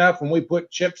trained enough and we put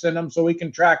chips in them so we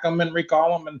can track them and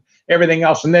recall them and everything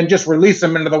else, and then just release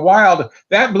them into the wild?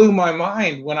 That blew my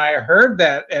mind when I heard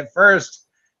that at first,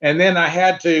 and then I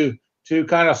had to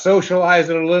kind of socialize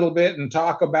it a little bit and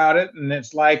talk about it, and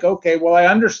it's like, okay, well, I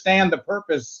understand the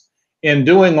purpose in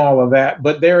doing all of that,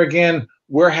 but there again,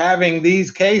 we're having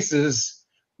these cases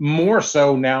more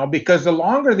so now, because the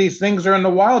longer these things are in the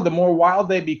wild, the more wild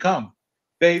they become.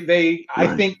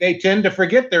 I think they tend to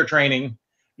forget their training,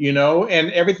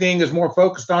 and everything is more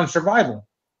focused on survival.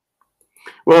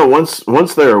 Well,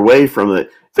 once they're away from it,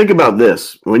 think about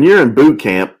this: when you're in boot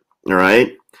camp, all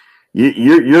right,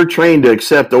 you're trained to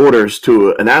accept orders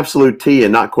to an absolute T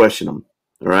and not question them,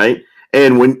 all right.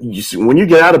 And when you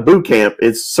get out of boot camp,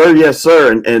 it's sir, yes,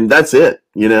 sir, and that's it.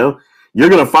 You're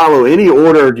going to follow any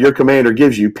order your commander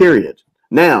gives you, period.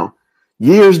 Now,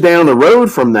 years down the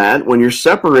road from that, when you're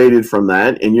separated from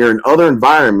that and you're in other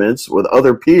environments with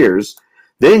other peers,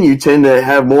 then you tend to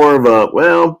have more of a,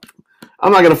 well,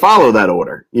 I'm not going to follow that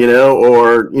order,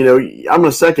 or, I'm going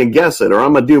to second guess it, or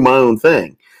I'm going to do my own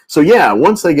thing. So, yeah,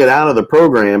 once they get out of the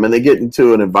program and they get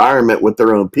into an environment with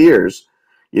their own peers,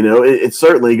 it's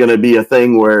certainly going to be a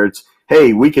thing where it's,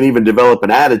 hey, we can even develop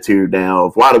an attitude now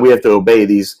of why do we have to obey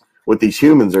what these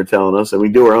humans are telling us, and we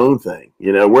do our own thing.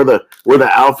 We're the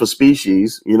alpha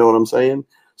species. You know what I'm saying?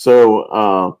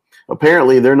 So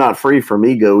apparently they're not free from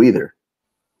ego either.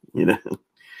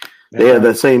 They have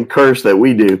that same curse that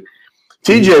we do.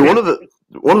 TJ,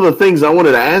 one of the things I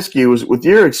wanted to ask you was, with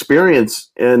your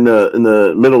experience in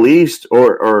the Middle East,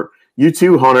 or you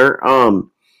too, Hunter,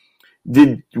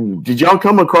 did y'all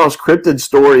come across cryptid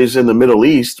stories in the Middle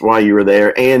East while you were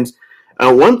there? And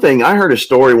one thing, I heard a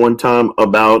story one time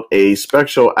about a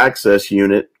special access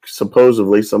unit,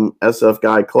 supposedly some SF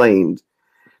guy claimed,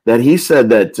 that he said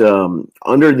that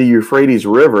under the Euphrates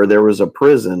River there was a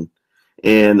prison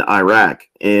in Iraq.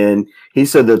 And he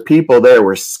said the people there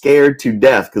were scared to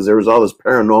death because there was all this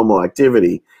paranormal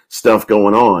activity stuff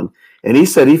going on. And he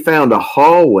said he found a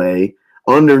hallway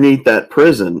underneath that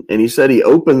prison. And he said he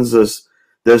opens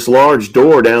this large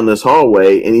door down this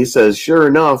hallway, and he says, sure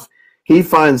enough, he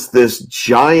finds this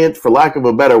giant, for lack of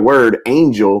a better word,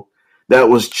 angel that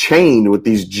was chained with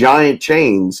these giant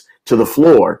chains to the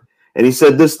floor. And he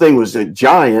said this thing was a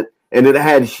giant, and it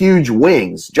had huge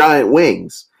wings, giant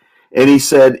wings. And he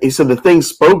said the thing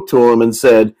spoke to him and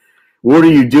said, what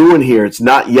are you doing here? It's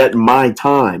not yet my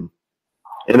time.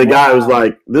 And the guy was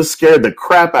like, this scared the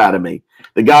crap out of me.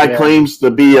 The guy claims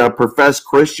to be a professed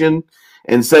Christian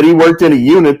and said he worked in a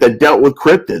unit that dealt with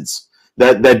cryptids.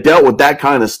 That dealt with that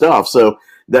kind of stuff. So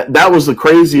that was the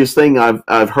craziest thing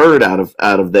I've heard out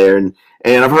of there, and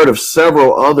I've heard of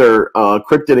several other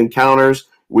cryptid encounters.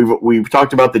 We've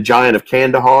talked about the Giant of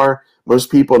Kandahar. Most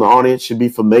people in the audience should be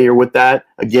familiar with that.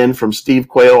 Again, from Steve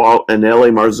Quayle and L.A.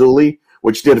 Marzulli,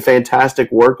 which did a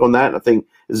fantastic work on that. I think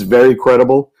is very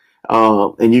credible,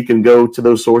 and you can go to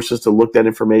those sources to look that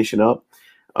information up.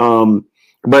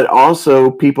 But also,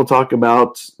 people talk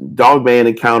about dogman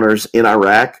encounters in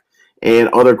Iraq and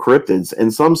other cryptids.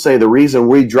 And some say the reason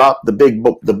we dropped the big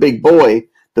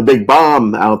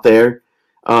bomb out there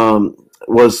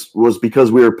was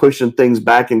because we were pushing things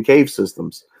back in cave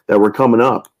systems that were coming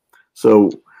up.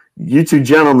 So you two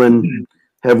gentlemen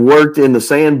have worked in the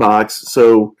sandbox.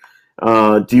 So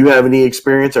do you have any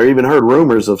experience or even heard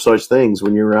rumors of such things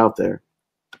when you were out there?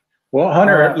 Well,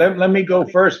 Hunter, let me go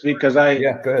first because go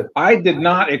ahead. I did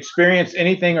not experience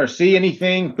anything or see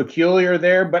anything peculiar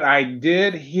there, but I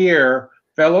did hear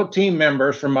fellow team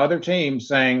members from other teams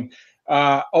saying,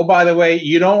 oh, by the way,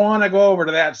 you don't want to go over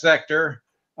to that sector.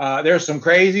 There's some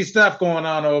crazy stuff going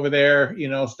on over there. You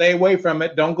know, stay away from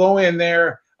it. Don't go in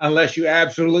there unless you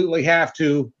absolutely have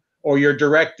to or you're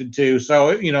directed to.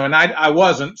 So, you know, and I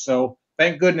wasn't. So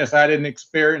thank goodness I didn't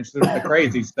experience the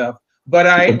crazy stuff. But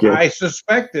I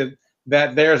suspected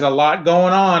that there's a lot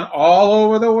going on all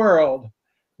over the world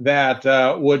that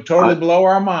would totally blow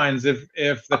our minds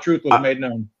if the truth was made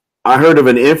known. I heard of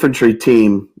an infantry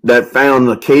team that found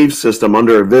a cave system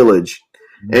under a village,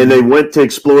 and they went to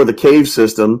explore the cave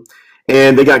system,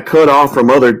 and they got cut off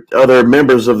from other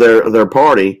members of their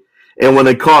party. And when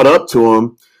they caught up to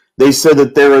them, they said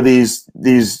that there were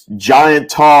these giant,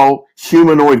 tall,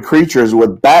 humanoid creatures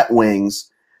with bat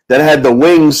wings that had the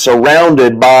wings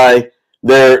surrounded by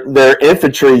their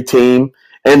infantry team,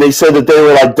 and they said that they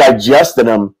were like digesting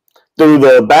them through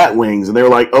the bat wings, and they were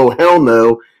like, "Oh hell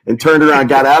no!" and turned around,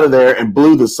 got out of there, and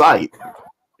blew the site.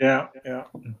 Yeah.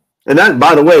 And that,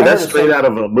 by the way, that's straight out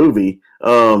of a movie,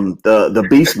 the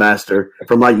Beastmaster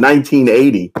from like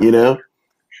 1980. You know.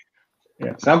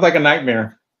 Yeah, sounds like a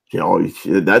nightmare. You know,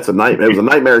 that's a nightmare. It was a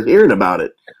nightmare hearing about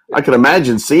it. I could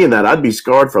imagine seeing that. I'd be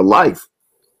scarred for life.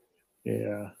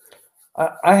 Yeah.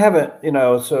 I haven't, you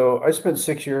know, so I spent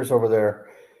 6 years over there,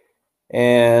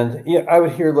 and yeah, I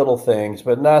would hear little things,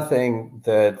 but nothing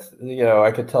that, you know, I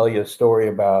could tell you a story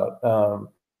about.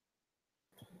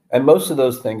 And most of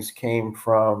those things came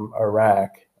from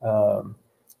Iraq. And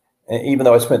even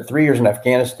though I spent 3 years in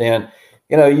Afghanistan,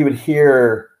 you know, you would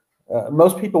hear,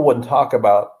 most people wouldn't talk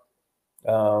about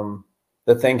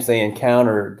the things they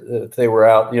encountered if they were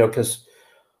out, you know, because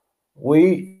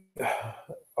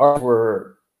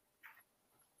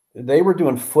they were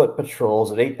doing foot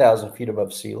patrols at 8,000 feet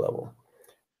above sea level.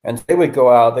 And they would go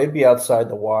out, they'd be outside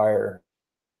the wire,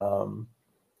 and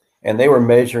they were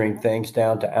measuring things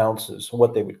down to ounces,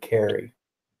 what they would carry.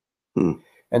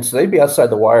 And so they'd be outside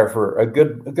the wire for a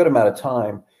good amount of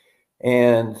time.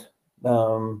 And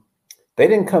they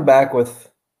didn't come back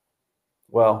with,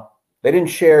 well, they didn't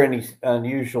share any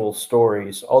unusual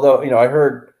stories. Although, you know, I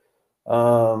heard,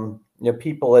 you know,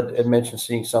 people had mentioned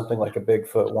seeing something like a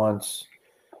Bigfoot once.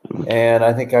 And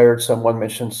I think I heard someone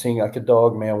mention seeing like a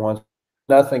dog man once.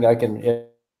 Nothing I can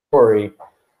story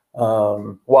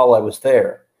while I was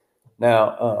there.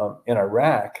 Now in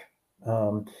Iraq,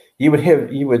 you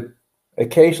would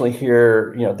occasionally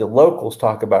hear, you know, the locals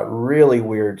talk about really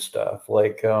weird stuff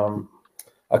like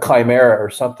a chimera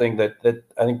or something that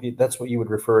I think that's what you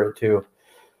would refer it to.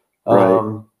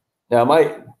 Right. Now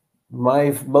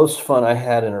my most fun I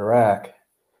had in Iraq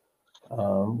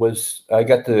was I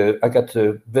got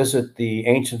to visit the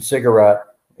ancient ziggurat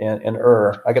in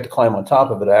Ur. I got to climb on top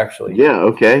of it actually. Yeah,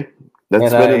 okay.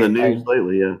 That's been in the news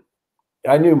lately, yeah.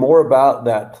 I knew more about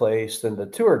that place than the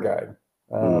tour guide.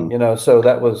 You know, so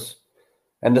that was,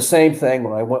 and the same thing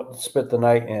when I went to spent the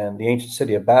night in the ancient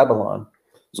city of Babylon.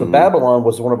 So Babylon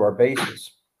was one of our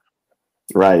bases.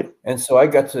 Right. And so I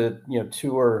got to, you know,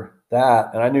 tour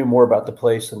that, and I knew more about the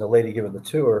place than the lady giving the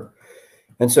tour.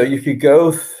 And so you could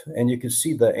go and you could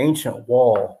see the ancient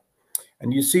wall,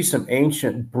 and you see some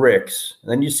ancient bricks,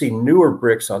 and then you see newer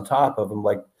bricks on top of them,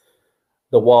 like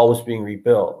the wall was being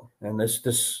rebuilt. And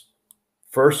this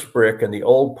first brick and the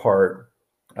old part,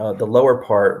 the lower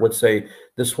part would say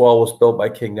this wall was built by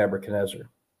King Nebuchadnezzar.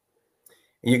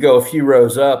 And you go a few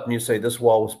rows up and you say this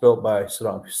wall was built by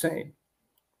Saddam Hussein,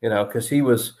 you know, because he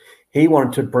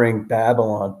wanted to bring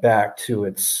Babylon back to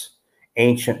its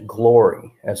ancient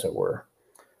glory, as it were.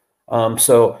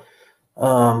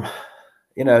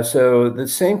 You know, so the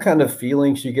same kind of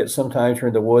feelings you get sometimes you're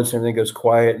in the woods, everything goes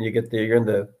quiet, and you're in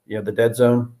the, you know, the dead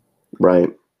zone. Right.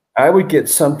 I would get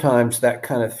sometimes that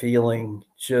kind of feeling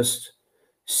just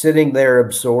sitting there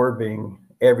absorbing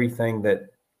everything that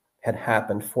had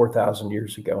happened 4,000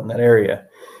 years ago in that area,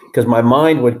 because my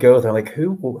mind would go there like,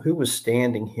 who was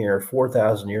standing here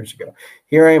 4,000 years ago?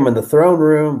 Here I am in the throne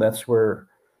room. That's where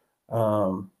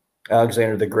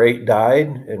Alexander the Great died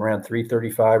in around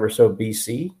 335 or so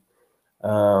BC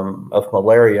of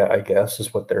malaria, I guess,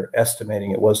 is what they're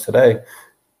estimating it was today.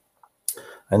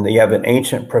 And you have an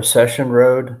ancient procession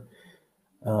road.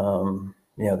 You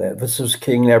know, this was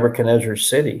King Nebuchadnezzar's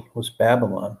city, was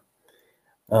Babylon.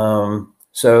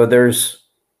 So there's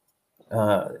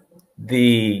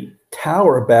the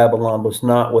Tower of Babylon was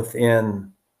not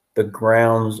within the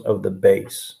grounds of the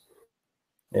base,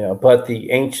 but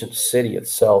the ancient city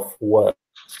itself was.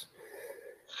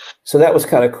 So that was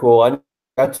kind of cool. I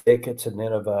got tickets to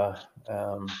Nineveh.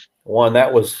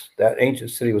 That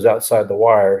ancient city was outside the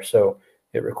wire, so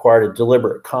it required a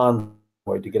deliberate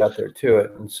convoy to get out there to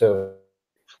it. And so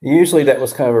usually that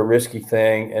was kind of a risky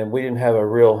thing, and we didn't have a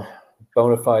real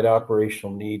bona fide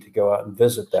operational need to go out and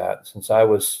visit that, since I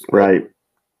was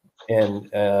in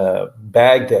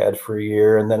Baghdad for a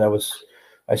year, and then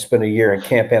I spent a year in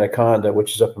Camp Anaconda,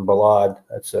 which is up in Balad.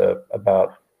 That's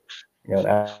about an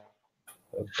hour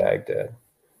of Baghdad.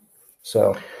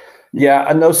 So yeah,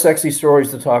 I know sexy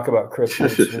stories to talk about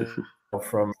cryptids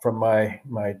from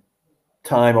my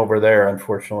time over there,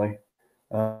 unfortunately.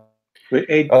 Other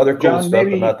cool John, stuff,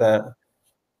 maybe, but not that.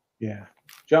 Yeah.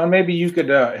 John, maybe you could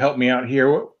help me out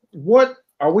here. What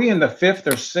are we in the 5th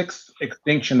or 6th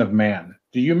extinction of man?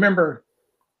 Do you remember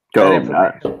that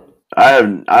information? I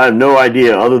have no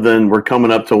idea, other than we're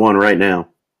coming up to one right now.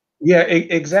 Yeah,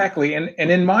 exactly. And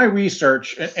in my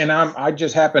research, and I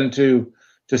just happened to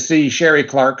see Sherry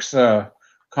Clark's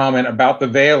comment about the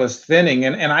veil is thinning,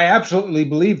 and I absolutely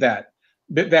believe that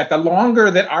the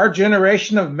longer that our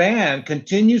generation of man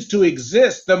continues to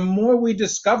exist, the more we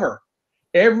discover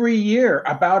every year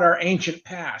about our ancient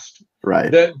past. Right.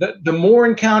 The more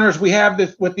encounters we have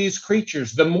with these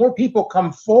creatures, the more people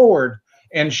come forward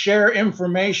and share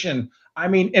information. I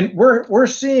mean, and we're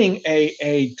seeing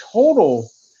a total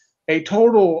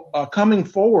coming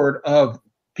forward of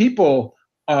people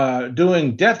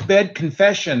doing deathbed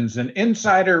confessions and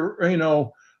insider,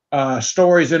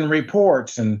 stories and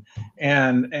reports and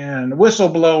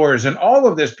whistleblowers and all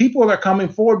of this. People are coming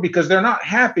forward because they're not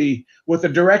happy with the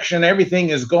direction everything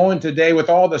is going today, with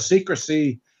all the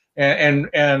secrecy and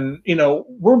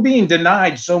we're being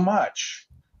denied so much.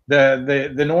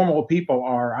 The normal people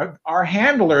are. Our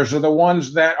handlers are the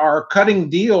ones that are cutting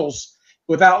deals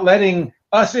without letting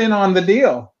us in on the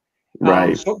deal.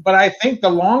 Right. But I think the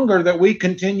longer that we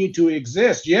continue to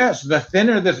exist, yes, the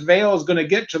thinner this veil is going to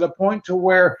get, to the point to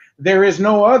where there is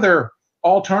no other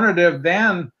alternative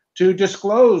than to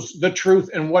disclose the truth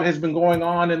and what has been going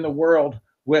on in the world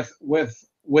with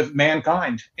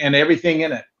mankind and everything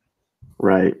in it.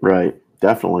 Right.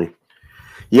 Definitely.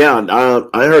 Yeah,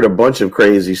 I heard a bunch of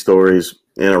crazy stories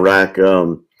in Iraq.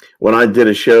 When I did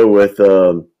a show with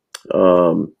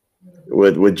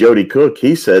Jody Cook,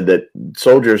 he said that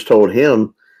soldiers told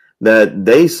him that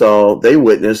they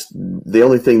witnessed the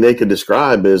only thing they could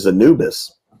describe as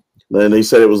Anubis. And they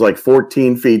said it was like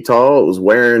 14 feet tall. It was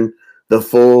wearing the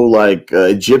full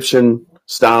Egyptian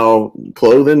style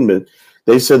clothing, but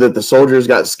they said that the soldiers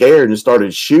got scared and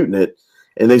started shooting it.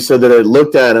 And they said that it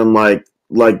looked at them that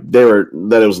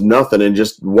it was nothing, and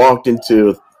just walked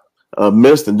into a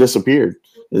mist and disappeared.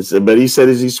 But he said,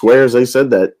 as he swears, they said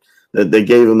that they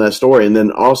gave him that story. And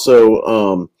then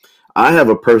also, I have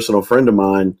a personal friend of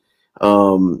mine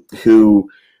who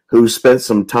spent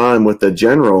some time with a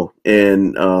general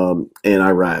in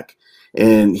Iraq,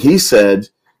 and he said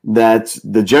that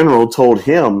the general told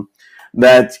him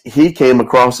that he came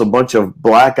across a bunch of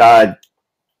black-eyed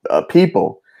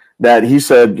people that he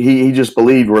said he just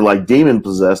believed were like demon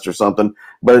possessed or something,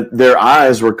 but their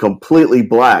eyes were completely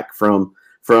black from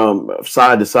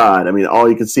side to side. I mean, all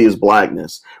you could see is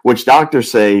blackness, which doctors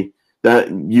say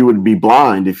that you would be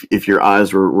blind if your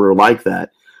eyes were like that.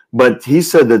 But he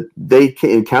said that they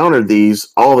encountered these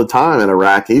all the time in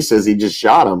Iraq. He says he just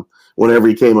shot them whenever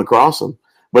he came across them.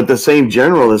 But the same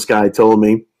general, this guy told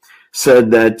me, said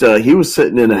that he was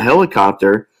sitting in a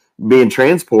helicopter being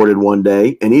transported one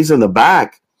day, and he's in the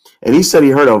back. And he said he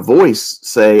heard a voice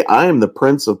say, "I am the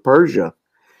Prince of Persia,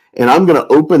 and I'm going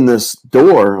to open this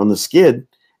door on the skid,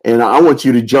 and I want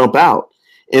you to jump out."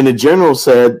 And the general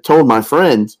told my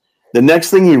friend, the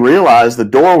next thing he realized, the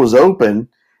door was open,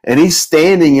 and he's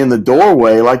standing in the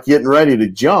doorway like getting ready to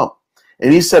jump.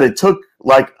 And he said it took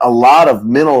like a lot of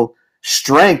mental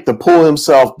strength to pull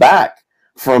himself back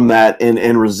from that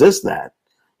and resist that.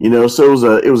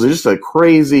 So it was just a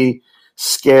crazy,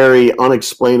 scary,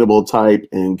 unexplainable type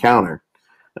encounter.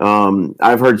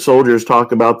 I've heard soldiers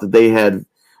talk about that they had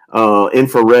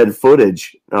infrared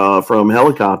footage from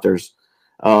helicopters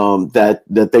that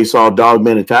they saw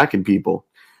dogmen attacking people.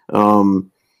 I've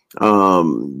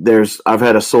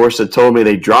had a source that told me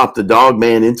they dropped the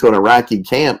dogman into an Iraqi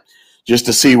camp just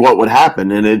to see what would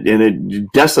happen, and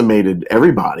it decimated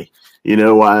everybody.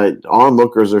 Why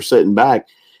onlookers are sitting back.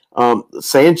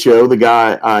 Sancho, the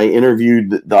guy I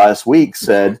interviewed last week,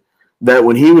 said that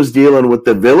when he was dealing with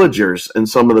the villagers in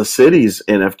some of the cities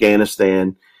in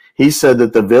Afghanistan, he said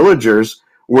that the villagers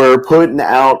were putting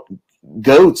out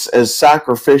goats as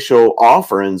sacrificial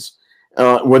offerings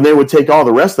when they would take all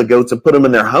the rest of the goats and put them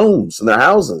in their homes, in their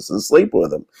houses, and sleep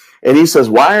with them. And he says,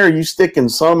 why are you sticking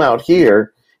some out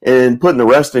here and putting the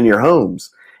rest in your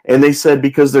homes? And they said,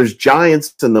 because there's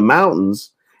giants in the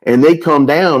mountains, and they come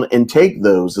down and take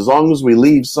those. As long as we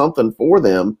leave something for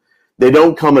them, they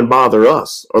don't come and bother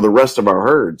us or the rest of our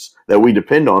herds that we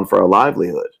depend on for our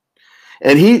livelihood.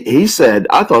 And he said,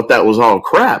 I thought that was all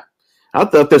crap. I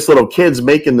thought this little kid's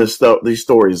making these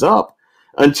stories up,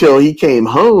 until he came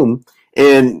home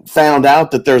and found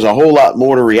out that there's a whole lot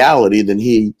more to reality than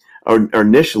he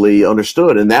initially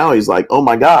understood. And now he's like, oh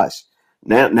my gosh,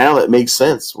 now it makes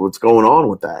sense what's going on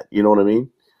with that. You know what I mean?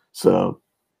 So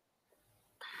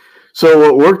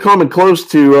we're coming close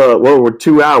to, we're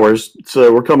 2 hours.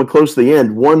 So we're coming close to the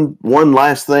end. One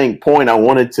last point I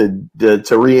wanted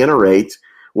to reiterate,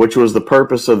 which was the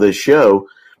purpose of this show.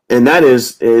 And that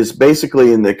is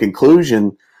basically in the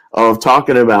conclusion of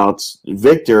talking about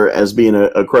Victor as being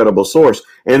a credible source.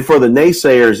 And for the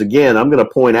naysayers, again, I'm going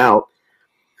to point out,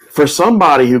 for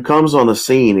somebody who comes on the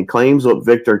scene and claims what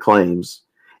Victor claims,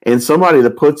 and somebody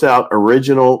that puts out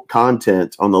original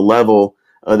content on the level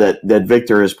that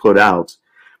Victor has put out,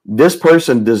 this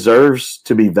person deserves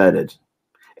to be vetted,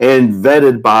 and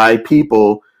vetted by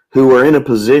people who are in a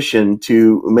position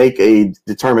to make a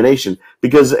determination.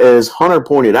 Because as Hunter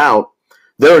pointed out,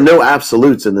 there are no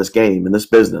absolutes in this game, in this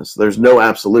business. There's no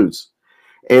absolutes.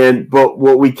 But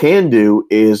what we can do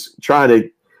is try to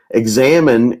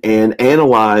examine and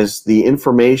analyze the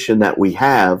information that we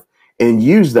have and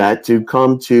use that to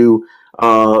come to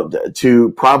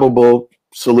probable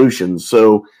solutions.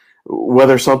 So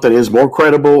whether something is more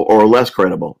credible or less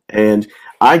credible. And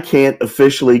I can't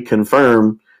officially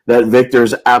confirm that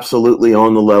Victor's absolutely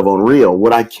on the level and real.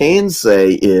 What I can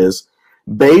say is,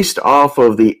 based off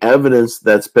of the evidence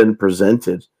that's been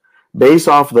presented, based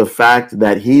off of the fact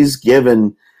that he's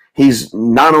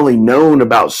not only known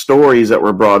about stories that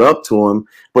were brought up to him,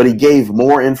 but he gave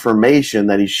more information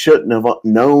that he shouldn't have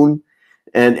known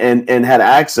and had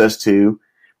access to,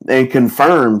 and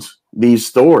confirmed these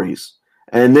stories.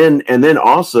 And then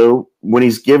also, when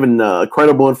he's given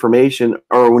credible information,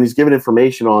 or when he's given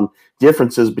information on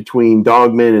differences between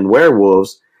dogmen and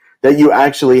werewolves, that you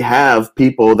actually have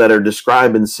people that are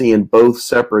describing seeing both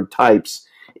separate types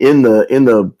in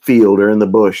the field or in the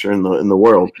bush or in the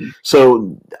world.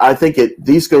 So I think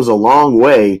these goes a long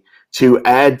way to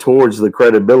add towards the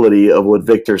credibility of what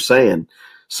Victor's saying.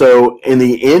 So in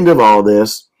the end of all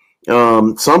this,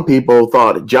 some people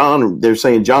thought, they're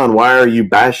saying, John, why are you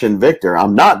bashing Victor?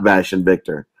 I'm not bashing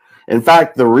Victor. In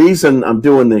fact, the reason I'm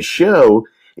doing this show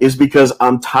is because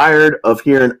I'm tired of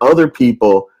hearing other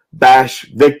people bash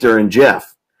Victor and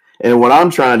Jeff. And what I'm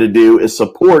trying to do is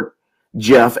support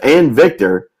Jeff and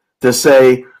Victor to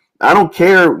say, I don't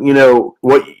care,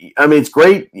 it's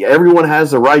great. Everyone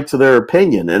has the right to their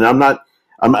opinion. And I'm not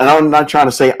trying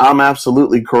to say I'm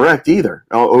absolutely correct either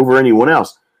over anyone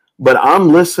else. But I'm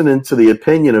listening to the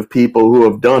opinion of people who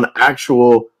have done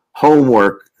actual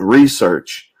homework,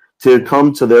 research to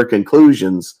come to their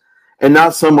conclusions, and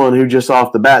not someone who just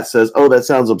off the bat says, oh, that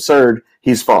sounds absurd,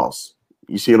 he's false.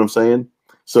 You see what I'm saying?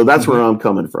 So that's where I'm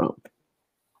coming from.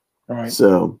 All right.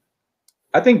 So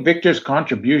I think Victor's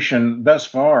contribution thus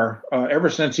far, ever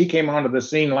since he came onto the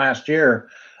scene last year,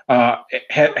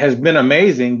 has been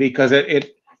amazing, because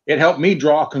it helped me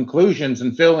draw conclusions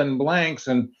and fill in blanks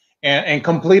and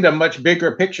complete a much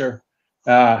bigger picture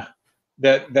that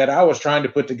I was trying to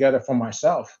put together for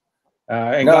myself.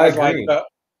 Guys like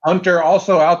Hunter,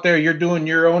 also out there, you're doing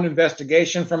your own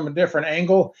investigation from a different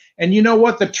angle. And you know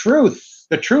what? The truth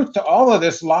to all of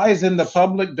this lies in the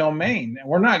public domain. And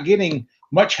we're not getting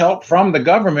much help from the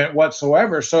government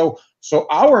whatsoever. So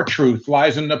our truth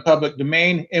lies in the public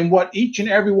domain, and what each and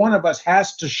every one of us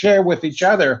has to share with each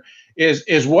other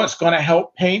is what's going to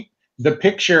help paint the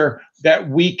picture that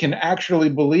we can actually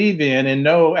believe in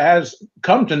and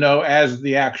come to know as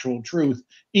the actual truth.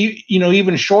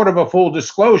 Even short of a full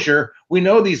disclosure, we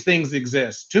know these things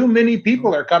exist. Too many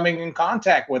people are coming in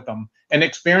contact with them and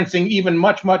experiencing even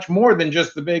much, much more than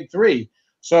just the big three.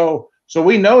 So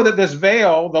we know that this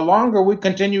veil, the longer we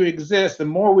continue to exist, the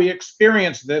more we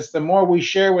experience this, the more we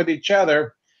share with each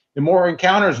other, the more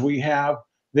encounters we have,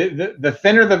 the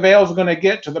thinner the veil is going to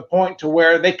get, to the point to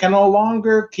where they can no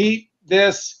longer keep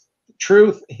this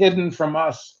truth hidden from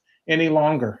us any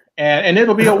longer. And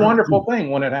it'll be a wonderful thing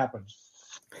when it happens.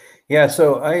 Yeah,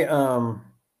 so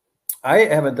I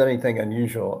haven't done anything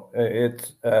unusual.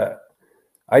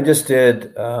 I just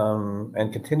did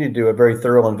and continue to do a very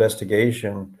thorough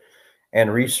investigation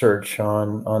and research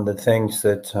on the things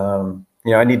that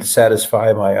I need to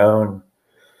satisfy my own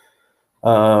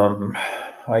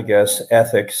I guess,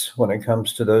 ethics when it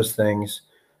comes to those things.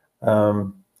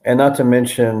 And not to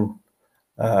mention,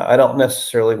 I don't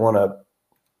necessarily want to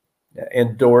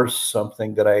endorse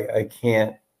something that I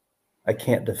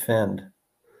can't defend.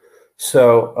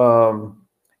 So,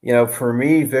 for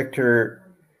me, Victor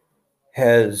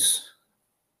has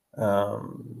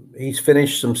he's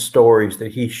finished some stories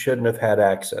that he shouldn't have had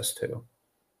access to,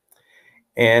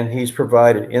 and he's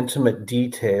provided intimate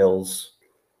details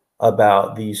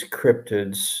about these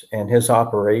cryptids and his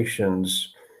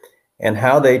operations and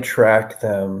how they track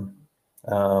them.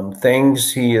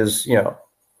 Things he has,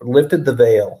 lifted the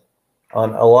veil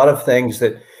on a lot of things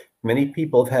that many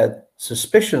people have had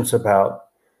suspicions about,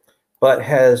 but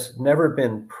has never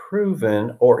been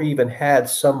proven or even had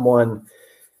someone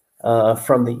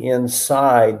from the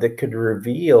inside that could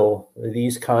reveal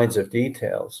these kinds of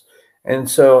details. And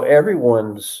so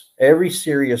every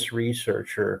serious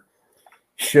researcher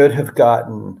should have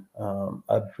gotten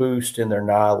a boost in their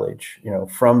knowledge,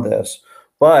 from this.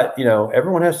 But,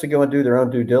 everyone has to go and do their own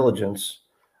due diligence.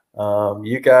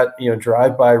 You got,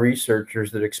 drive-by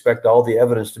researchers that expect all the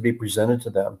evidence to be presented to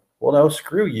them. Well, no,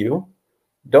 screw you.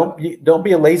 Don't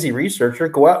be a lazy researcher.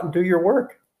 Go out and do your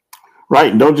work.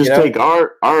 Right. And don't just take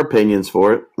our opinions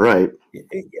for it. Right.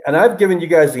 And I've given you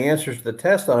guys the answers to the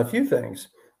test on a few things.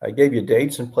 I gave you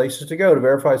dates and places to go to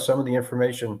verify some of the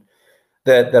information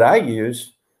that I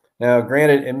used. Now,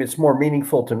 granted, it's more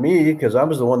meaningful to me because I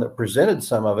was the one that presented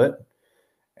some of it.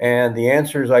 And the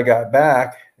answers I got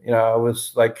back, I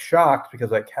was like shocked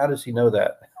because how does he know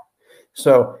that?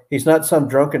 So he's not some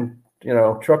drunken,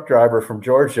 truck driver from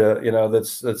Georgia,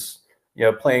 that's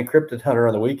playing cryptid hunter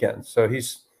on the weekends. So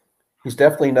he's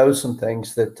definitely knows some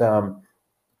things that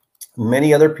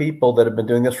many other people that have been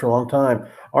doing this for a long time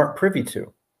aren't privy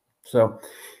to. So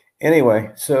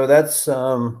anyway, so that's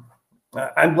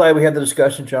I'm glad we had the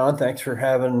discussion, John. Thanks for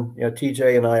having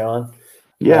TJ and I on.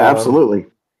 Yeah, absolutely.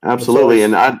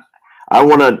 And I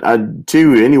want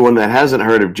to anyone that hasn't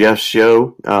heard of Jeff's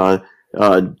show,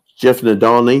 Jeff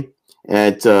Nadolny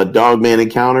at Dogman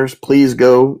Encounters, please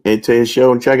go into his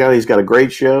show and check out. He's got a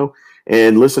great show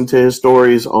and listen to his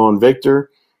stories on Victor.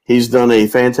 He's done a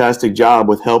fantastic job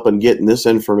with helping getting this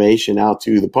information out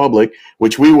to the public,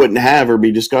 which we wouldn't have or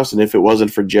be discussing if it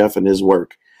wasn't for Jeff and his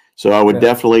work. So I would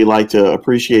definitely like to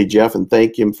appreciate Jeff and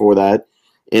thank him for that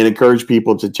and encourage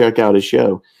people to check out his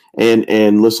show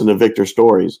and listen to Victor's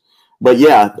stories. But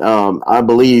yeah, I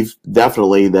believe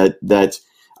definitely that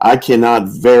I cannot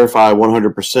verify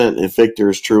 100% if Victor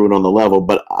is true and on the level,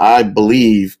 but I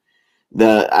believe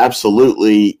that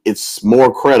absolutely it's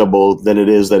more credible than it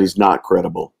is that he's not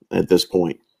credible at this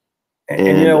point.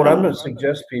 And what I'm going to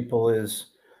suggest people is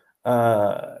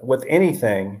with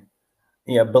anything,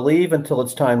 believe until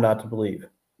it's time not to believe.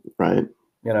 Right.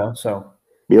 So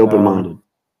be open-minded.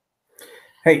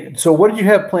 Hey, so what did you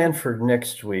have planned for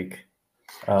next week?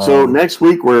 So next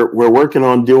week we're working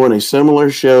on doing a similar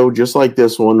show just like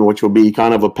this one, which will be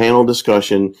kind of a panel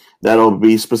discussion that'll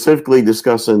be specifically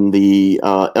discussing the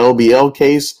LBL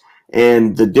case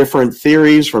and the different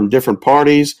theories from different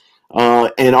parties,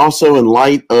 and also in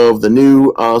light of the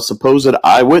new supposed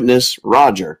eyewitness,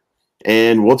 Roger.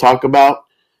 And we'll talk about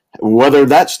whether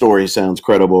that story sounds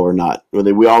credible or not.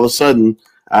 Whether we all of a sudden,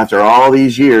 after all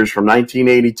these years from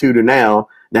 1982 to now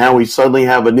we suddenly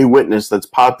have a new witness that's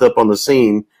popped up on the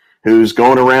scene who's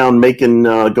going around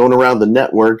going around the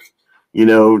network,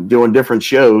 doing different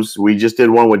shows. We just did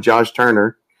one with Josh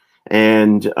Turner.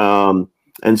 And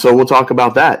so we'll talk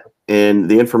about that and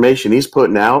the information he's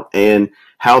putting out and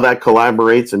how that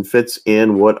collaborates and fits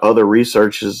in what other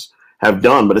researchers have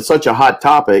done. But it's such a hot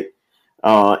topic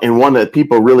and one that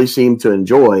people really seem to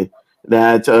enjoy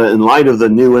that in light of the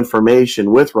new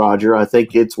information with Roger, I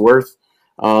think it's worth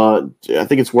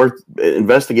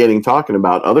investigating, talking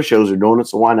about. Other shows are doing it,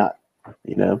 so why not?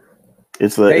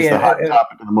 It's the hot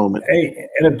topic of the moment. Hey,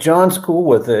 and if John's cool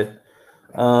with it,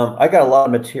 I got a lot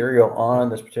of material on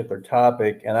this particular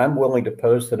topic, and I'm willing to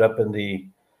post it up in the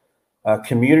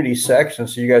community section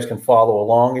so you guys can follow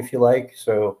along if you like.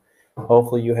 So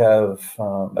hopefully you have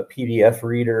a PDF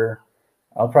reader.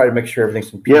 I'll probably make sure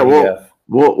everything's in PDF. Yeah,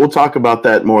 we'll talk about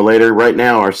that more later. Right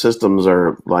now, our systems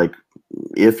are like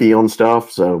iffy on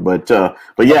stuff. So, but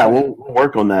yeah, we'll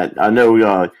work on that. I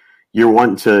know you're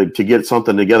wanting to get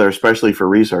something together, especially for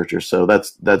researchers. So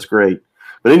that's great.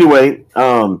 But anyway,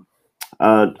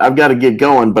 I've got to get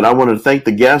going. But I want to thank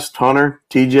the guest, Hunter,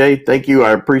 TJ. Thank you.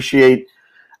 I appreciate.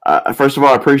 First of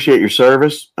all, I appreciate your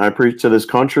service. I appreciate to this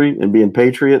country and being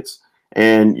patriots,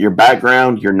 and your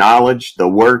background, your knowledge, the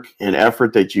work and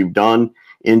effort that you've done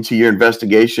into your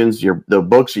investigations, the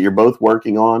books that you're both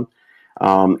working on.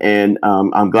 And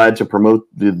I'm glad to promote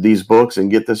these books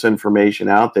and get this information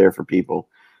out there for people.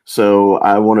 So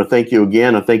I want to thank you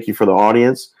again. I thank you for the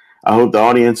audience. I hope the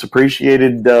audience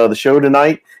appreciated the show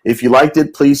tonight. If you liked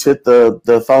it, please hit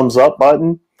the thumbs up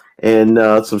button and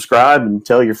subscribe and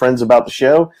tell your friends about the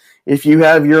show. If you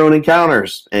have your own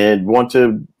encounters and want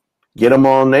to get them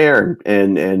on there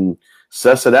and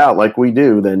suss it out like we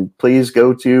do, then please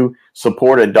go to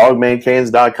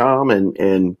support@dogmancams.com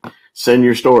and send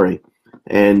your story,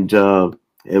 and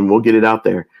we'll get it out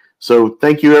there. So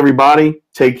thank you, everybody.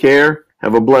 Take care.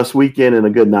 Have a blessed weekend and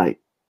a good night.